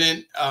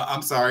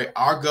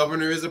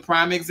governor is a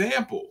prime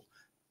example.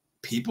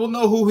 People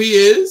know who he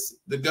is,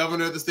 the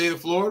governor of the state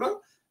of Florida.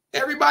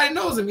 Everybody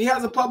knows him. He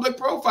has a public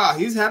profile.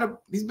 He's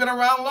been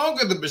around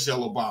longer than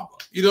Michelle Obama.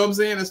 You know what I'm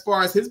saying? As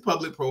far as his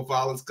public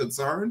profile is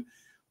concerned.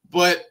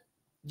 But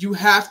you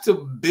have to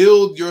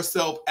build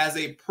yourself as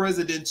a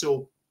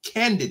presidential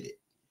candidate.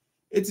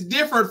 It's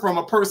different from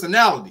a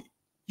personality.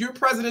 You're a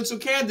presidential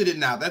candidate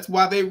now. That's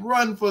why they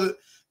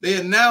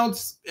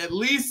announce at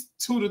least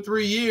 2 to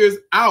 3 years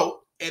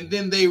out, and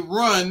then they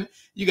run.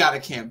 You got to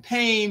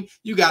campaign.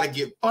 You got to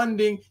get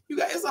funding.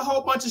 It's a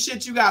whole bunch of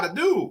shit you got to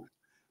do.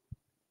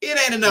 It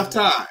ain't enough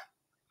time.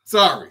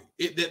 Sorry.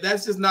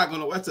 That's just not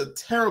going to, that's a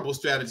terrible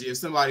strategy if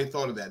somebody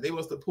thought of that. They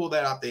must have pulled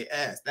that out their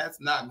ass.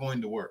 That's not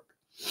going to work.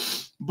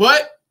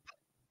 But,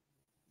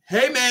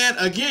 hey, man,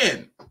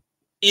 again,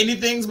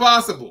 anything's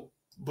possible.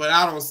 But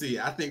I don't see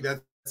it. I think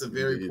that's a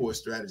very poor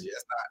strategy.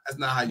 That's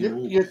not how you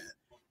move.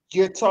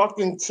 You're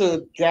talking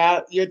to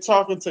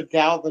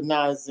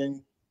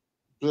galvanizing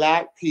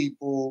Black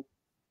people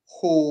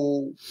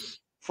who,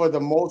 for the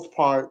most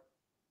part,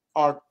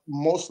 are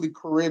mostly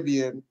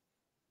Caribbean,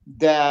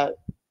 that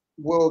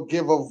will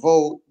give a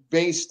vote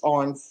based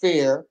on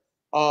fear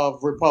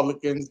of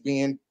Republicans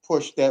being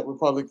pushed, that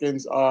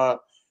Republicans are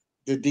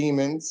the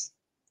demons,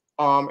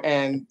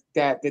 and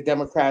that the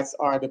Democrats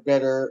are the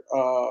better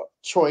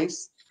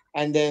choice.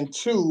 And then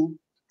two,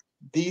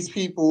 these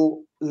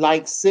people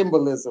like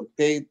symbolism.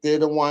 They're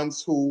the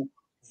ones who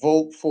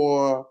vote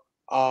for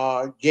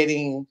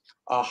getting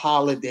a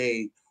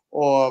holiday,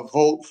 or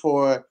vote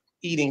for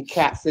eating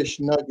catfish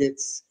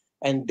nuggets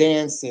and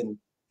dancing.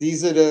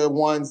 These are the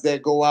ones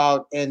that go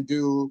out and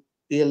do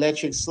the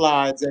electric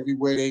slides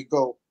everywhere they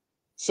go.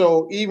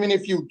 So even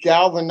if you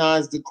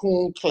galvanize the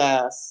coon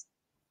class,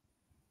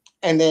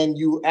 and then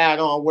you add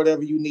on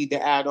whatever you need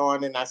to add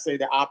on, and I say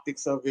the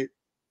optics of it,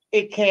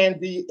 it can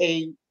be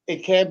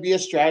a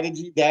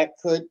strategy that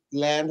could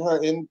land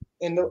her in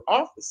the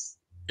office.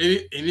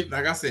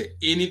 Like I said,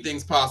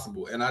 anything's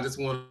possible. And I just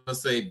want to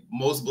say,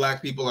 most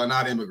Black people are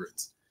not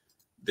immigrants.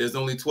 There's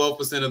only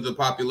 12% of the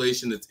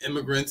population that's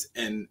immigrants,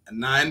 and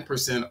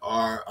 9%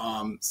 are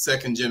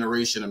second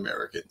generation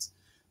Americans.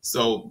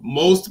 So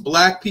most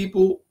Black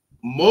people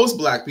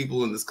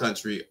in this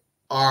country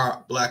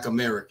are Black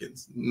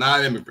Americans,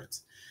 not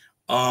immigrants.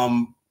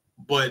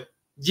 But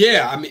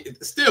yeah, I mean,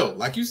 still,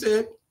 like you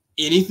said,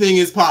 anything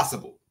is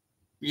possible.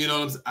 You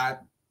know what I'm saying?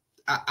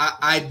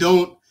 I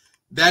don't.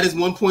 That is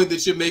one point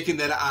that you're making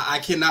that I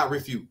cannot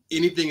refute.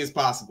 Anything is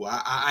possible.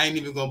 I ain't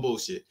even gonna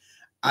bullshit.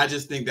 I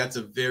just think that's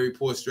a very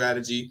poor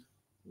strategy.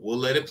 We'll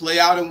let it play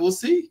out and we'll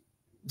see.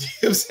 You know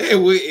what I'm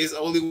saying? It's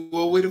only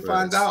one way to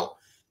find out.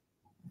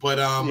 But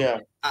yeah,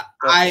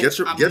 get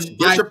your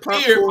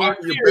popcorn,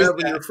 your bev,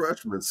 and your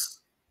refreshments.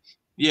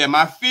 Yeah,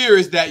 my fear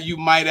is that you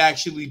might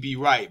actually be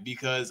right,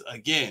 because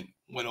again,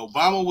 when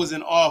Obama was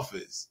in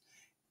office,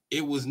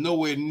 it was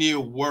nowhere near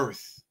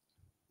worth,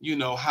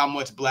 how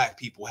much Black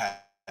people had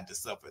to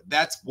suffer.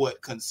 That's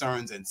what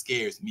concerns and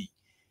scares me.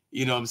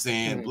 You know what I'm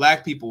saying? Mm-hmm.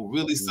 Black people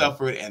really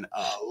suffered, and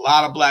a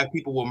lot of Black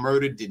people were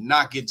murdered, did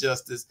not get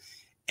justice.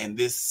 And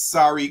this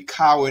sorry,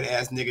 coward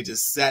ass nigga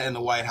just sat in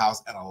the White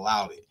House and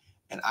allowed it.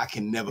 And I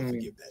can never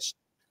forgive that shit.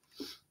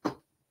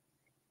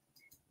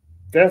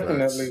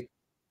 Definitely.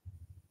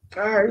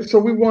 All right. So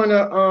we want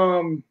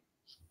to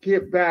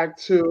get back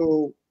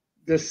to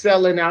the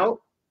selling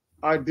out.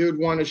 I did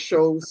want to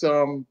show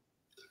some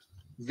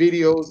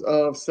videos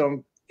of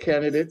some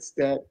candidates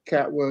that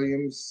Cat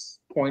Williams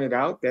pointed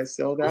out that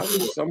sold out,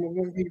 and some of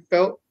them he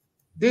felt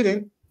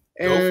didn't.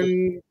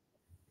 And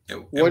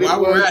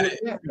while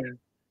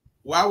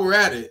we're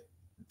at it,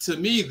 to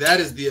me, that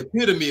is the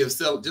epitome of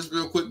selling. Just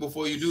real quick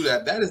before you do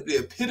that, that is the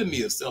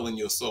epitome of selling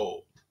your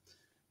soul.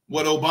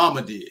 What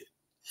Obama did,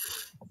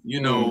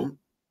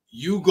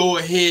 you go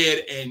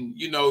ahead and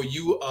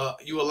you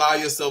allow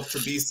yourself to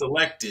be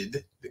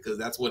selected, because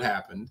that's what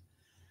happened.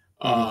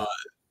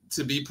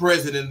 To be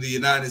president of the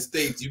United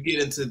States, you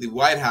get into the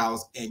White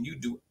House and you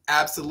do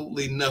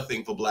absolutely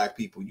nothing for Black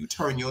people. You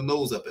turn your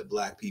nose up at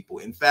Black people.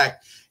 In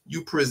fact,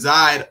 you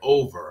preside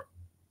over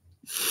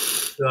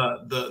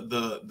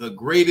the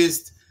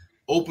greatest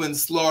open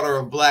slaughter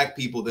of black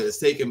people that has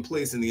taken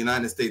place in the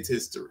United States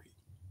history.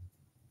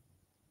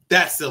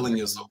 That's selling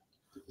your soul.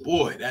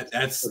 Boy,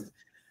 that's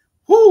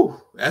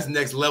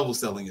next level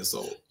selling your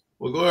soul.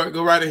 Well,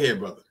 go right ahead,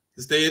 brother.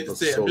 Stay. I'm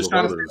just trying to stay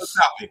on the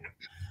topic.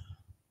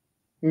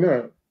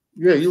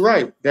 Yeah, you're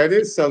right. That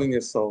is selling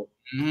your soul.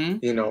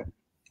 Mm-hmm. You know,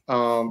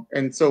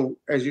 and so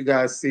as you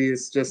guys see,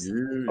 it's just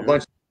a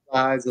bunch of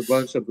guys, a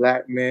bunch of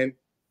black men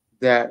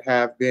that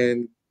have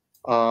been,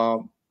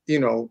 you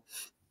know,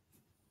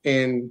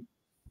 in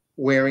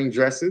wearing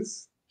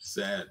dresses.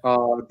 Sad.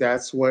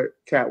 That's what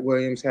Cat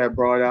Williams had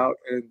brought out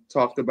and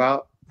talked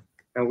about.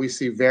 And we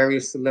see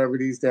various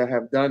celebrities that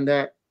have done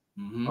that.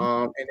 Mm-hmm.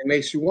 And it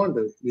makes you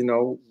wonder, you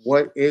know,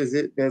 what is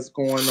it that's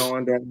going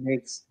on that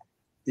makes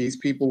these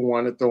people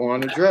want to throw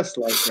on a dress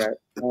like that?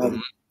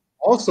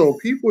 Also,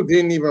 people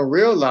didn't even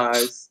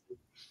realize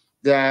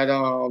that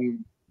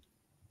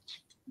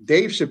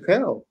Dave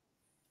Chappelle,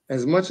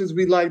 as much as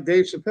we like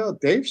Dave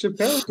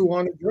Chappelle threw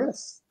on a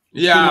dress.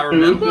 Yeah, I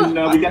remember.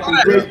 We got some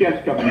great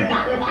guests coming in.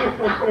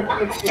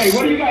 Hey,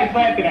 what are you guys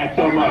laughing at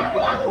so much?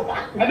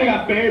 I think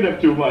I paid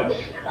them too much,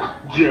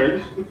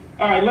 jerks.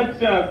 All right, let's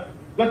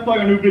plug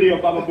a new video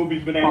of Baba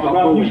Boobie's Bonanza.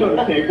 Robin, you show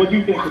the tape. What do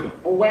you think of it?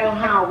 Well,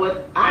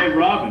 Howard, Hey,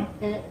 Robin,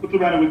 what's the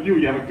matter with you?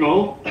 You have a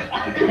cold?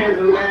 as a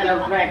matter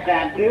of fact,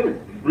 I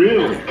do.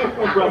 Really?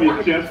 Probably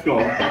a chest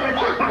cold.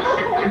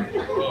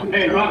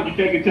 Hey, Robin, you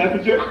taking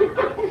temperature?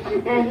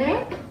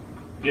 Mm-hmm.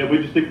 Yeah, we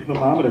just stick the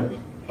thermometer.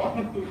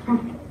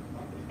 Time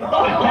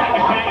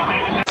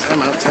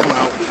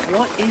out.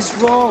 What is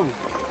wrong?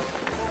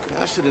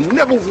 I should have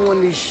never worn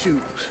these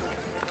shoes.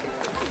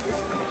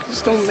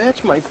 Just don't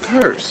match my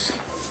purse.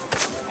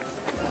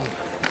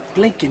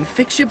 Blinking,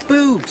 fix your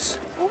boobs.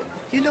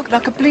 You look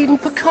like a bleeding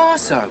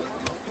Picasso.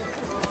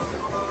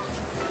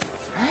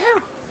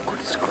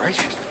 Goodness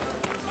gracious.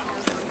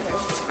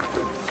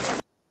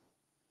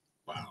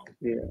 Wow.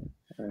 Yeah.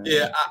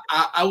 Yeah,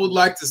 I would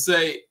like to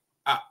say,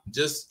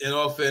 just in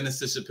all fairness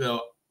to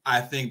Chappelle, I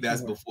think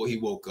that's before he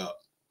woke up.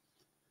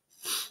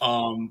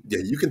 Yeah,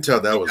 you can tell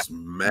that was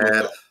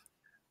mad.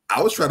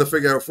 I was trying to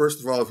figure out,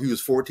 first of all, if he was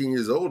 14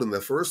 years old in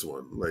the first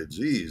one. Like,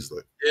 geez.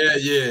 Like,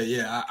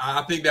 yeah.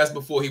 I think that's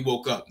before he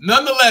woke up.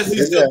 Nonetheless,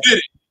 he still did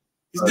it.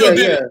 He still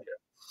did it.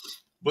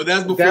 But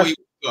that's before he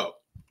woke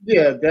up.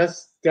 Yeah,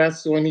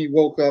 that's when he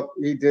woke up.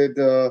 He did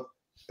the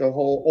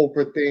whole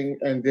Oprah thing,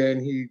 and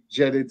then he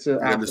jetted to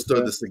Africa.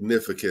 Understood the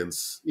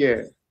significance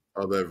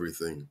of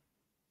everything.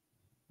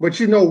 But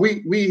you know,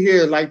 we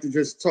here like to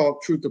just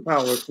talk truth to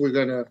power. If we're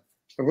gonna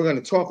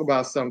talk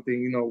about something,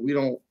 you know, we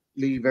don't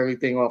leave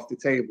everything off the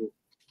table.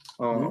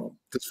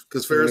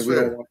 Because fair is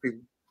fair.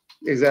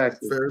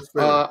 Exactly. Fair is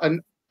fair.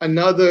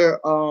 Another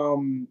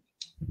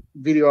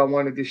video I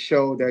wanted to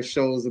show that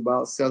shows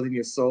about selling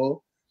your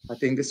soul. I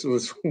think this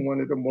was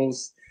one of the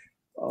most,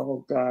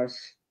 oh gosh,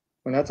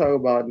 when I talk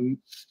about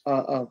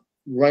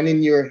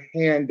running your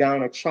hand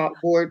down a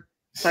chalkboard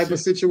type of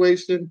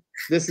situation,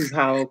 this is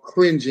how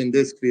cringing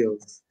this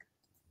feels.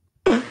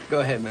 Go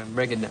ahead, man.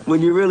 Break it down.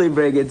 When you really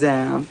break it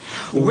down,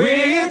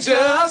 we're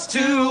just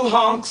two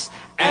hunks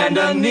and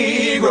a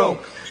Negro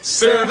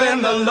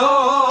serving the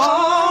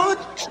Lord.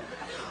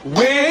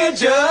 We're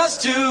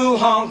just two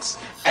hunks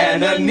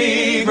and a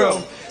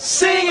Negro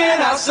singing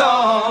our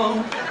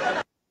song.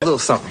 A little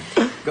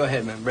something. Go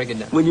ahead, man. Break it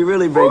down. When you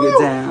really break it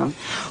down,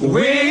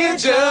 we're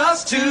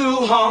just two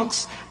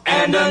hunks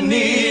and a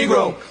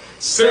Negro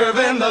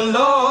serving the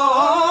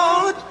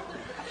Lord.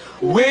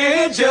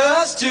 We're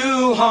just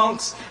two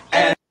hunks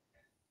and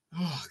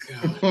oh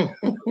God.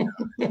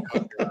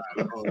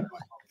 Oh my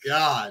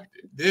God,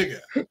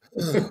 nigga.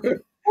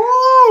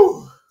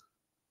 Woo!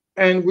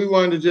 And we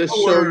wanted to just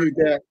show you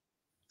that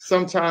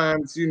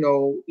sometimes, you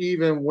know,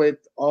 even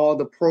with all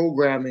the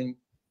programming,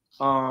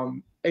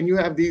 and you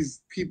have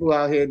these people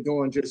out here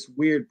doing just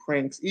weird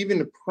pranks. Even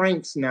the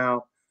pranks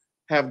now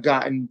have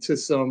gotten to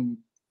some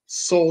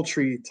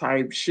sultry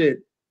type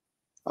shit.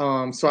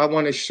 So I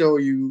want to show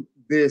you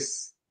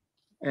this,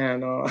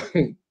 and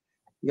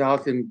y'all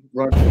can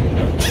run.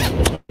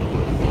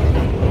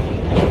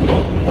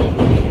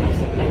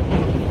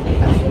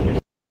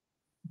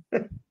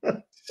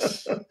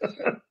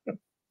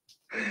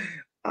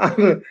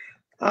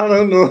 I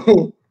don't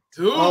know.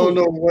 Dude. I don't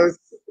know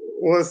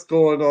what's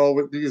going on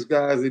with these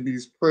guys and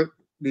these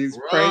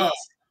pranks,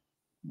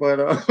 but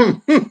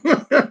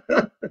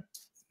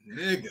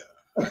nigga,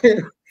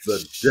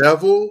 the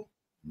devil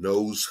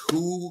knows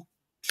who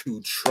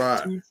to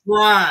try.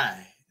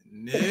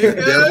 Nigga,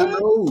 the devil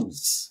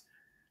knows,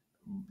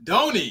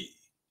 don't he?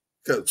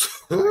 Oh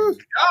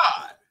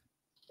God.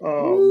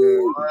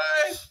 Oh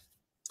man.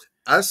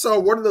 I saw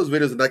one of those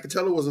videos and I could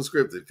tell it wasn't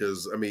scripted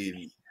because I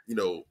mean, you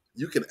know,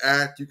 you can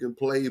act, you can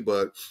play,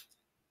 but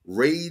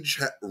rage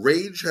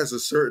has a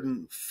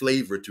certain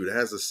flavor to it. It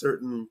has a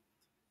certain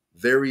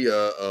very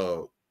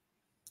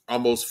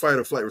almost fight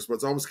or flight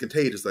response, almost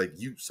contagious. Like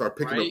you start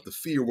picking up the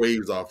fear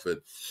waves off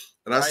it.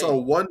 And I saw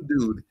one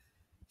dude,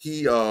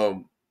 he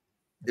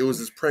it was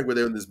this prank where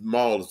they were in this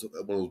mall, one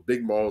of those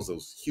big malls,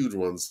 those huge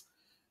ones,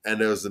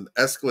 and there was an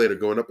escalator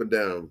going up and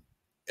down,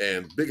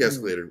 and big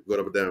escalator going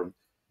up and down.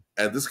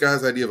 And this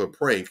guy's idea of a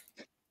prank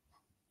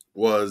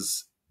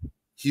was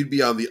he'd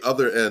be on the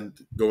other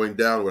end going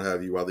down, what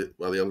have you, while the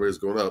elevator is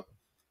going up.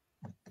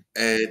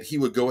 And he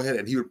would go ahead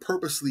and he would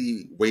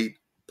purposely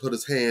put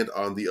his hand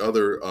on the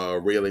other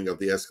railing of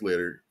the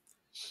escalator,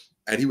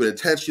 and he would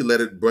intentionally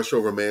let it brush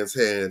over a man's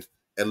hand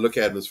and look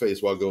at his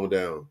face while going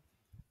down.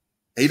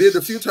 And he did it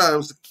a few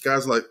times. The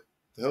guys were like,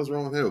 the hell's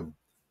wrong with him?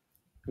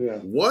 Yeah.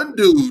 One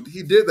dude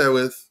he did that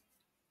with,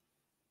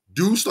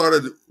 dude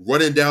started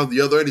running down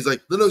the other end. He's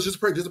like, no, it's just a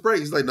prank, just a prank.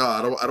 He's like,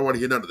 I don't want to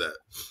hear none of that.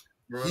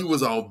 Bro. He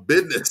was on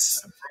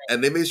business.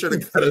 And they made sure to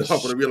cut it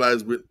off when they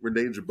realized we're in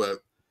danger. But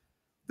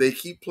they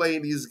keep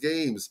playing these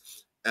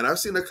games. And I've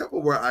seen a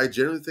couple where I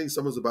genuinely think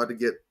someone's about to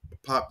get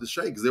popped to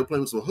shake because they were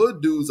playing with some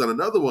hood dudes on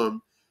another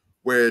one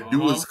where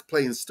dude was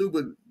playing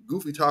stupid,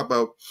 goofy talk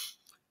about,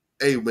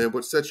 hey, man,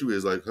 what set you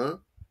is? Like, huh?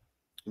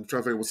 I'm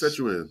trying to figure out what set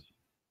you in.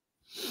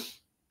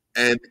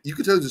 And you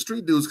can tell the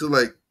street dudes because,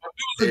 like,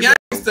 hey,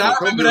 I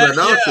remember that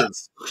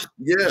nonsense.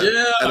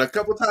 Yeah. And a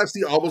couple times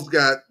he almost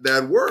got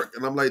that work.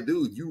 And I'm like,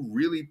 dude, you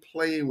really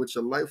playing with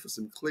your life for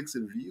some clicks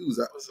and views.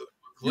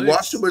 You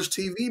watch too much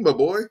TV, my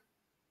boy.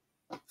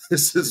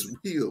 This is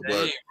real,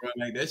 but bro,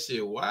 like that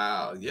shit.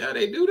 Wow, yeah,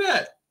 they do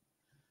that.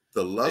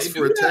 The lust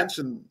for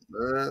attention.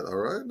 All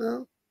right,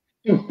 now.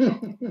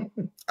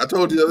 I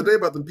told you the other day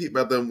about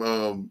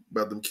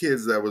them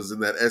kids that was in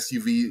that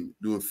SUV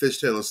doing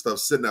fishtail and stuff,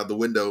 sitting out the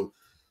window,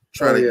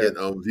 trying to get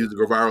views to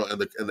go viral, and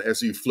the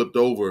SUV flipped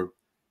over,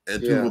 and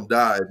two of them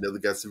died. And the other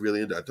got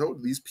severely injured. I told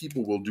you these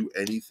people will do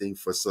anything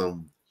for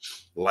some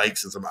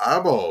likes and some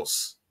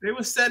eyeballs. They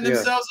were setting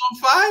themselves on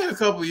fire a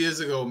couple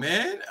years ago,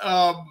 man.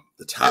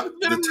 The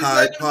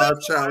Tide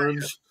Pod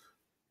challenge.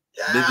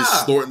 Yeah.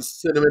 Niggas snorting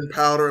cinnamon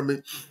powder. I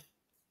mean,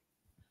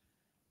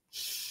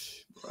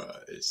 bro,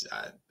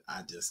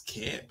 I just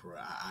can't, bro.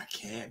 I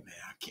can't, man.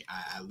 I can't.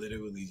 I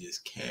literally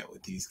just can't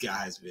with these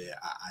guys, man.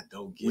 I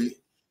don't get it.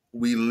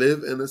 We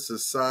live in a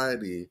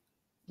society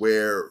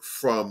where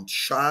from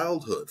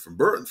childhood, from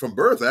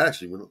birth,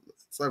 actually,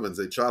 let's not even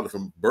say childhood,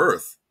 from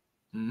birth,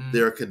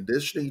 they're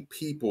conditioning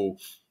people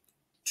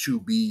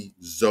to be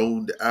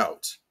zoned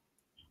out.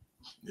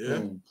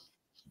 Yeah.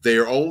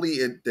 They're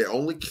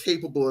only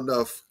capable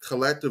enough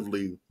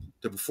collectively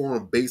to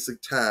perform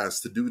basic tasks,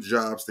 to do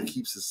jobs to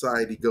keep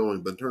society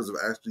going. But in terms of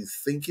actually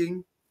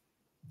thinking,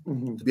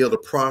 to be able to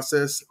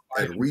process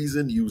and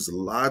reason, use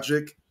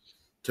logic,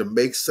 to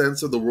make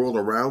sense of the world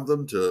around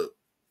them, to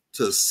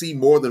see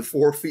more than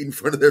 4 feet in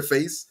front of their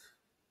face,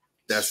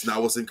 that's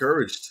not what's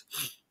encouraged.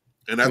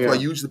 And that's why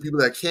usually the people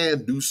that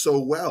can do so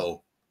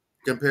well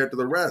compared to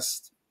the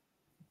rest.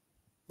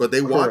 But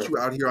they want you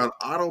out here on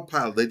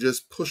autopilot. They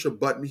just push a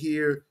button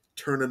here,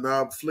 turn a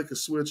knob, flick a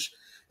switch,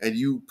 and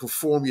you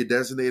perform your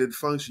designated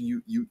function.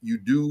 You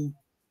do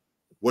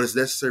what is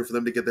necessary for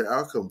them to get their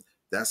outcome.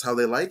 That's how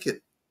they like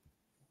it.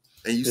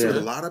 And you see a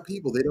lot of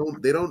people, they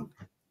don't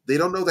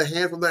know the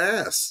hand from the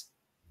ass.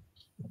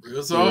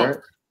 Real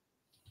talk.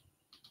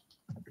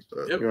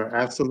 You're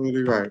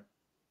absolutely right.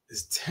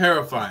 It's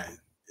terrifying.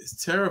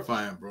 It's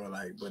terrifying, bro.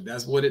 Like, but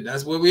that's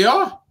where we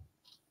are.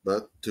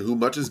 But to whom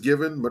much is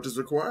given, much is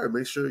required.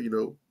 Make sure,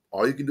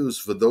 all you can do is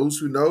for those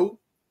who know,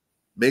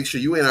 make sure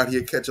you ain't out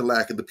here catching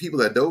lack. And the people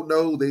that don't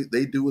know,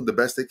 they doing the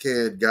best they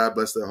can. God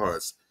bless their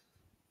hearts.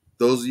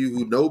 Those of you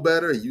who know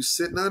better and you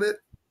sitting on it,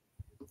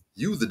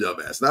 you the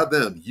dumbass, not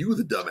them. You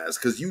the dumbass,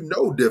 because you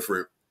know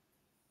different.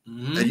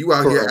 And you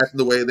out here acting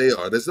the way they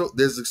are.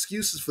 There's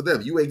excuses for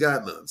them. You ain't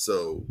got none.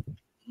 So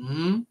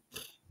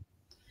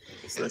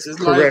that's just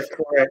correct.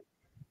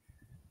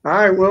 All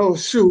right, well,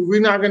 shoot,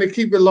 we're not going to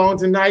keep it long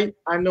tonight.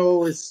 I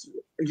know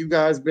you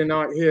guys been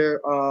out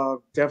here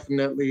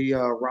definitely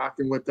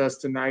rocking with us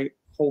tonight.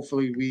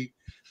 Hopefully we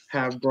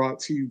have brought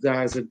to you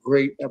guys a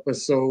great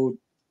episode.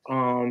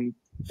 And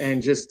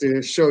just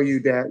to show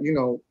you that,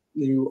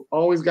 you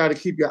always got to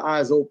keep your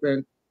eyes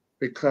open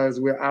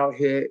because we're out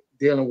here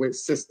dealing with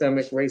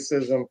systemic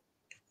racism.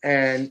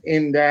 And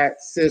in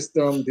that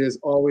system, there's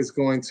always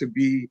going to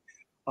be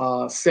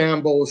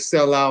Sambo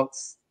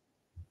sellouts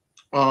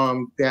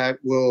that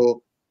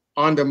will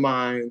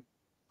undermine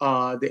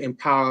the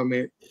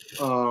empowerment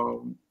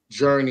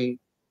journey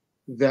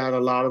that a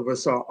lot of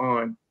us are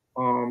on.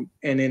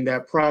 And in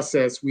that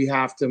process, we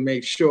have to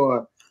make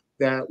sure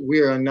that we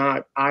are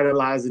not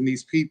idolizing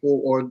these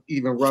people or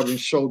even rubbing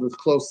shoulders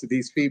close to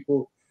these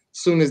people. As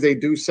soon as they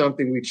do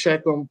something, we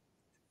check them.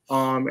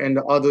 And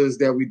the others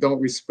that we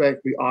don't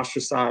respect, we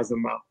ostracize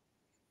them out.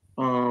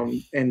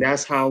 And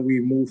that's how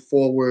we move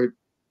forward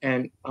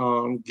and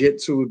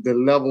get to the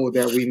level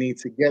that we need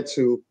to get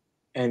to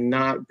and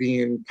not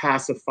being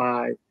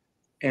pacified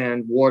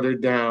and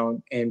watered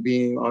down and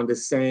being on the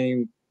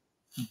same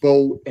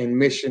boat and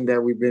mission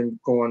that we've been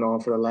going on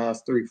for the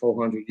last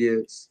 300-400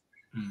 years.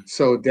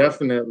 So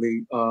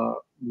definitely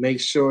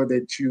make sure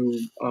that you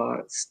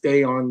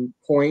stay on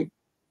point.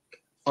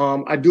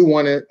 I do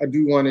want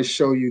to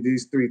show you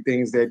these 3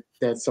 things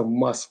that's a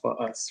must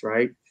for us,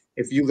 right?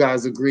 If you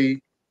guys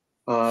agree,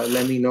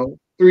 let me know.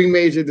 3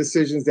 major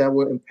decisions that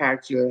will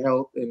impact your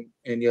health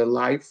and your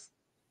life.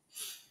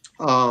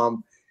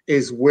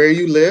 is where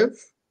you live,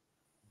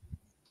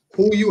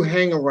 who you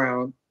hang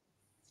around,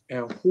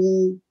 and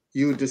who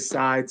you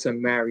decide to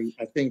marry.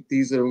 I think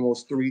these are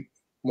the three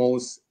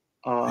most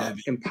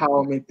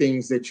empowerment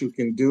things that you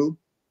can do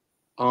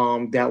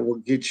that will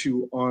get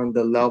you on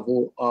the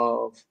level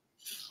of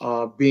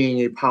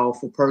being a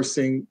powerful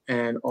person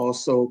and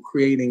also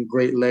creating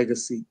great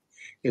legacy.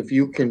 If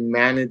you can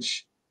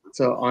manage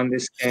to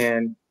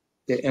understand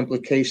the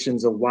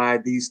implications of why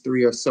these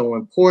three are so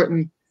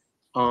important,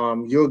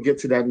 you'll get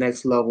to that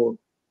next level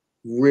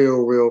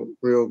real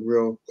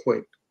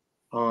quick.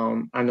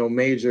 I know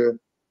Major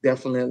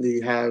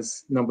definitely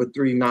has number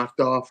 3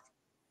 knocked off,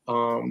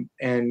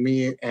 and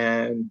me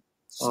and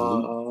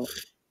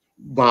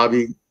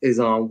Bobby is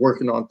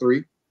working on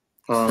 3.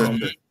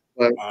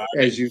 But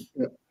as you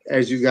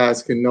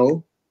guys can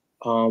know,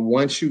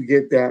 once you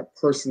get that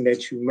person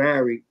that you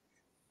marry,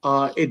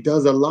 it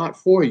does a lot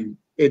for you.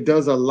 It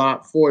does a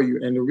lot for you,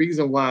 and the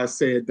reason why I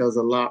say it does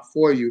a lot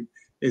for you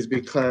is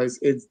because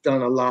it's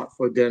done a lot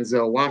for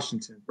Denzel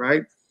Washington,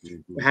 right?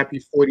 Mm-hmm. Happy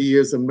 40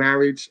 years of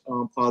marriage,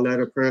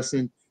 Pauletta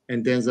Person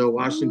and Denzel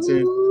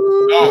Washington.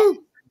 Let's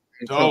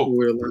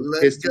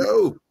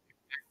go.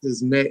 They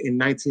met in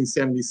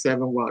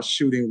 1977 while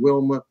shooting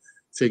Wilma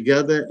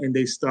together, and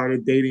they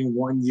started dating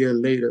 1 year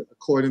later.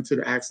 According to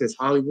the Access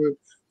Hollywood,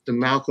 the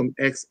Malcolm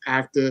X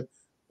actor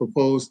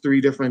proposed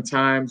 3 different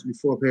times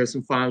before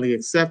Pearson finally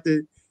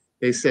accepted.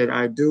 They said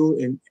 "I do"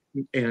 in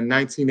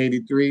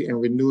 1983 and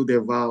renewed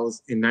their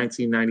vows in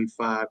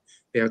 1995.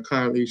 They are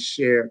currently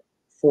share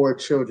 4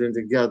 children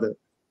together.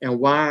 And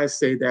why I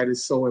say that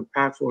is so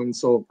impactful and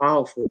so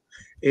powerful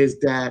is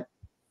that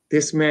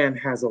this man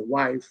has a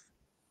wife,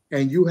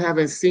 and you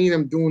haven't seen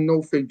him doing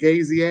no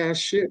fugazi ass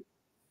shit.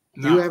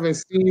 No. You haven't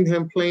seen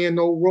him playing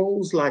no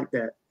roles like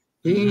that.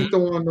 He ain't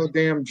throwing no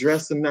damn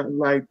dress or nothing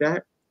like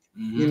that.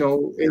 You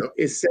know,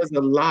 it says a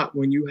lot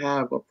when you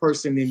have a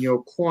person in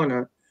your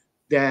corner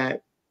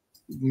that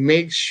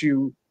makes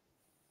you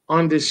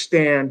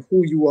understand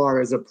who you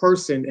are as a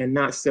person and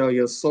not sell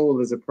your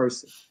soul as a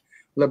person.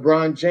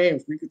 LeBron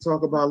James, we could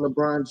talk about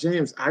LeBron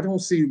James. I don't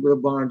see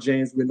LeBron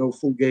James with no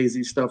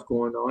fugazi stuff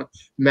going on.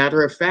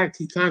 Matter of fact,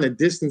 he kind of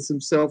distanced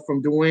himself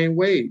from Dwayne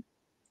Wade.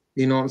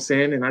 You know what I'm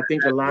saying? And I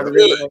think a lot of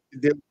it has to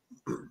do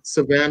with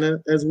Savannah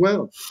as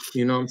well.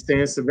 You know what I'm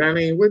saying? Savannah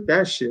ain't with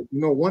that shit.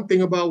 You know, one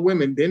thing about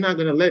women, they're not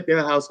going to let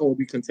their household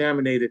be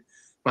contaminated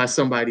by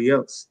somebody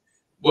else.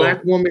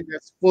 Black woman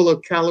that's full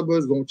of caliber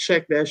is going to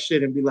check that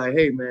shit and be like,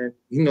 hey, man,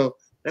 you know,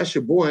 that's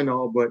your boy and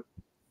all, but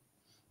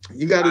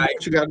you got to do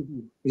what you got to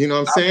do. You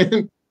know what I'm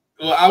saying?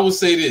 Well, I will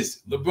say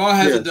this. LeBron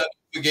hasn't done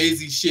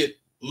fugazi shit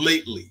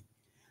lately.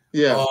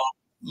 Yeah.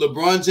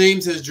 LeBron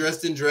James has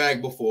dressed in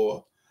drag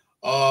before.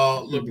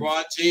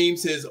 LeBron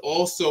James has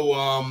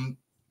also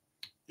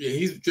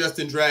he's dressed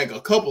in drag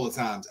a couple of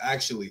times,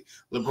 actually.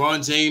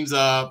 LeBron James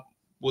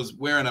was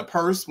wearing a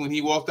purse when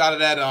he walked out of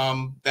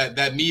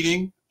that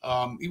meeting.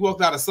 He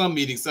walked out of some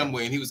meeting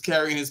somewhere and he was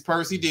carrying his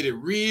purse. He did it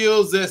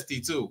real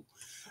zesty too.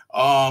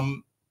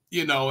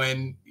 You know,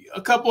 and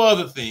a couple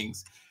other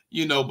things,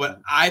 you know, but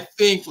I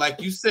think,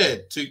 like you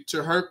said,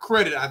 to her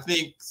credit, I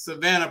think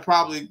Savannah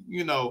probably,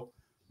 you know,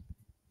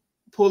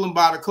 pull him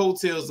by the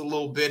coattails a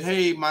little bit.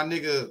 Hey, my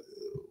nigga,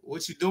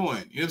 what you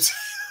doing? You know what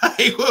I'm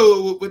saying?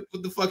 Like,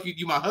 what the fuck?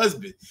 You my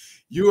husband.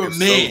 You're a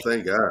man. So,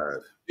 thank God.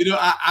 You know,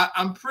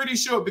 I'm pretty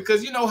sure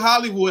because, you know,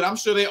 Hollywood, I'm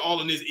sure they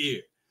all in his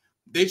ear.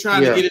 They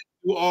trying to get it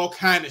through all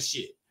kind of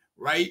shit,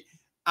 right?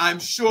 I'm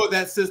sure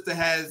that sister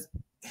has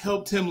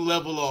helped him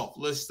level off.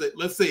 Let's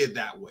say it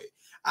that way.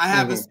 I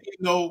haven't seen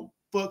no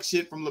fuck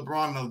shit from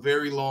LeBron in a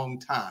very long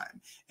time.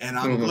 And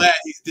I'm glad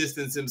he's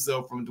distanced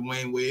himself from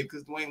Dwayne Wade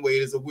because Dwayne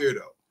Wade is a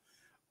weirdo.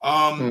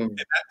 And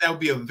that would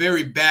be a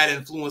very bad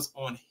influence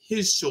on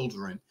his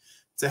children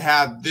to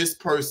have this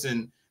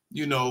person,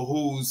 you know,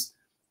 who's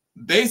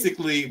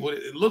basically what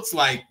it looks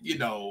like, you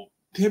know,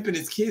 pimping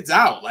his kids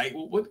out. Like,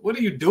 what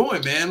are you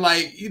doing, man?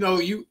 Like, you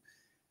know,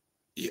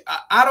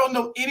 I don't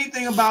know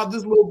anything about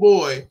this little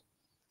boy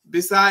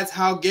besides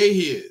how gay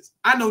he is.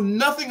 I know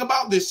nothing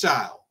about this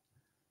child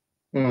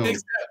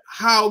except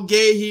how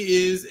gay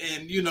he is,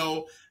 and you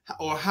know,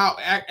 or how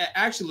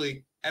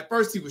actually at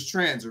first he was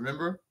trans.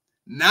 Remember,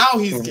 now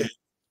he's gay.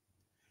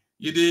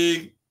 You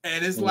dig?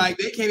 And it's like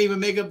they can't even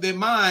make up their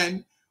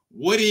mind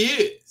what he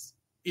is.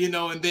 You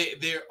know, and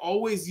they're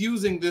always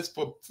using this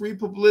for free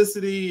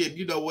publicity and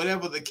you know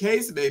whatever the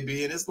case may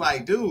be. And it's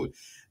like, dude,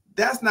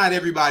 that's not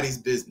everybody's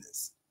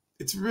business.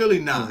 It's really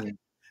not.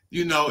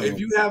 You know, if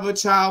you have a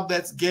child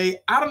that's gay,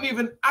 I don't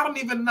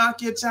even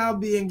knock your child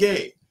being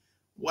gay.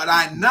 What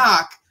I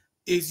knock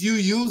is you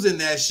using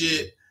that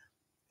shit,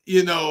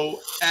 you know,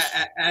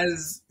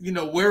 as you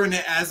know, wearing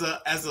it as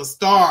a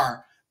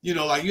star, you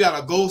know, like you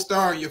got a gold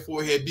star on your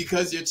forehead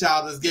because your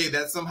child is gay.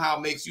 That somehow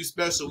makes you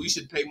special. We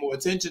should pay more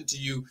attention to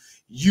you.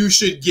 You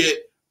should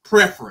get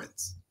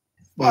preference.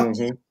 Fuck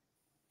you.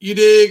 You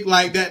dig?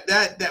 Like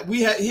that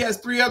he has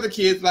 3 other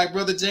kids, like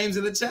Brother James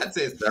in the chat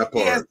says. He has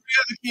 3 other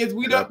kids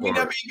we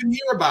never even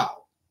hear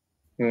about.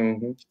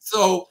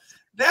 So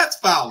that's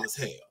foul as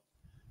hell.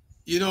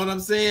 You know what I'm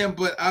saying?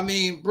 But I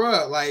mean,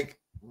 bruh, like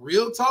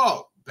real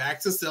talk,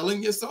 back to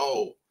selling your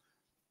soul.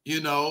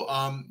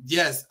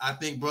 Yes, I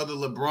think brother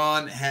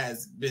LeBron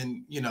has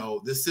been,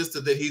 the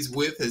sister that he's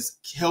with has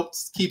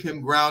helped keep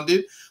him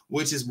grounded,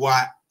 which is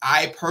why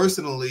I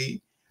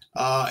personally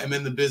am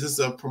in the business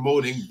of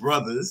promoting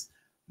brothers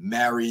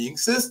marrying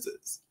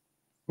sisters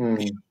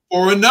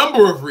for a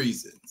number of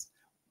reasons.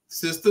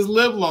 Sisters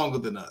live longer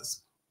than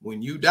us.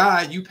 When you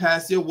die, you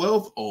pass your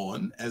wealth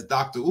on, as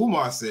Dr.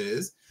 Umar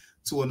says,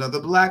 to another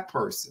black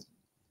person.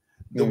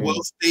 The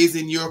wealth stays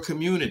in your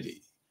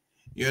community.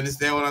 You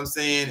understand what I'm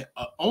saying?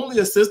 Only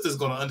a sister is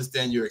going to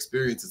understand your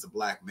experience as a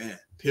black man,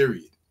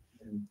 period.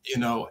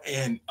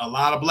 And a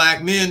lot of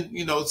black men,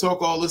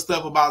 talk all this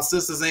stuff about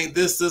sisters ain't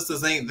this,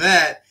 sisters ain't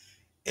that.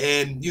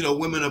 And,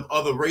 women of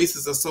other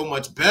races are so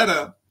much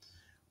better.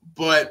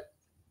 But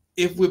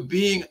if we're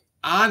being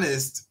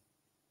honest,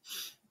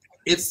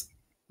 it's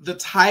the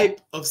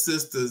type of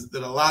sisters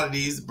that a lot of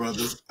these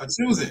brothers are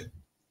choosing.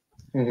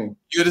 You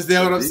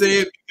understand what I'm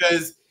saying?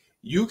 Because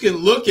you can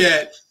look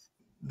at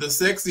the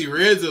sexy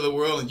reds of the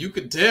world and you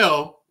can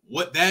tell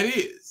what that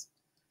is.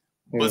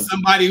 But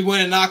somebody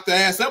went and knocked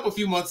their ass up a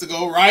few months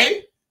ago,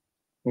 right?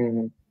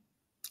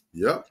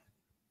 Yep.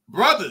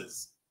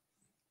 Brothers,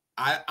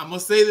 I'm going to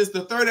say this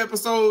the third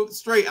episode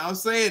straight. I'm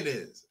saying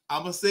this.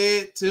 I'm going to say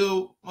it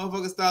till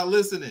motherfuckers start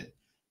listening.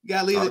 You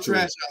got to leave the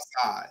trash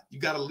outside. You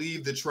got to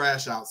leave the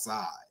trash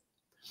outside.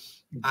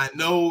 I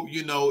know,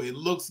 it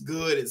looks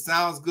good. It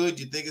sounds good.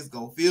 You think it's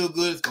going to feel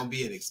good. It's going to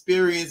be an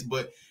experience.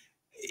 But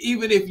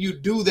even if you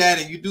do that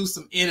and you do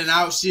some in and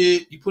out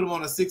shit, you put them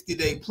on a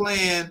 60-day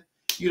plan,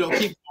 you don't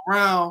keep them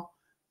around,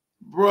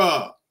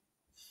 bruh,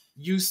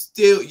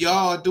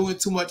 y'all are doing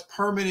too much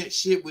permanent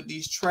shit with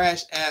these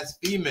trash ass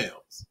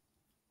females.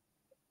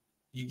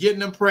 You're getting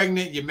them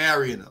pregnant, you're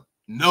marrying them.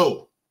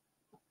 No.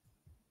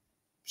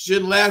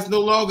 Shouldn't last no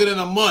longer than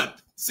a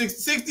month.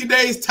 60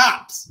 days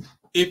tops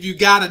if you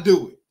got to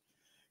do it.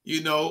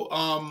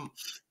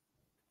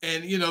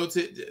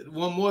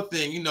 One more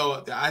thing,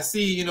 I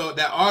see,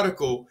 that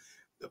article,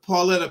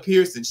 Pauletta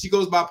Pearson, she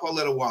goes by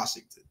Pauletta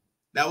Washington.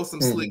 That was some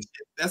slick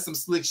shit. That's some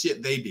slick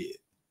shit they did.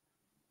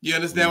 You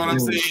understand what I'm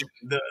saying? She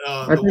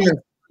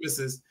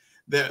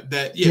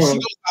goes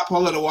by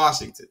Pauletta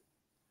Washington.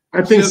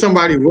 I think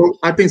somebody wrote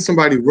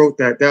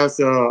that. That was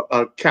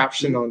a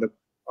caption on the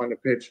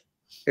picture,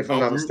 if I'm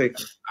not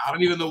mistaken. I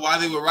don't even know why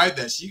they would write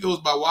that. She goes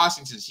by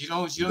Washington. She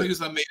don't use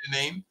her maiden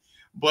name.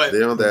 But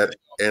they're on that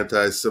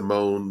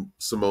anti-Simone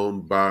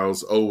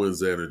Biles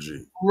Owens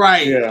energy.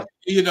 Right. Yeah.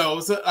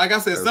 So like I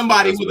said,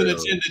 somebody with an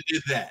agenda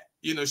did that.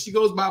 She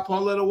goes by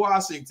Pauletta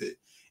Washington.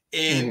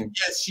 And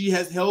yes, she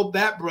has held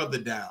that brother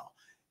down.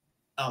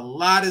 A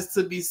lot is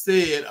to be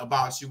said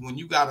about you when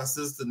you got a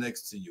sister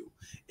next to you.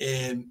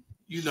 And,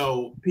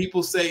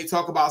 people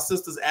talk about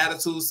sisters'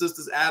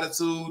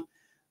 attitude.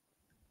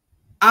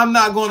 I'm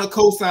not going to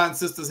co-sign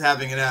sisters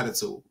having an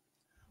attitude.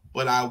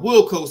 But I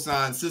will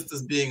co-sign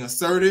sisters being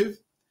assertive,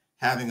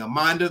 having a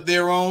mind of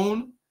their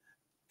own,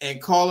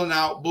 and calling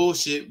out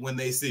bullshit when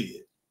they see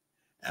it.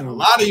 And a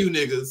lot of you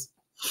niggas,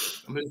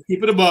 I'm going to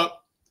keep it a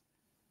buck,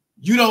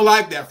 you don't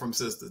like that from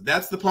sisters.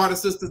 That's the part of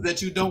sisters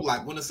that you don't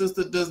like. When a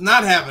sister does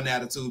not have an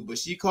attitude, but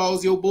she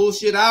calls your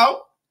bullshit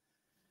out,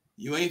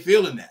 you ain't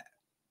feeling that.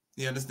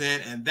 You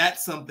understand? And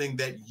that's something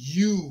that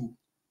you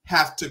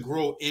have to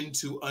grow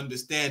into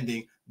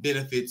understanding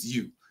benefits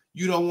you.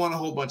 You don't want a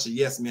whole bunch of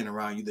yes men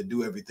around you that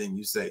do everything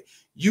you say.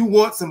 You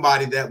want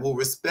somebody that will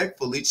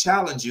respectfully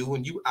challenge you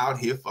when you out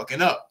here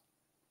fucking up.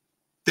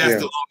 That's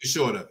the long and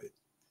short of it.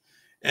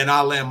 And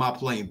I'll land my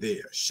plane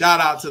there. Shout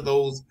out to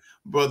those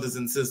brothers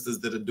and sisters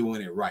that are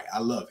doing it right. I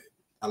love it.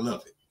 I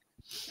love it.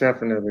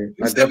 Definitely.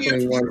 You said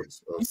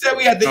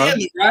we had the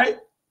end, right?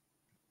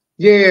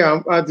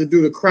 Yeah, I had to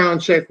do the crown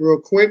check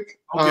real quick.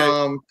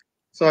 Okay.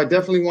 So I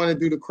definitely want to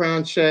do the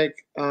crown check.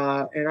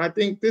 And I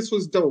think this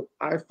was dope.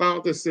 I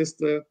found the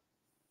sister.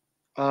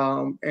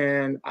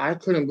 And I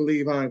couldn't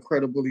believe how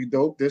incredibly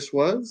dope this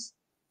was.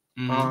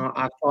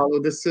 I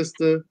followed the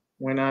sister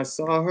when I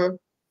saw her,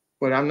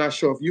 but I'm not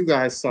sure if you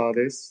guys saw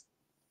this.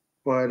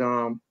 But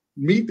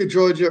meet the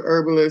Georgia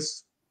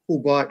herbalist who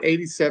bought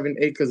 87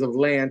 acres of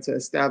land to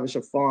establish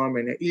a farm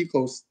in an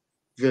eco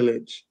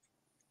village.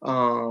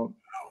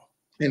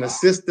 And the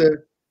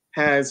sister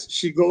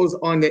she goes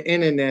on the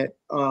internet,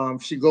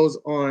 she goes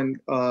on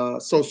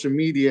social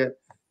media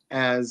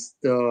as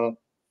the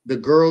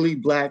girly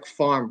black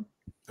farmer.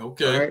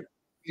 Okay. Right?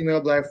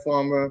 Female black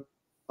farmer.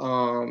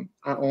 I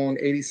own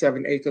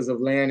 87 acres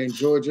of land in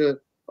Georgia.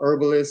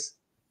 Herbalist,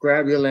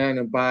 grab your land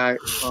and buy.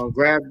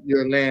 Grab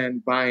your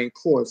land buying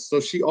course. So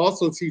she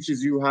also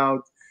teaches you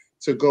how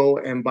to go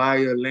and buy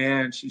your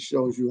land. She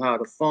shows you how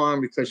to farm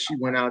because she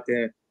went out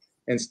there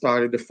and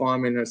started the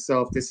farming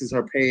herself. This is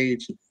her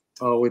page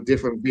with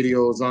different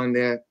videos on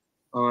there.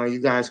 You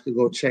guys could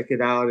go check it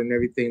out and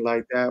everything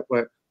like that.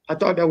 But I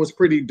thought that was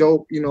pretty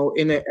dope. In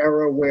an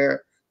era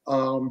where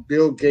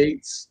Bill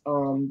Gates,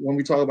 when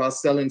we talk about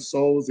selling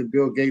souls, and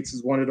Bill Gates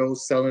is one of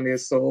those selling their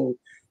soul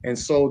and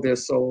sold their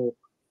soul,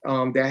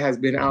 that has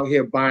been out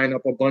here buying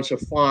up a bunch of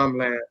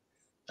farmland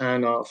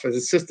And for the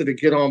sister to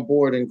get on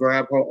board and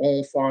grab her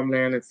own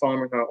farmland and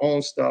farming her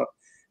own stuff,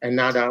 and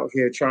not out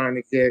here trying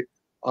to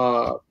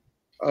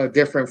get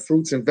different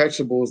fruits and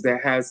vegetables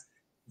that has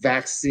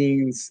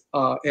vaccines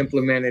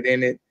implemented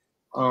in it,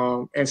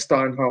 and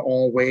starting her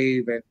own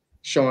wave and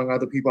showing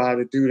other people how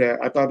to do that.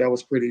 I thought that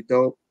was pretty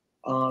dope.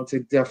 To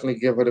definitely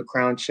give her the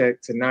crown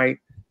check tonight.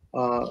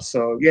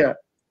 So yeah,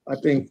 I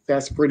think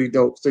that's pretty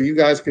dope. So you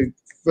guys could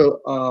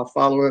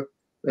follow her,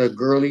 the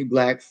Girly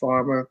Black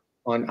Farmer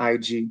on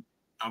IG.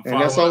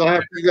 And that's all I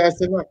have for you guys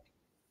tonight.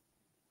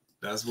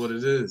 That's what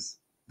it is.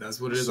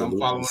 That's what it is. Salute I'm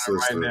following the her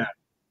right sister. now.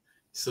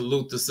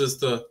 Salute the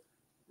sister.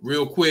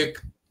 Real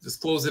quick, just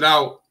close it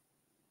out.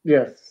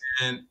 Yes.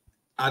 And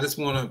I just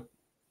want to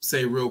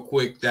say real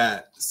quick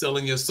that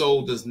selling your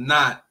soul does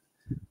not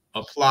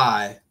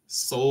apply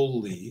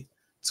solely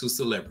to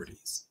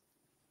celebrities.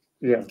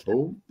 Yeah.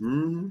 Oh.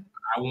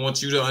 I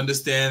want you to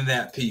understand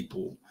that,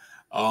 people.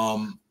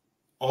 All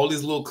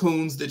these little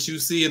coons that you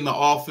see in the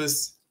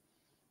office,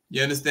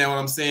 you understand what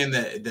I'm saying?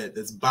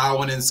 That's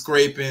bowing and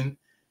scraping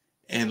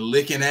and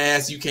licking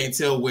ass. You can't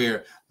tell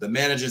where the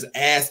manager's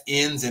ass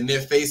ends and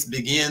their face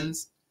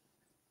begins.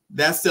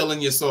 That's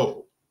selling your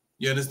soul.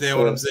 You understand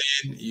what I'm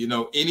saying? You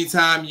know,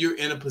 anytime you're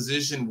in a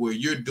position where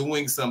you're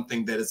doing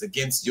something that is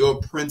against your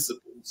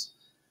principles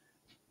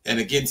and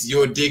against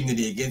your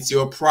dignity, against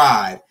your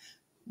pride,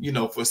 you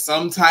know, for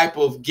some type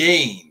of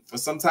gain, for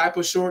some type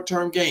of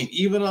short-term gain,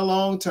 even a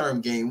long-term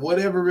gain,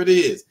 whatever it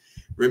is,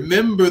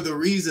 remember the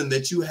reason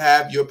that you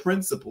have your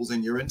principles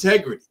and your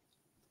integrity.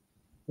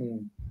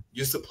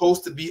 You're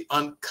supposed to be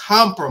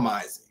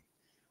uncompromising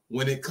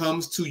when it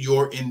comes to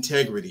your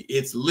integrity.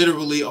 It's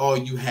literally all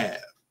you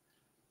have.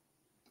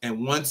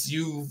 And once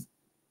you've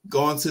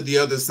gone to the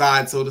other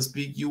side, so to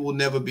speak, you will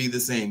never be the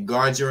same.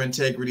 Guard your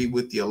integrity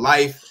with your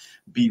life.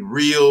 Be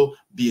real,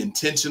 be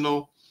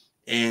intentional,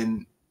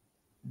 and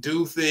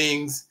do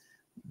things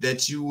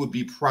that you would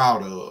be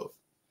proud of,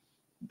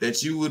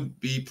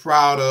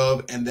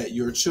 and that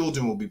your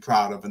children will be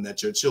proud of, and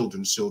that your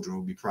children's children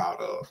will be proud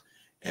of,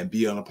 and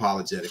be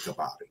unapologetic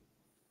about it.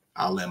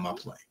 I'll land my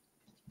plane.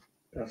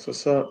 That's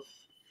what's up.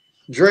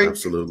 Drake.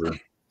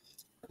 Absolutely.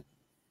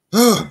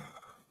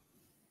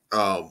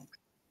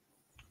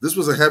 This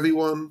was a heavy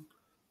one.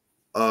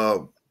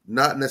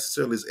 Not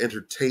necessarily as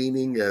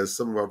entertaining as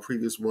some of our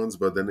previous ones,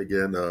 but then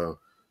again,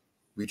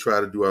 we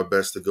try to do our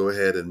best to go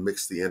ahead and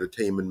mix the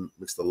entertainment,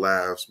 mix the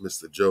laughs, mix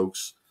the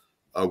jokes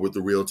with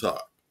the real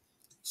talk.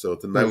 So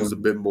tonight was a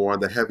bit more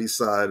on the heavy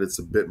side. It's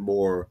a bit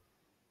more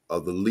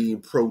of the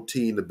lean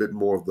protein, a bit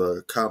more of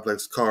the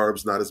complex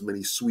carbs, not as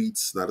many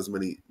sweets, not as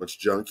much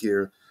junk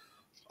here,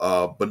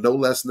 but no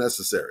less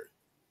necessary.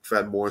 In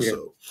fact, more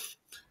so.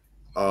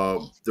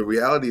 The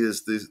reality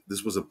is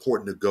this was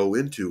important to go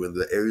into, and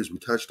the areas we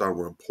touched on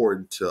were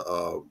important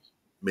to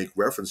make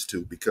reference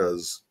to,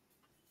 because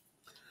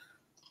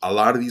a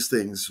lot of these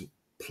things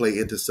play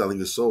into selling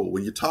your soul.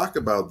 When you talk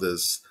about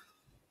this,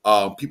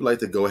 people like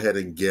to go ahead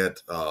and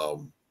get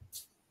all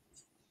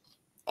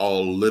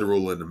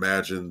literal and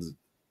imagine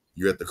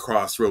you're at the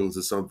crossroads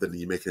or something and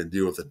you're making a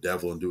deal with the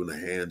devil and doing a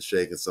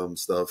handshake and some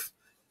stuff.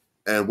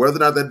 And whether or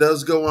not that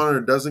does go on or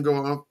doesn't go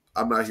on,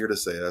 I'm not here to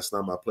say. That's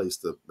not my place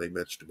to make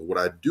mention to. But what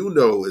I do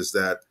know is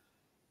that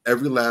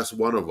every last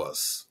one of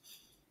us,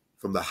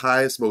 from the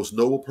highest, most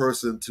noble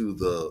person to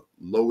the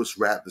lowest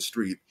rat in the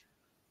street,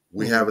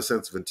 we have a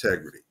sense of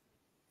integrity.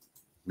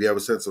 We have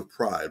a sense of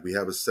pride. We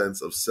have a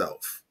sense of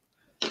self.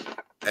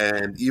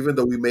 And even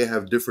though we may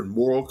have different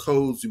moral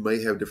codes, we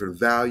may have different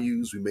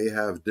values, we may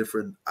have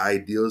different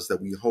ideas that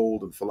we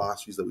hold and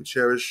philosophies that we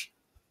cherish,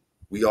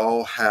 we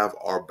all have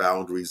our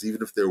boundaries,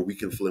 even if they're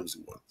weak and flimsy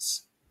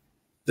ones.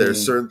 There are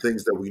certain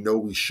things that we know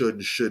we should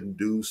and shouldn't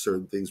do,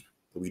 certain things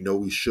that we know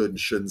we should and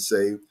shouldn't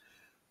say.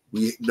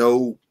 We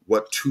know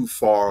what too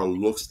far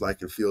looks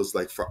like and feels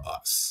like for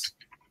us.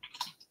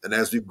 And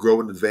as we grow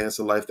and advance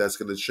in life, that's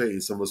going to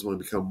change. Some of us want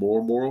to become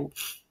more moral.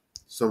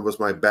 Some of us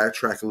might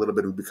backtrack a little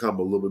bit and become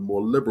a little bit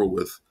more liberal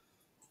with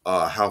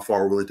how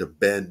far we're willing to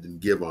bend and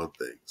give on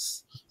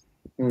things.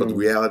 But the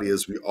reality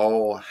is we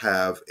all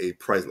have a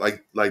price.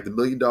 Like the $1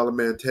 Million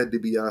Man, Ted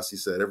DiBiase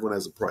said, everyone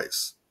has a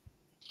price.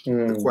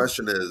 The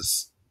question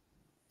is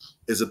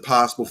it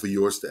possible for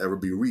yours to ever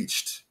be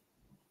reached?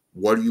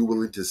 What are you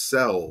willing to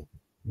sell?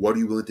 What are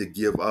you willing to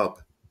give up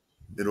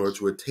in order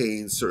to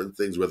attain certain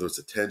things, whether it's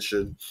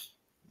attention,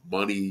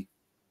 money,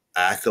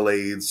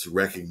 accolades,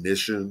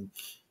 recognition,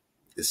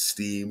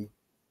 esteem,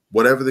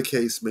 whatever the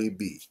case may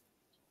be?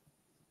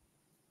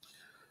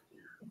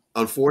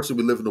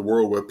 Unfortunately, we live in a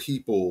world where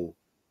people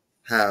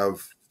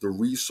have the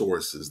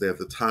resources, they have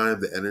the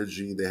time, the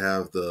energy, they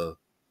have the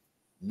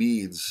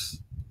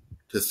means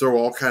to throw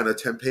all kind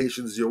of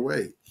temptations your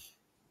way.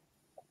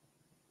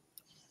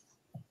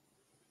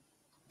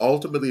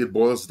 Ultimately, it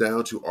boils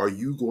down to, are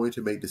you going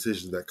to make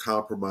decisions that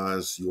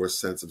compromise your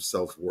sense of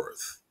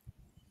self-worth,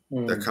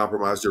 that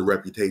compromise your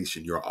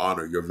reputation, your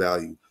honor, your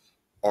value?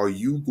 Are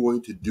you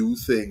going to do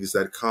things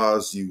that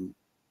cause you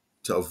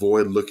to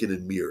avoid looking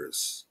in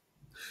mirrors?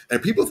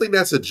 And people think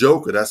that's a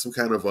joke or that's some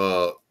kind of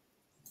a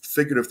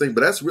figurative thing,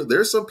 but that's real.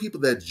 There's some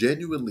people that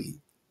genuinely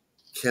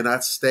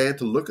cannot stand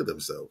to look at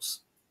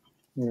themselves.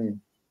 Hmm.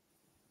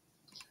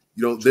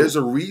 You know, there's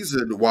a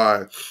reason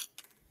why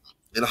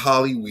in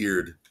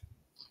Hollywood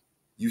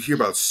you hear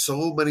about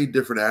so many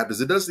different actors.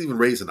 It doesn't even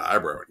raise an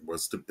eyebrow anymore.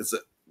 It's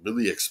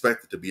really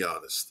expected, to be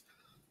honest.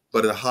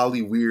 But in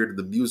Hollywood,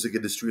 the music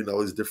industry, and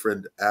all these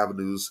different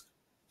avenues,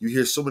 you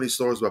hear so many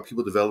stories about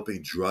people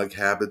developing drug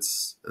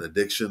habits and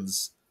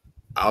addictions,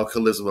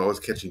 alcoholism, always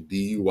catching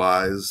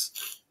DUIs.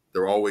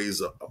 They're always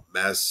a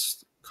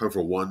mess, coming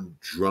from one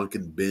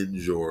drunken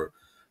binge or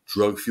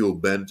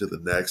drug-fueled bend to the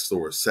next,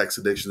 or sex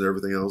addiction and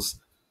everything else.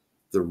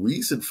 The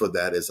reason for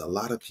that is a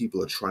lot of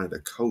people are trying to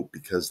cope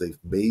because they've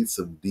made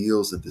some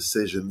deals and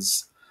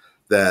decisions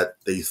that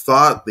they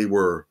thought they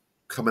were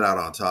coming out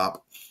on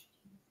top.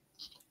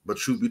 But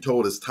truth be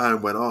told, as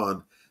time went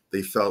on,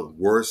 they felt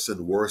worse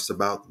and worse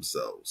about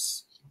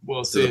themselves.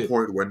 Well to the said.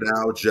 point where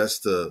now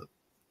just to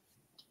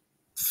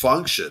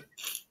function,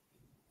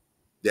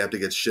 they have to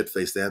get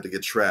shit-faced, they have to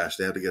get trashed,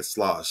 they have to get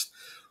sloshed.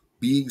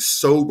 Being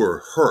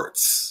sober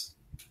hurts.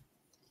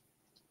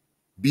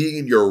 Being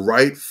in your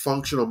right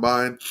functional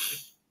mind,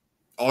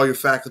 all your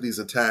faculties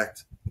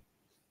intact,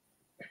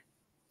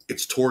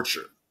 it's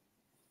torture.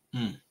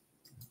 Mm.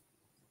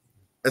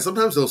 And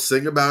sometimes they'll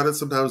sing about it.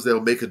 Sometimes they'll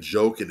make a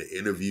joke in the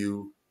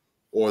interview,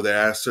 or they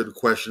ask certain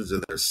questions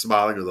and they're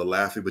smiling or they're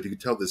laughing, but you can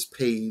tell there's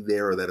pain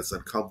there, or that it's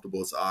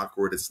uncomfortable, it's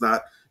awkward. It's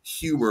not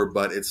humor,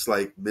 but it's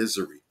like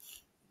misery.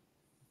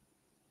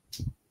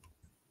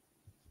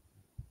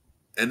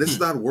 And it's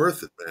not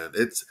worth it, man.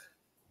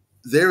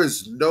 There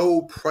is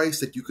no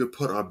price that you could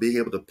put on being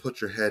able to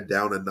put your head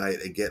down at night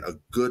and get a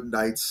good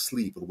night's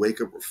sleep and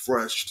wake up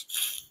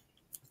refreshed.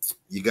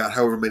 You got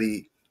however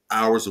many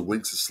hours or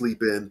winks of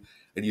sleep in,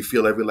 and you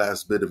feel every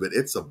last bit of it.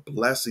 It's a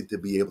blessing to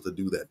be able to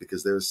do that,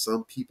 because there's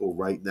some people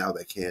right now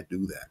that can't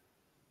do that.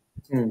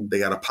 They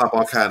got to pop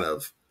all kind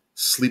of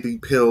sleeping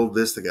pill,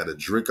 this, they got to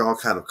drink all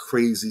kind of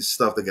crazy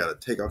stuff, they got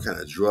to take all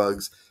kind of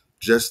drugs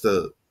just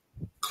to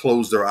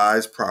close their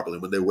eyes properly.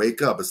 When they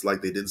wake up, it's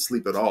like they didn't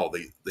sleep at all.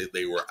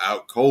 They were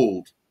out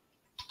cold,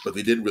 but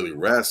they didn't really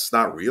rest.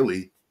 Not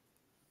really.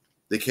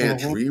 They can't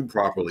dream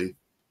properly.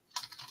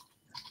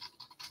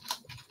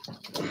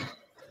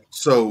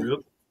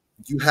 So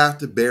you have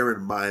to bear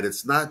in mind,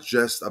 it's not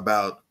just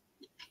about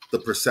the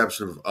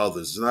perception of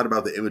others. It's not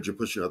about the image you're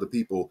pushing on other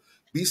people.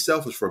 Be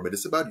selfish for a minute.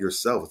 It's about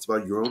yourself. It's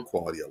about your own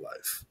quality of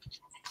life.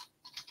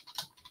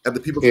 And the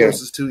people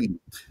closest to you.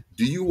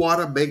 Do you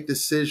want to make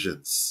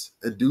decisions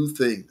and do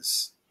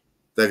things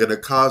that are going to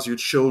cause your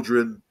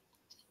children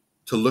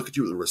to look at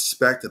you with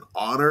respect and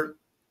honor?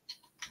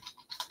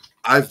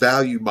 I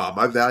value mom.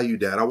 I value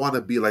dad. I want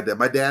to be like that.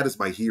 My dad is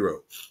my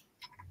hero.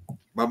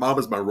 My mom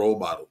is my role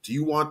model. Do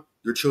you want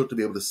your children to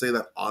be able to say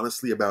that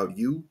honestly about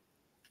you?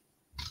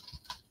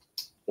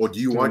 Or do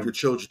you want your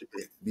children to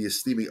be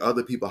esteeming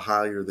other people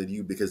higher than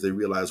you because they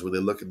realize when they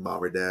look at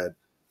mom or dad,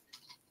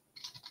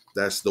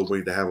 that's the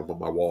way to have them on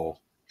my wall?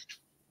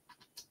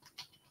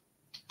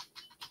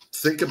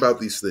 Think about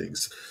these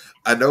things.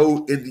 I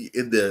know in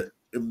the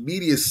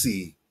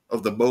immediacy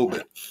of the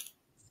moment,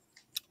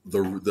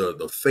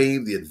 the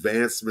fame, the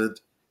advancement,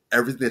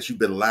 everything that you've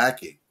been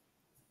lacking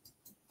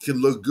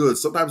can look good.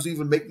 Sometimes you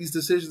even make these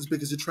decisions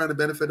because you're trying to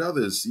benefit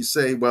others. You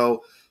say,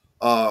 well,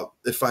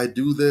 if I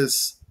do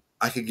this,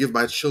 I can give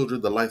my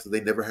children the life that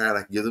they never had.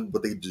 I can give them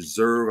what they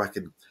deserve.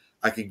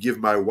 I can give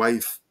my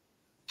wife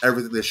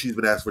everything that she's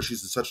been asked for.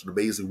 She's such an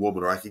amazing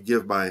woman. Or I can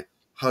give my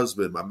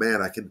husband, my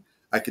man,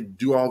 I can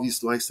do all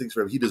these nice things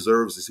for him. He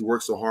deserves this. He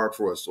works so hard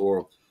for us.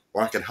 Or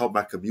I can help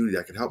my community.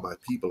 I can help my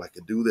people. I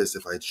can do this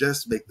if I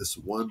just make this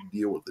one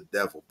deal with the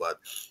devil. But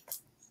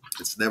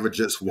it's never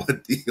just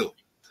one deal.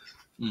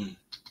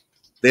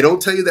 They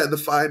don't tell you that in the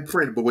fine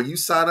print, but when you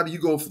sign up, you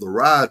go for the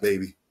ride,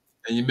 baby.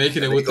 And you're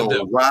making it with the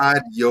devil.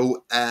 Ride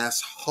your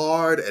ass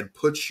hard and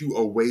put you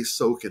away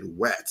soaking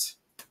wet.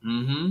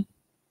 And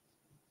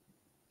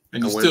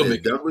you when still they're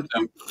make done with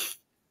you,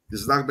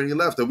 there's not many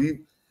left. And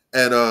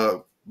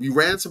we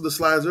ran some of the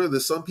slides earlier.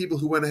 There's some people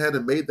who went ahead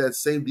and made that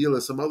same deal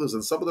as some others,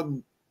 and some of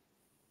them,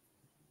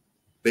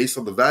 based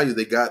on the value,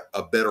 they got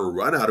a better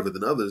run out of it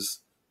than others.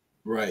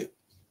 Right.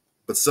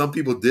 But some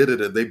people did it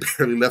and they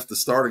barely left the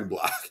starting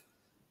block.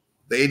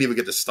 They didn't even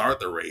get to start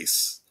the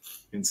race.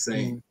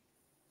 Insane.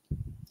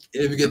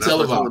 If you get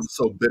televised. I'm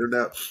so bitter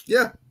now.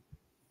 Yeah.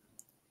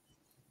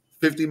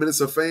 15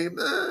 minutes of fame?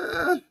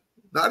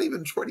 Not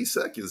even 20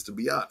 seconds, to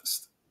be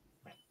honest.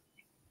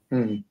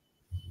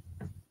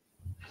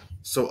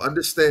 So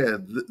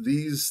understand,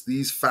 these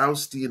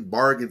Faustian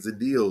bargains and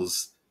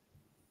deals,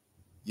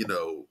 you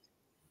know,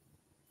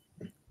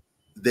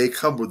 they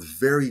come with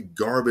very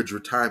garbage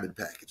retirement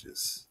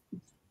packages.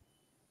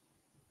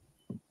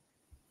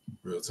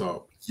 Real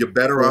talk. You're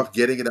better off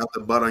getting it out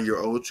the mud on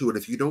your own too. And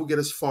if you don't get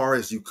as far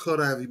as you could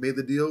have, you made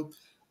the deal.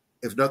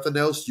 If nothing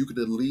else, you can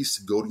at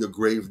least go to your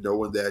grave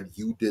knowing that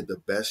you did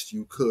the best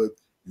you could.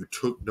 You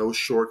took no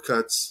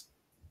shortcuts.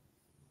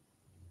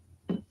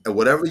 And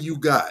whatever you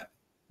got,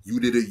 you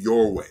did it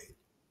your way.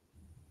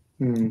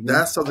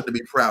 That's something to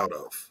be proud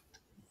of.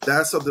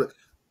 That's something.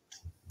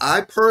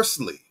 I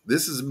personally,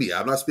 this is me,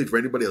 I'm not speaking for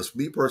anybody else.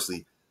 Me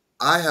personally,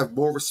 I have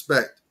more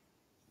respect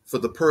for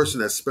the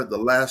person that spent the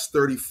last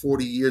 30,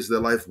 40 years of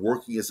their life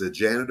working as a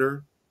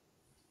janitor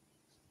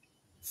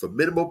for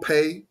minimal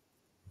pay,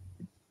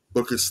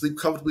 but could sleep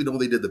comfortably, knowing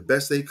they did the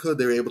best they could.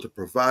 They were able to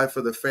provide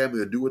for their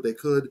family and do what they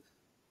could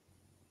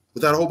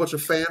without a whole bunch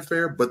of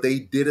fanfare, but they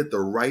did it the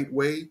right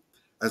way,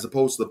 as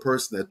opposed to the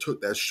person that took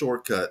that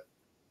shortcut,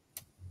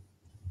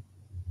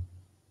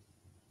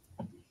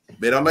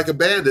 made out like a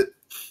bandit,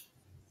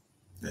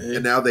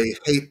 and now they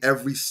hate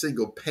every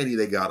single penny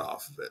they got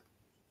off of it.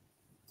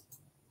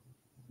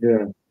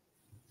 Yeah.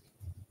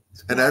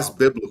 And that's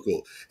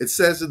biblical. It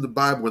says in the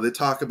Bible when they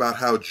talk about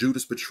how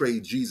Judas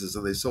betrayed Jesus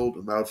and they sold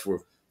him out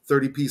for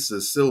 30 pieces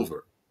of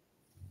silver.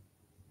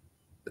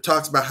 It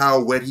talks about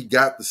how when he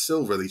got the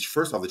silver,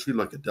 first off, they treated him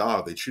like a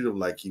dog. They treated him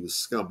like he was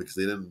scum because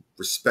they didn't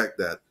respect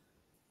that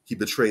he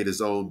betrayed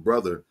his own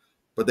brother.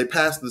 But they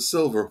passed the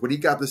silver. When he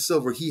got the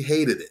silver, he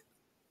hated it.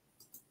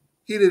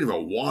 He didn't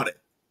even want it.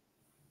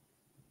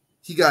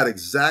 He got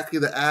exactly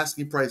the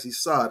asking price he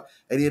sought,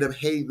 and he ended up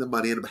hating the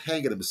money, ended up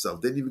hanging himself.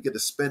 Didn't even get to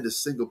spend a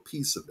single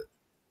piece of it.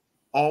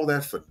 All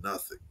that for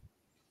nothing.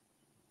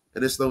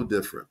 And it's no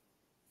different.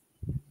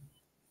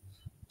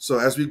 So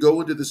as we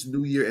go into this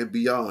new year and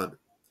beyond,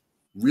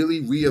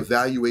 really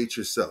reevaluate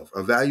yourself.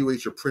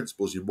 Evaluate your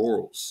principles, your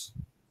morals.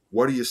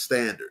 What are your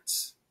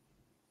standards?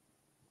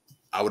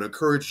 I would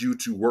encourage you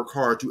to work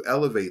hard to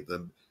elevate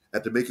them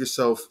and to make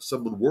yourself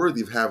someone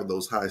worthy of having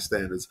those high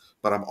standards.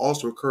 But I'm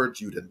also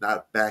encouraging you to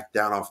not back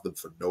down off them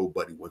for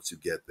nobody once you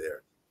get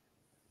there.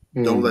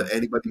 Don't let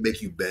anybody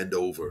make you bend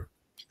over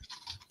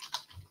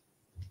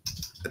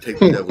and take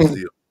the devil's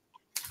deal.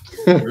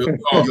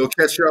 You'll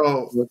catch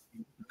y'all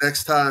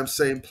next time,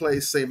 same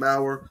place, same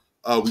hour.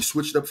 We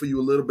switched up for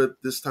you a little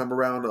bit this time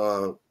around.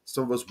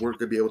 Some of us weren't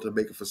going to be able to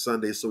make it for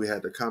Sunday, so we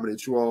had to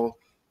accommodate you all.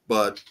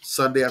 But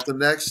Sunday after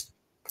next,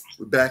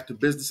 we're back to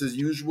business as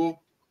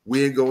usual.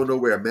 We ain't going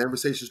nowhere.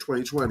 Manversations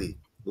 2020.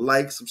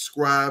 Like,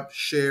 subscribe,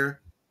 share.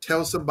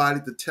 Tell somebody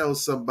to tell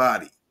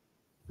somebody.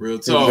 Real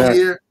talk.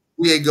 Here,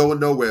 we ain't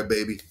going nowhere,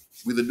 baby.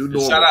 We the new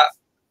normal.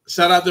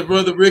 Shout out to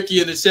brother Ricky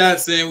in the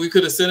chat saying we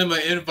could have sent him an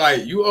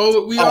invite. We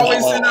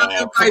always send out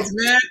invites,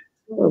 man.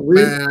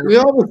 We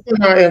always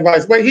send our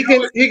invites. But he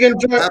can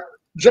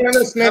join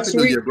us next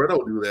week. Bro,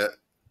 don't do that.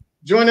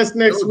 Join us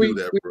next week.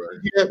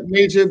 That,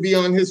 Major be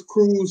on his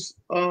cruise.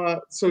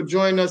 So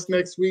join us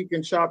next week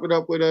and chop it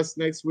up with us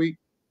next week.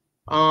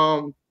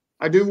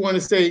 I do want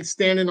to say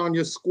standing on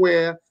your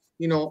square,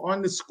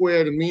 on the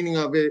square, the meaning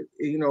of it,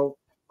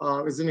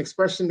 is an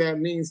expression that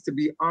means to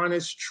be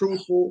honest,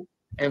 truthful,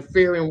 and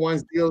fair in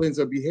one's dealings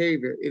or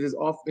behavior. It is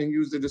often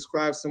used to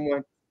describe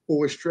someone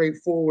who is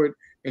straightforward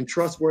and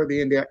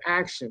trustworthy in their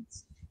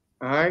actions.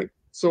 All right.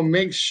 So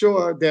make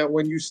sure that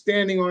when you're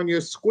standing on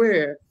your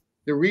square,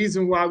 the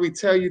reason why we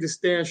tell you to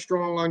stand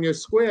strong on your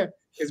square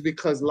is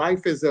because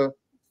life is a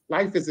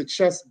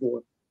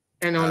chessboard.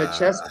 And on a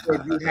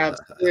chessboard, you have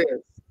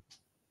squares.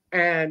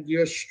 And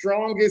your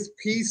strongest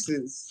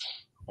pieces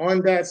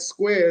on that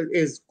square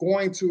is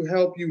going to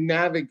help you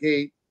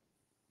navigate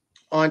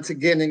onto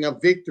getting a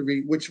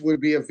victory, which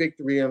would be a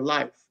victory in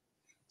life.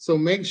 So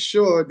make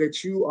sure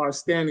that you are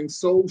standing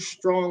so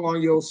strong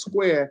on your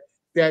square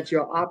that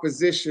your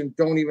opposition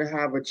don't even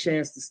have a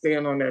chance to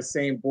stand on that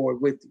same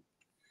board with you.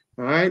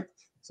 All right.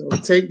 So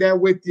take that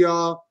with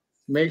y'all.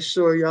 Make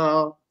sure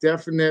y'all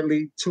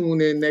definitely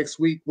tune in next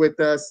week with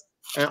us.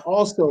 And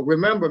also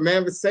remember,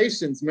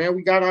 Manversations, man,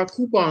 we got our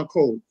coupon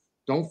code.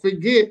 Don't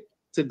forget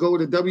to go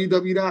to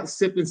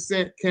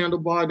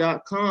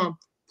www.sipandcentcandlebar.com.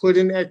 Put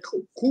in that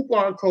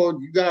coupon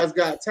code. You guys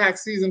got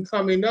tax season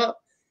coming up.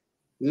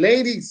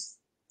 Ladies,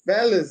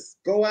 fellas,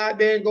 go out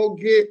there and go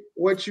get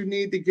what you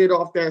need to get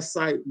off that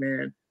site,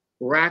 man.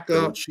 Rack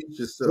up. Treat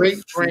yourself.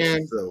 Great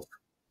brand.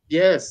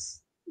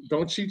 Yes.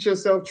 Don't cheat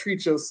yourself.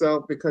 Treat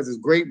yourself, because it's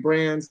great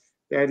brands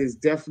that is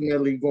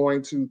definitely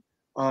going to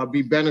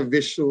be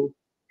beneficial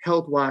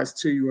health-wise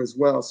to you as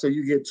well. So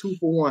you get 2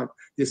 for 1.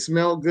 You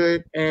smell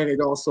good, and it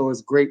also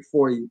is great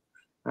for you.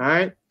 All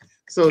right.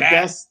 So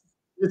that's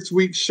this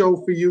week's show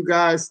for you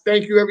guys.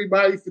 Thank you,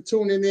 everybody, for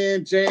tuning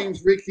in.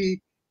 James,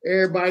 Ricky,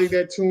 everybody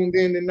that tuned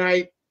in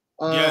tonight.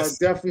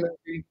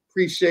 Definitely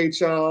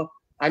appreciate y'all.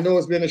 I know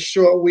it's been a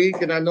short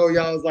week, and I know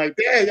y'all was like,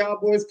 damn, y'all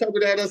boys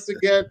coming at us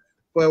again.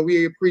 But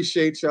we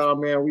appreciate y'all,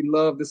 man. We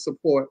love the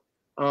support.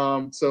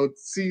 So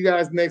see you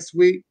guys next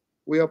week.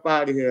 We up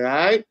out of here, all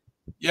right?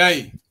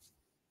 Yay.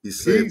 Be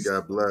safe.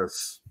 God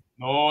bless.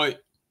 All right.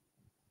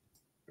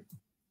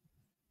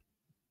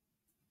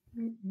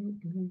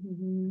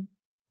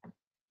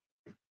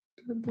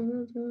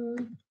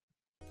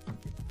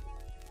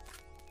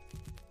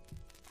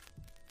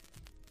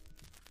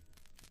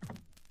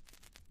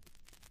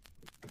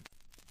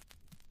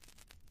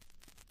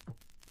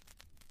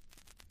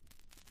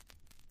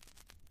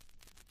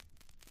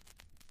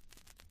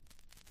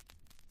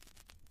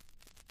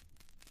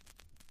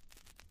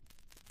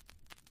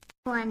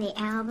 On the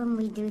album,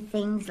 we do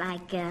things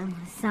like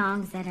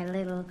songs that are a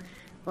little,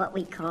 what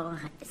we call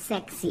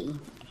sexy.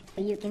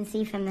 You can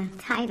see from the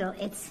title,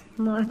 it's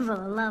more of a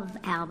love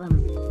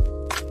album.